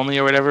Japanese only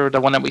or whatever.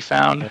 The one that we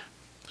found.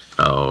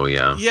 Oh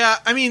yeah. Yeah,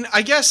 I mean,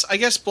 I guess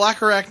Black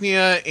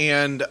Arachnia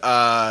and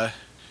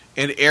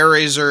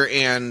Airazor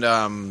and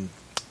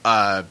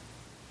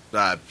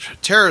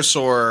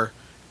Pterosaur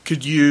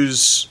could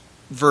use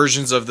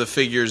versions of the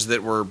figures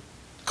that were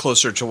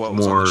closer to what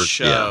was on the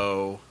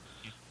show.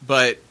 Yeah.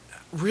 But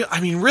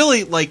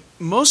really,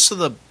 most of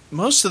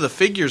the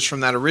figures from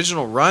that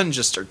original run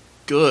just are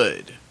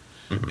good.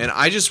 Mm-hmm. And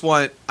I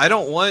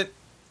don't want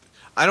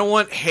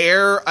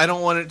hair. I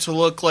don't want it to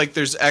look like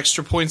there's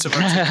extra points of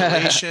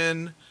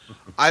articulation.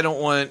 I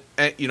don't want,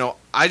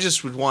 I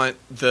just would want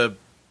the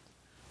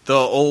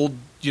old,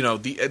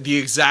 the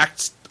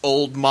exact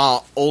old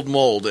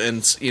mold,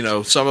 and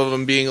some of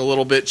them being a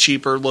little bit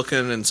cheaper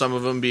looking and some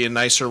of them being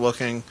nicer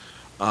looking.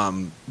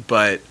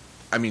 But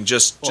I mean,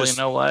 you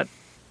know what?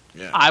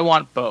 Yeah. I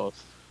want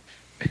both.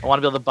 I want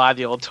to be able to buy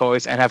the old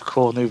toys and have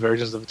cool new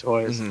versions of the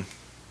toys. Mm-hmm.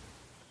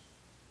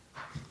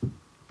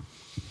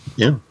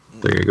 Yeah,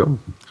 there you go.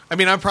 I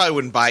mean, I probably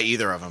wouldn't buy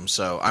either of them,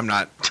 so I'm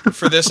not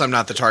for this. I'm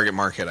not the target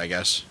market, I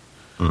guess.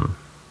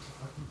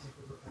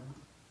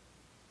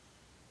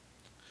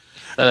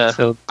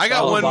 So I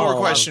got one more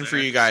question for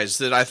you guys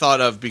that I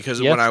thought of because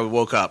of when I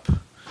woke up.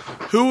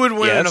 Who would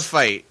win in a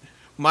fight?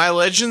 My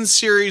Legends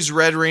series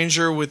Red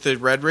Ranger with the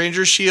Red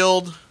Ranger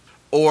shield,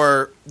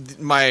 or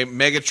my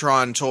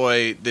Megatron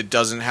toy that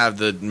doesn't have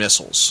the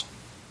missiles?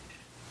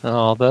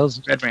 Oh,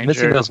 those Red Ranger.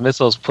 missing those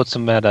missiles puts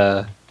them at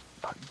a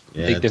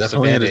Yeah, big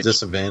definitely at a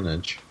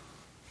disadvantage. disadvantage.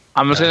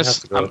 I'm just I gonna.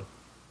 have to go.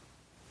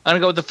 I'm gonna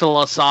go with the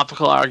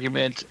philosophical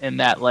argument in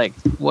that,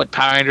 what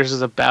Power Rangers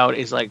is about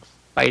is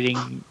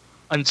fighting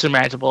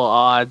unsurmountable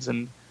odds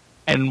and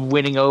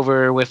winning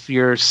over with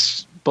your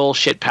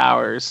bullshit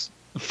powers.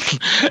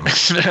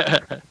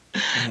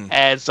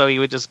 And so he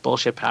would just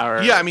bullshit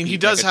power. Yeah, I mean he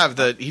does have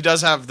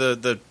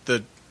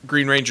the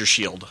Green Ranger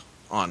shield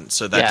on,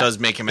 so that does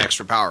make him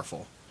extra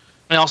powerful.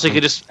 And also he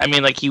could just,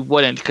 he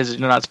wouldn't, because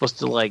you're not supposed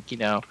to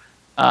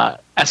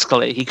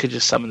escalate. He could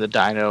just summon the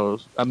Dino,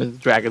 the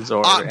Dragon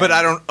Zord. But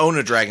I don't own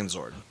a Dragon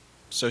Zord.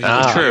 so he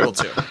was True. able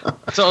to.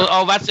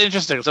 So, that's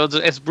interesting. So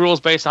it's rules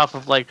based off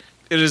of like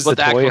It is what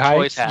the toy actual height?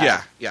 toys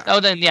have. yeah. Oh,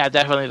 then yeah,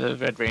 definitely the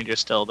Red Ranger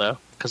still though,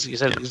 because you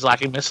said he's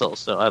lacking missiles,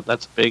 so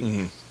that's a big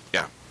Mhm.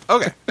 Yeah.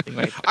 Okay. thing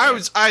right there.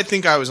 I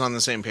think I was on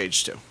the same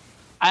page too.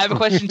 I have a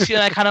question too,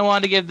 and I kind of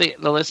wanted to give the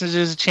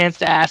listeners a chance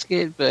to ask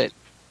it, but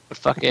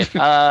fuck it.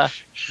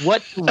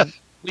 What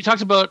we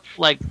talked about,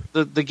 like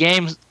the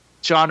games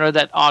genre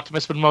that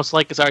Optimus would most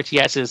like is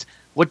RTSs.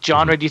 What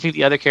genre do you think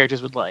the other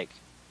characters would like?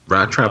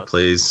 Rat Trap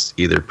plays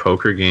either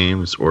poker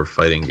games or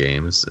fighting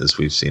games, as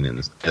we've seen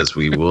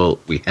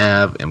we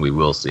have and we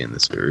will see in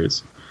the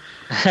series.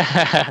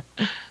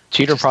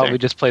 Cheater probably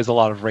just plays a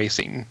lot of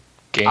racing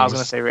games. I was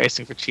gonna say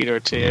racing for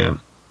Cheetor too. Yeah.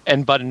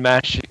 and button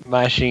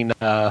mashing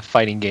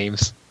fighting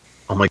games.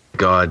 Oh my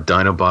god,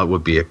 Dinobot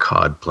would be a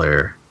COD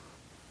player,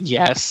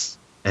 Yes.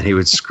 and he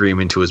would scream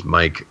into his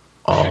mic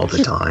all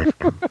the time.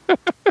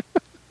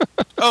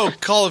 Oh,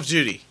 Call of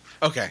Duty.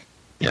 Okay.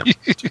 Yeah.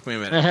 Took me a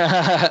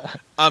minute.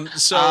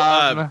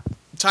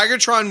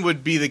 Tigertron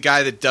would be the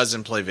guy that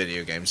doesn't play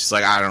video games. He's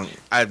like,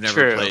 I've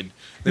never True. played.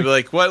 They'd be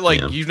like, what?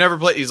 Like, Yeah. you've never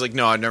played? He's like,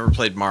 no, I've never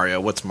played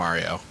Mario. What's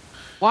Mario?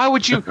 Why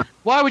would you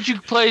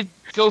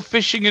go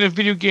fishing in a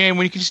video game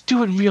when you can just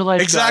do it in real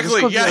life?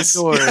 Exactly. Guys? Let's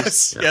go to the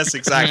outdoors. Yes.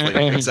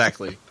 Exactly.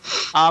 Exactly.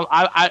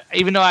 I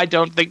even though I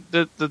don't think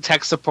the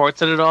tech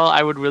supports it at all,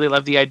 I would really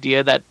love the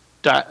idea that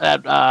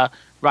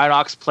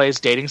Rhinox plays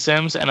dating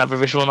sims and other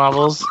visual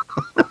novels.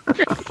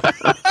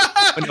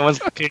 When no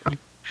one's looking.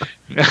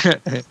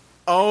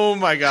 Oh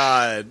my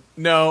god.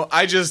 No,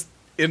 I just,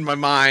 in my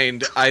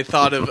mind, I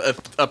thought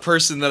of a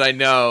person that I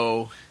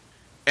know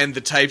and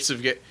the types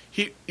of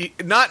he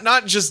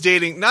not just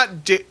dating,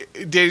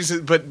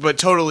 dating, but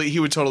totally, he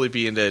would totally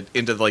be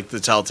into like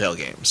the Telltale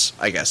games,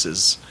 I guess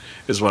is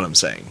what I'm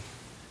saying.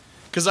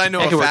 Because I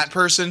know a fat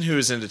person who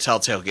is into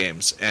Telltale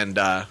games, and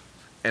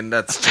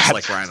that's just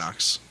like Rhinox.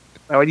 Is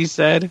that what you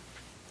said?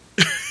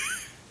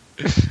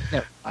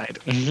 Never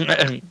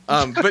mind.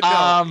 But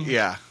no,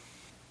 yeah.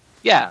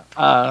 Yeah,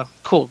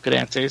 cool, good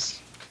answers.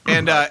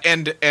 And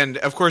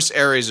of course,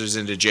 Ares is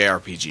into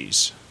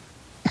JRPGs.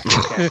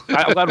 Okay.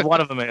 I'm glad one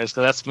of them is,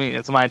 because that's me.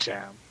 It's my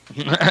jam.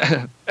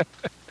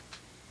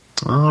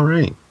 All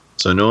right.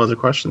 So no other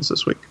questions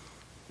this week?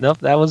 Nope,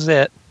 that was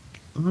it.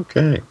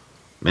 Okay.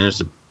 Managed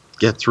to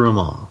get through them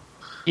all.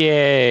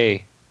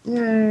 Yay.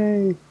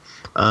 Yay.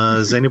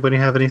 Does anybody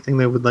have anything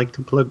they would like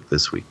to plug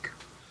this week?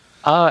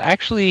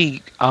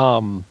 Actually,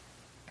 I've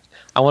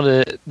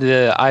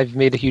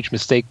made a huge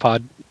mistake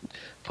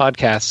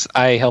podcasts.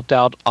 I helped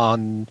out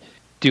on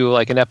do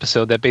like an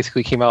episode that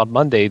basically came out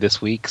Monday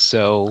this week.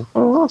 So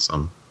Oh,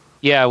 awesome.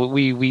 yeah,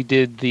 we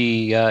did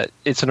the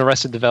it's an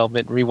Arrested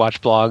Development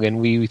rewatch blog,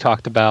 and we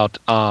talked about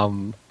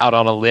Out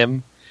on a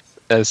Limb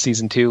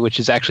season 2, which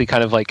is actually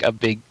kind of like a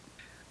big.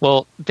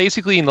 Well,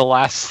 basically in the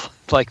last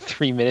like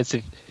 3 minutes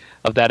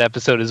of that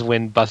episode is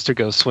when Buster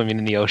goes swimming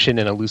in the ocean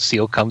and a loose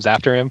seal comes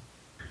after him.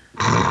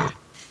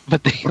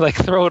 But they like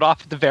throw it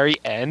off at the very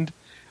end.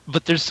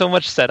 But there's so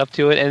much setup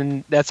to it,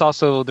 and that's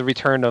also the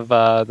return of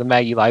the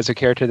Maggie Lizer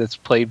character that's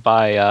played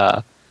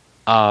by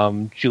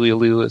Julia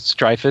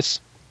Louis-Dreyfus.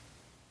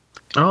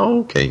 Oh,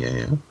 okay,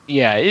 yeah.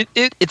 Yeah,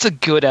 it's a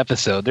good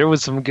episode. There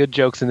was some good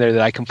jokes in there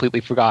that I completely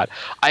forgot.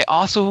 I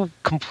also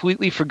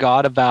completely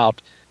forgot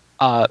about,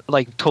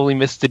 totally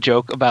missed the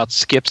joke about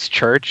Skip's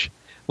Church,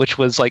 which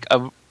was like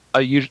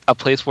a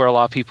place where a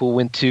lot of people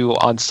went to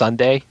on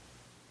Sunday.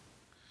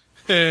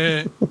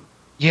 Yeah,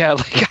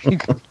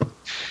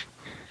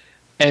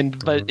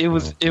 but it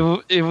was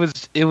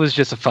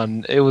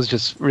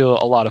just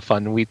a lot of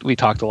fun. We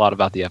talked a lot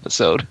about the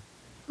episode.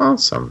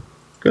 Awesome.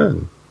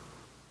 Good.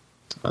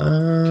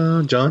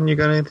 John, you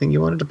got anything you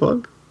wanted to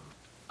plug?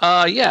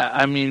 Yeah,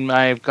 I mean,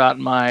 I've got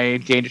my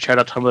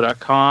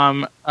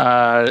dangerchat.tumblr.com,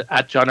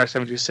 at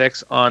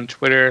JohnR726 on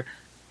Twitter,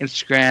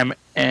 Instagram,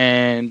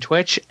 and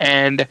Twitch,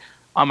 and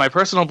on my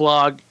personal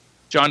blog,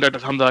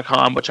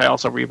 johndoe.tumblr.com, which I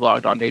also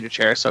reblogged on Danger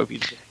Chair, so if you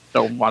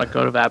don't want to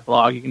go to that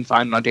blog, you can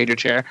find it on Danger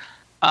Chair.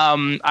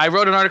 I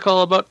wrote an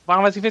article about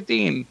Final Fantasy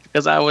 15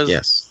 because I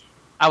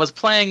was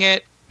playing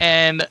it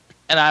and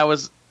I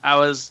was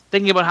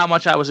thinking about how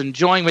much I was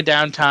enjoying the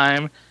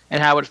downtime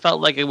and how it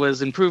felt like it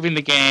was improving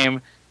the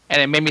game,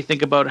 and it made me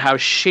think about how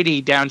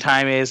shitty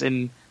downtime is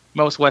in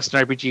most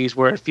Western RPGs,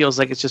 where it feels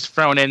like it's just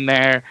thrown in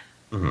there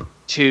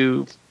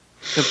to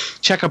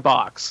check a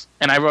box.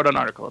 And I wrote an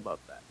article about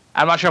that.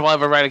 I'm not sure if I'll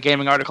ever write a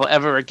gaming article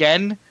ever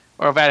again,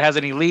 or if that has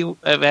any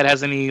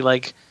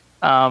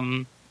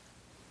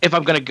if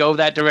I'm going to go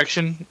that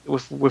direction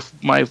with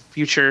my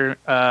future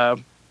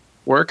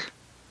work,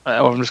 or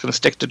I'm just going to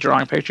stick to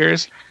drawing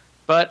pictures.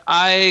 But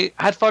I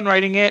had fun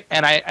writing it,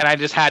 and I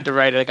just had to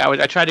write it. Like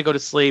I tried to go to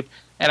sleep,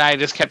 and I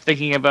just kept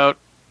thinking about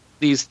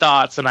these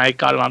thoughts, and I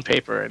got it on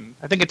paper, and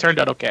I think it turned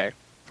out okay.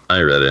 I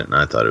read it, and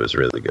I thought it was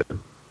really good.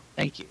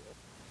 Thank you.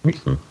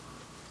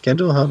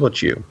 Kendall, how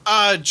about you?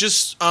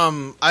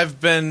 I've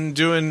been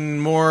doing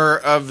more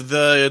of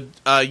the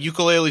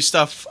ukulele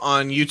stuff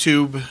on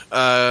YouTube.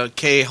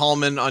 K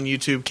Hallman on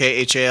YouTube,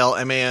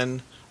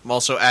 KHALMAN. I'm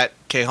also at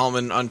K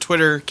Hallman on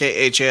Twitter,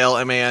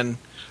 KHALMAN.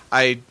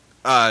 I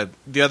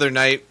the other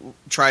night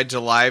tried to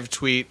live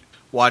tweet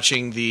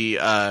watching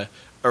the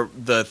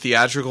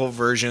theatrical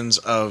versions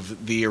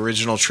of the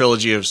original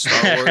trilogy of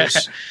Star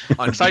Wars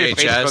on I saw your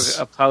VHS.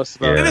 Facebook post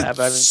about Yeah.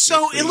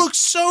 that. It looks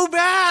so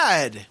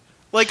bad.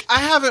 Like, I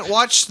haven't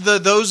watched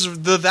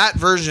that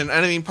version,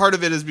 and I mean, part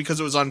of it is because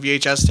it was on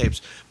VHS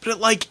tapes. But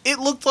it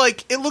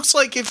looks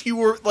like if you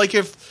were like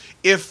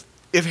if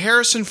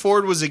Harrison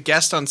Ford was a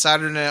guest on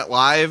Saturday Night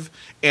Live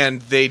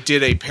and they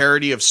did a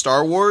parody of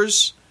Star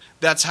Wars.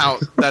 That's how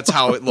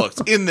it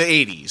looked in the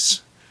 80s.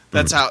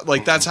 That's how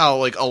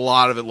a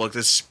lot of it looked,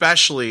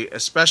 especially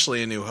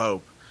A New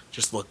Hope.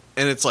 Just look,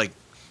 and it's like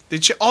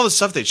all the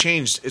stuff they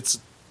changed. It's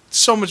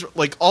so much,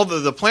 like all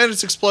the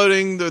planets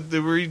exploding, the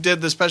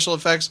redid the special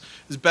effects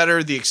is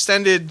better. The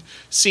extended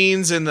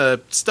scenes and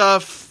the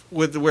stuff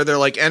with where they're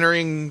like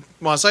entering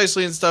Mos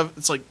Eisley and stuff.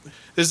 It's like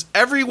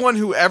everyone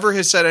who ever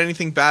has said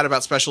anything bad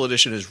about Special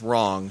Edition is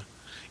wrong.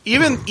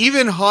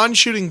 Even Han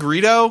shooting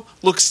Greedo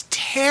looks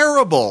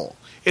terrible.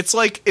 It's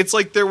like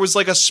there was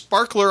like a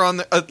sparkler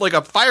on like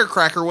a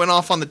firecracker went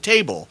off on the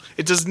table.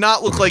 It does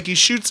not look like he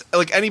shoots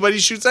like anybody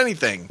shoots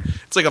anything.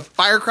 It's like a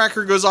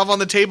firecracker goes off on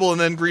the table and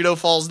then Greedo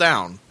falls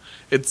down.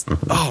 It's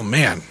oh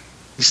man.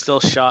 He's still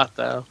shot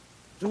though.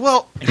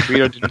 Well, And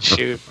Greedo didn't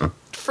shoot.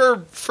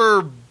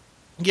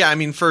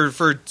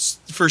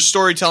 for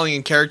storytelling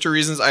and character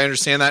reasons, I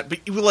understand that. But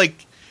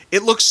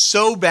it looks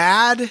so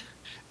bad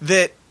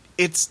that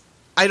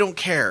I don't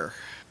care.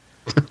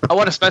 I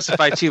want to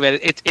specify too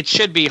that it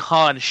should be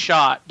Han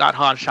shot, not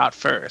Han shot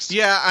first.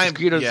 Yeah,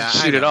 Greedo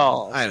doesn't shoot at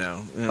all. I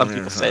know. Some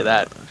people say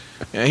that.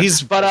 Yeah,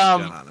 he's But,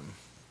 on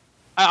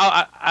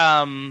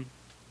him.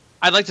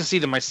 I'd like to see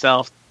them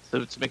myself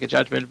to make a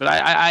judgment, but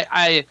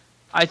I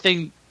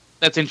think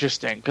that's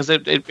interesting because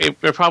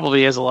there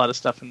probably is a lot of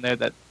stuff in there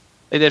that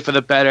they did for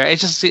the better. It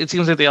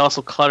seems like they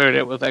also cluttered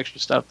it with extra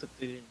stuff that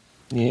they didn't.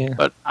 Yeah.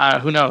 But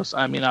who knows?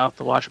 I mean, I'll have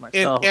to watch it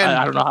myself. And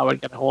I don't know how I'd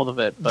get a hold of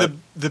it. But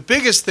the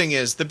biggest thing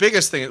is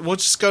we'll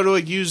just go to a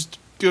used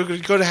go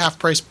to half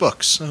price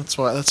books. That's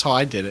how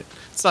I did it.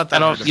 It's not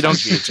that you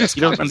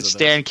don't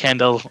understand,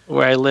 Kendall.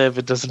 Where I live,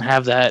 it doesn't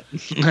have that.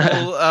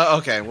 Well,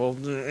 okay. Well,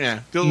 yeah.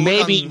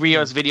 Maybe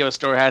Rio's Video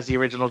Store has the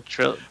original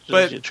trilogy.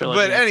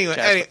 But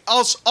anyway,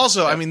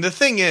 also, I mean, the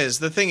thing is,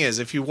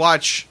 if you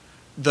watch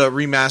the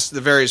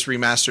various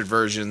remastered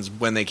versions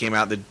when they came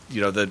out,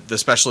 the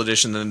special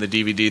edition, then the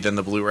DVD, then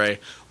the Blu-ray,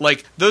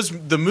 like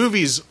the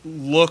movies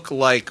look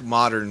like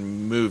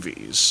modern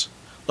movies,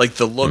 like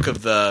the look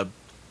of the,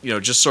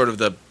 just sort of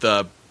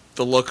the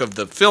look of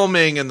the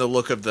filming and the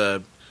look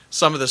of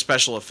some of the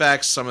special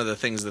effects, some of the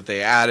things that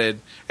they added,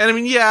 and I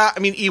mean,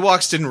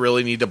 Ewoks didn't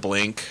really need to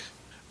blink,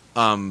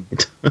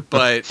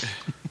 but.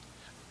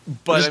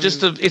 But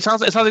it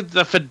sounds like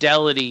the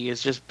fidelity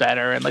is just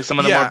better, and like some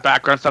of the more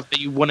background stuff that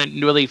you wouldn't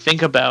really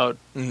think about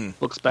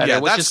looks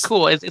better, which is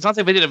cool. It sounds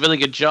like they did a really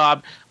good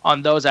job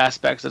on those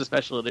aspects of the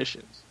special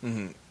editions.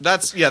 Mm-hmm.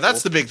 That's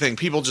the big thing.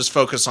 People just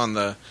focus on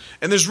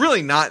and there's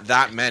really not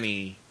that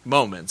many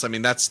moments. I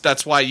mean,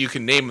 that's why you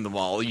can name them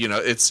all.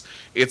 It's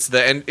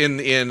the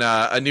in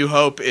A New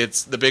Hope.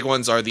 It's the big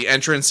ones are the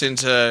entrance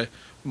into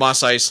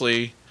Mos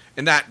Eisley,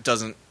 and that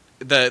doesn't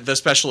the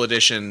special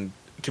edition.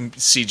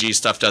 CG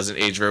stuff doesn't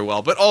age very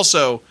well, but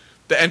also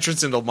the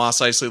entrance into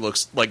Mos Eisley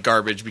looks like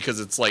garbage because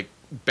it's like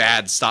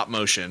bad stop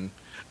motion.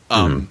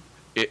 And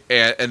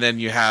then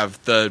you have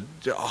the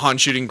Han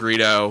shooting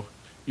Greedo.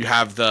 You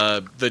have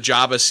the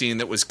Jabba scene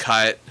that was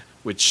cut,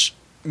 which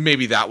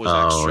maybe that was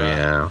extra.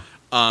 Yeah.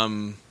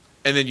 And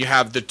then you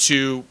have when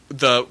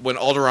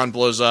Alderaan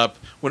blows up.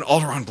 When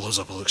Alderaan blows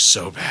up, it looks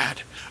so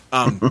bad.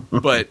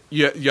 But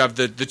you have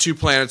the two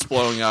planets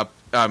blowing up.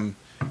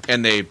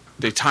 And they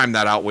time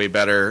that out way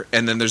better.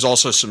 And then there's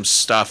also some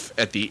stuff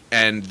at the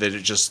end that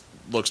it just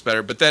looks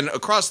better. But then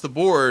across the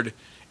board,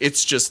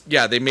 it's just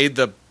they made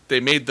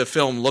the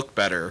film look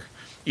better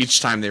each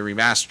time they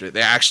remastered it.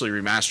 They actually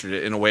remastered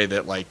it in a way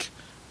that like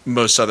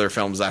most other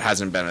films that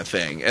hasn't been a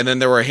thing. And then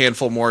there were a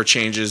handful more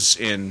changes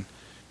in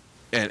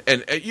and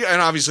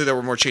obviously there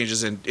were more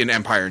changes in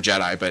Empire and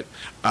Jedi, but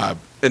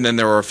and then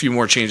there were a few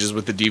more changes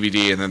with the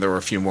DVD, and then there were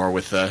a few more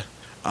with the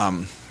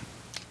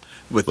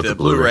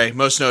Blu-ray,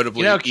 most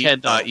notably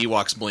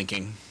Ewoks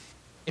blinking.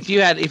 If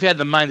you had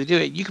the mind to do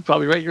it, you could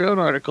probably write your own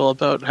article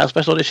about how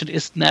special edition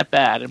isn't that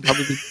bad and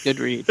probably be a good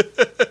read.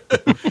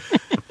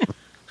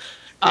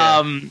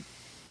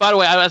 By the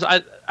way,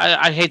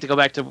 I hate to go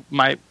back to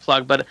my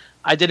plug, but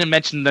I didn't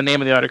mention the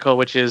name of the article,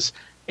 which is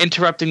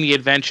Interrupting the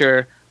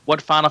Adventure,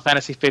 What Final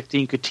Fantasy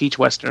 15 Could Teach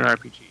Western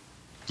RPG.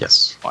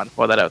 Yes. I want to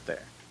throw that out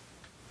there.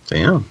 So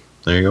yeah,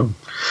 there you go.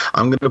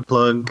 I'm going to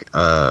plug,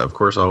 of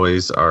course,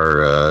 always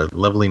our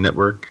Lovely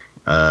Network,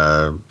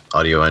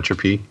 Audio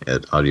Entropy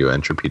at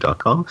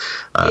audioentropy.com.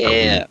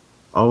 We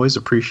always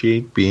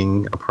appreciate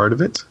being a part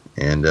of it,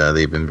 and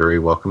they've been very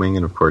welcoming.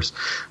 And of course,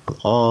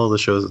 all the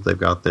shows that they've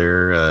got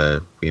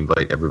there, we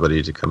invite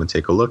everybody to come and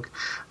take a look.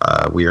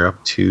 We are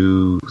up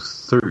to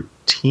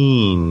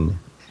 13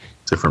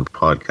 different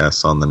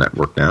podcasts on the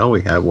network now.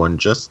 We have one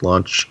just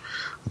launched,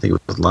 I think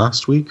it was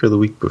last week or the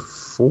week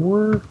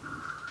before.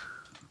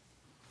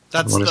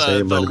 That's wanna say the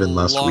it might have been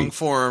last long week.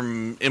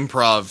 form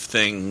improv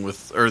thing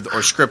with or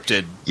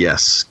scripted.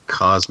 Yes,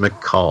 Cosmic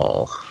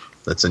Call.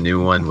 That's a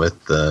new one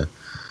with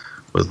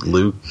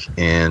Luke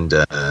and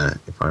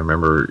if I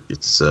remember,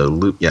 it's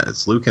Luke. Yeah,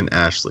 it's Luke and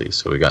Ashley.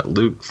 So we got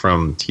Luke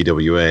from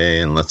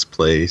TWA and Let's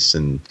Place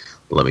and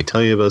Let Me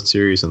Tell You About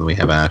series, and then we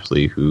have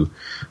Ashley, who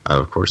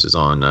of course is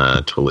on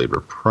Total Labor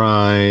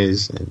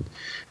Prize, and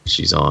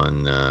she's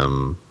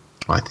on.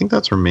 I think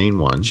that's her main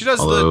one. She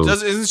does.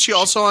 Isn't she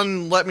also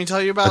on Let Me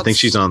Tell You About? I think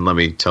she's on Let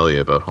Me Tell You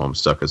About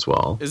Homestuck as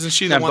well. Isn't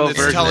she the Yeah, one both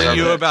that's telling versions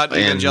you of it. about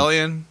And-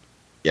 Evangelion?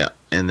 Yeah,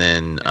 and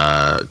then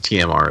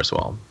TMR as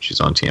well.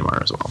 She's on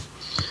TMR as well.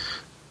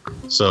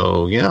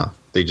 So yeah,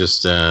 they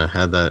just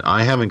had that.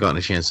 I haven't gotten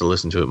a chance to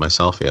listen to it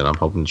myself yet. I'm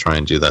hoping to try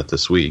and do that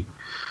this week.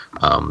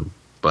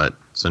 But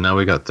so now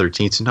we got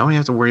 13. So now we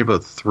have to worry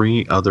about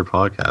 3 other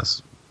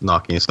podcasts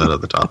knocking us out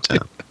of the top 10.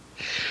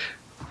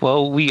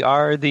 Well, we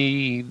are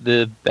the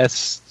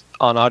best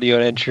on audio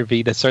and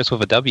entropy that starts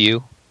with a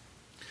W.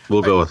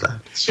 We'll go with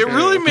that. It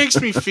really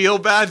makes me feel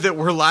bad that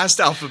we're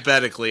last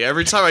alphabetically.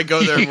 Every time I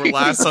go there and we're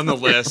last on the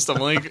list, I'm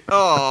like,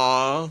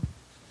 oh.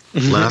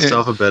 Last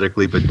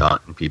alphabetically, but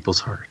not in people's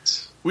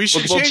hearts. We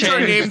should We'll change our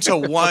change- name to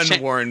One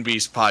change- Warren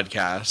Beast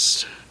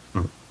Podcast.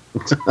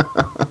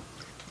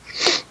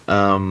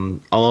 I'll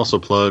also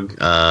plug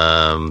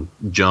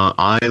John.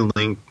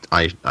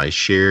 I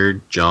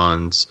shared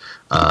John's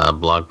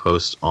blog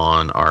post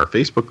on our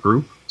Facebook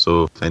group.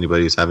 So if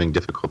anybody's having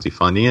difficulty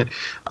finding it,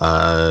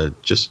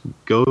 just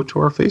go to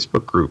our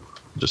Facebook group.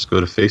 Just go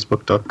to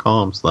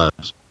facebook.com/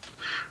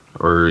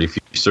 or if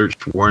you search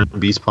Warren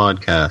Beast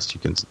Podcast, you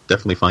can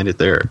definitely find it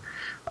there.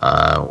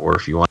 Or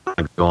if you want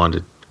to go on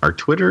to our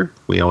Twitter,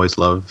 we always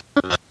love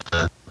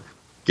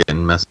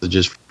getting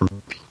messages from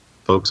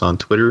folks on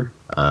Twitter.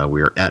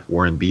 We are at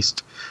Warren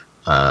Beast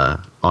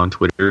on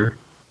Twitter.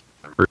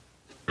 Or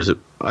is it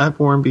at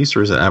Warren Beast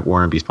or is it at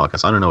Warren Beast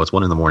Podcast? I don't know. It's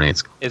 1 a.m.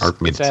 It's hard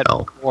for me to at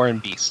tell. Warren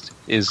Beast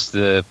is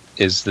the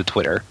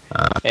Twitter,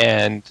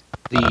 and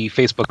the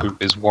Facebook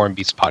group is Warren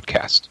Beast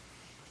Podcast.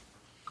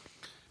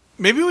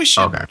 Maybe we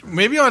should. Okay.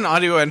 Maybe on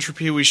Audio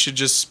Entropy we should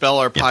just spell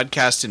our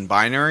podcast in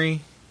binary.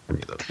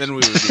 Any of those. Then we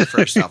would be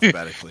first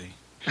alphabetically.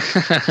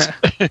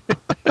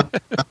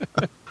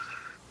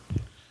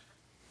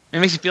 It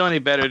makes you feel any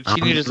better.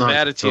 Teenagers I'm of not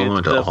Attitude.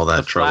 going to all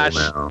that trouble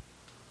Flash. now.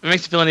 It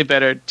makes you feel any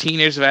better.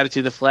 Teenagers of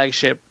Attitude, the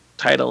flagship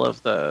title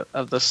of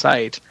the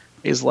site,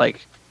 is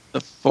like the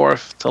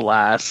 4th to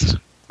last.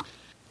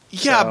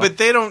 Yeah, So- but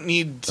they don't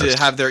need to That's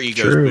have their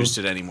egos true.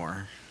 boosted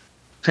anymore.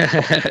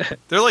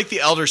 They're like the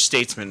Elder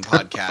Statesman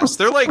podcast.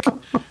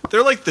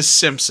 They're like the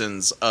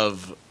Simpsons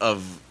of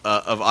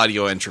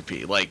Audio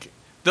Entropy. Like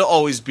they'll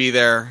always be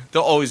there.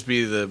 They'll always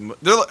be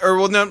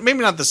no, maybe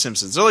not the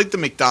Simpsons. They're like the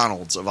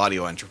McDonald's of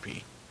Audio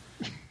Entropy.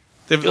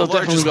 They've They'll the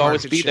largest definitely always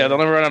market be share. there. They'll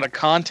never run out of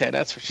content,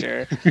 that's for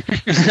sure.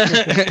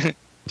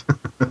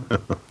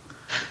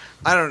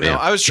 I don't know. Yeah,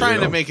 I was there you trying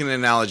to go. make an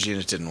analogy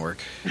and it didn't work.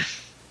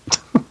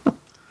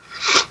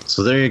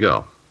 So there you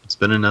go. It's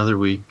been another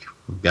week.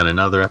 We've got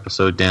another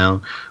episode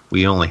down.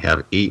 We only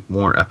have 8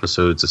 more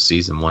episodes of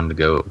season 1 to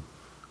go.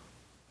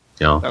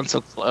 You know, Sounds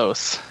so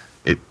close.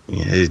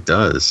 it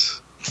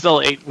does.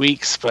 Still 8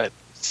 weeks, but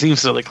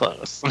seems really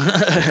close.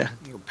 We're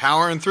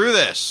powering through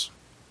this.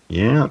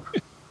 Yeah.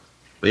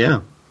 But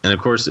yeah. And of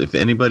course, if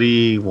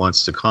anybody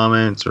wants to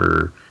comment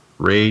or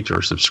rate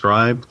or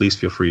subscribe, please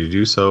feel free to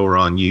do so. We're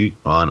on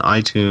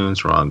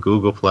iTunes, we're on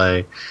Google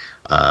Play.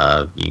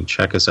 You can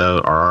check us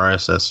out. Our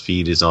RSS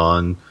feed is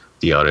on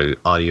the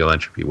Audio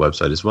Entropy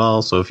website as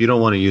well. So if you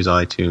don't want to use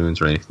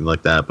iTunes or anything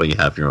like that, but you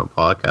have your own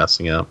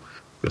podcasting app,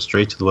 go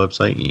straight to the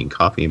website and you can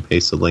copy and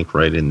paste the link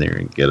right in there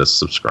and get us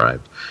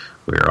subscribed.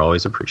 We are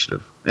always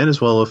appreciative. And as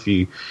well, if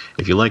you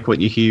like what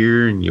you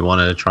hear and you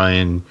want to try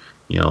and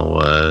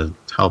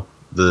help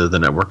the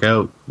network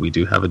out, we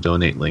do have a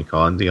donate link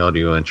on the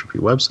Audio Entropy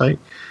website.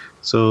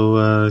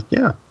 So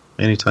yeah,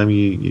 anytime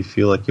you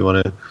feel like you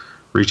want to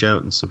reach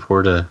out and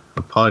support a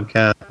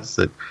podcast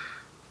that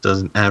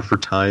doesn't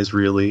advertise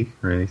really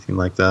or anything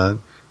like that.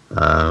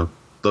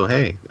 Though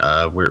hey,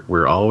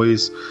 we're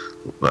always.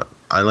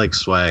 I like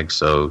swag,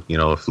 so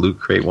if Loot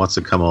Crate wants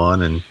to come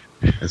on and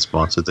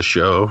sponsor the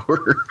show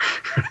or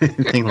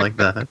anything like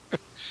that,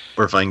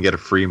 or if I can get a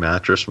free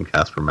mattress from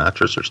Casper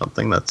Mattress or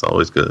something, that's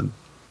always good.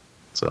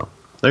 So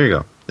there you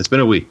go. It's been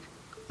a week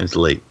and it's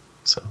late,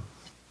 so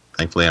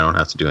thankfully I don't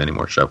have to do any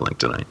more shoveling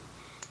tonight.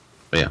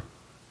 But yeah,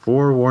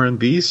 for Warren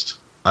Beast,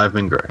 I've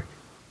been Greg.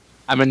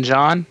 I've been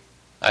John.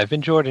 I've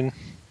been Jordan.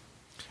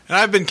 And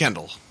I've been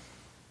Kendall.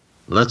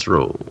 Let's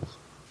roll.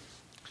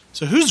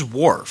 So who's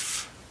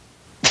Worf?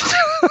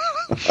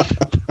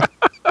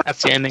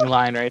 That's the ending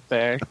line right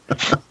there.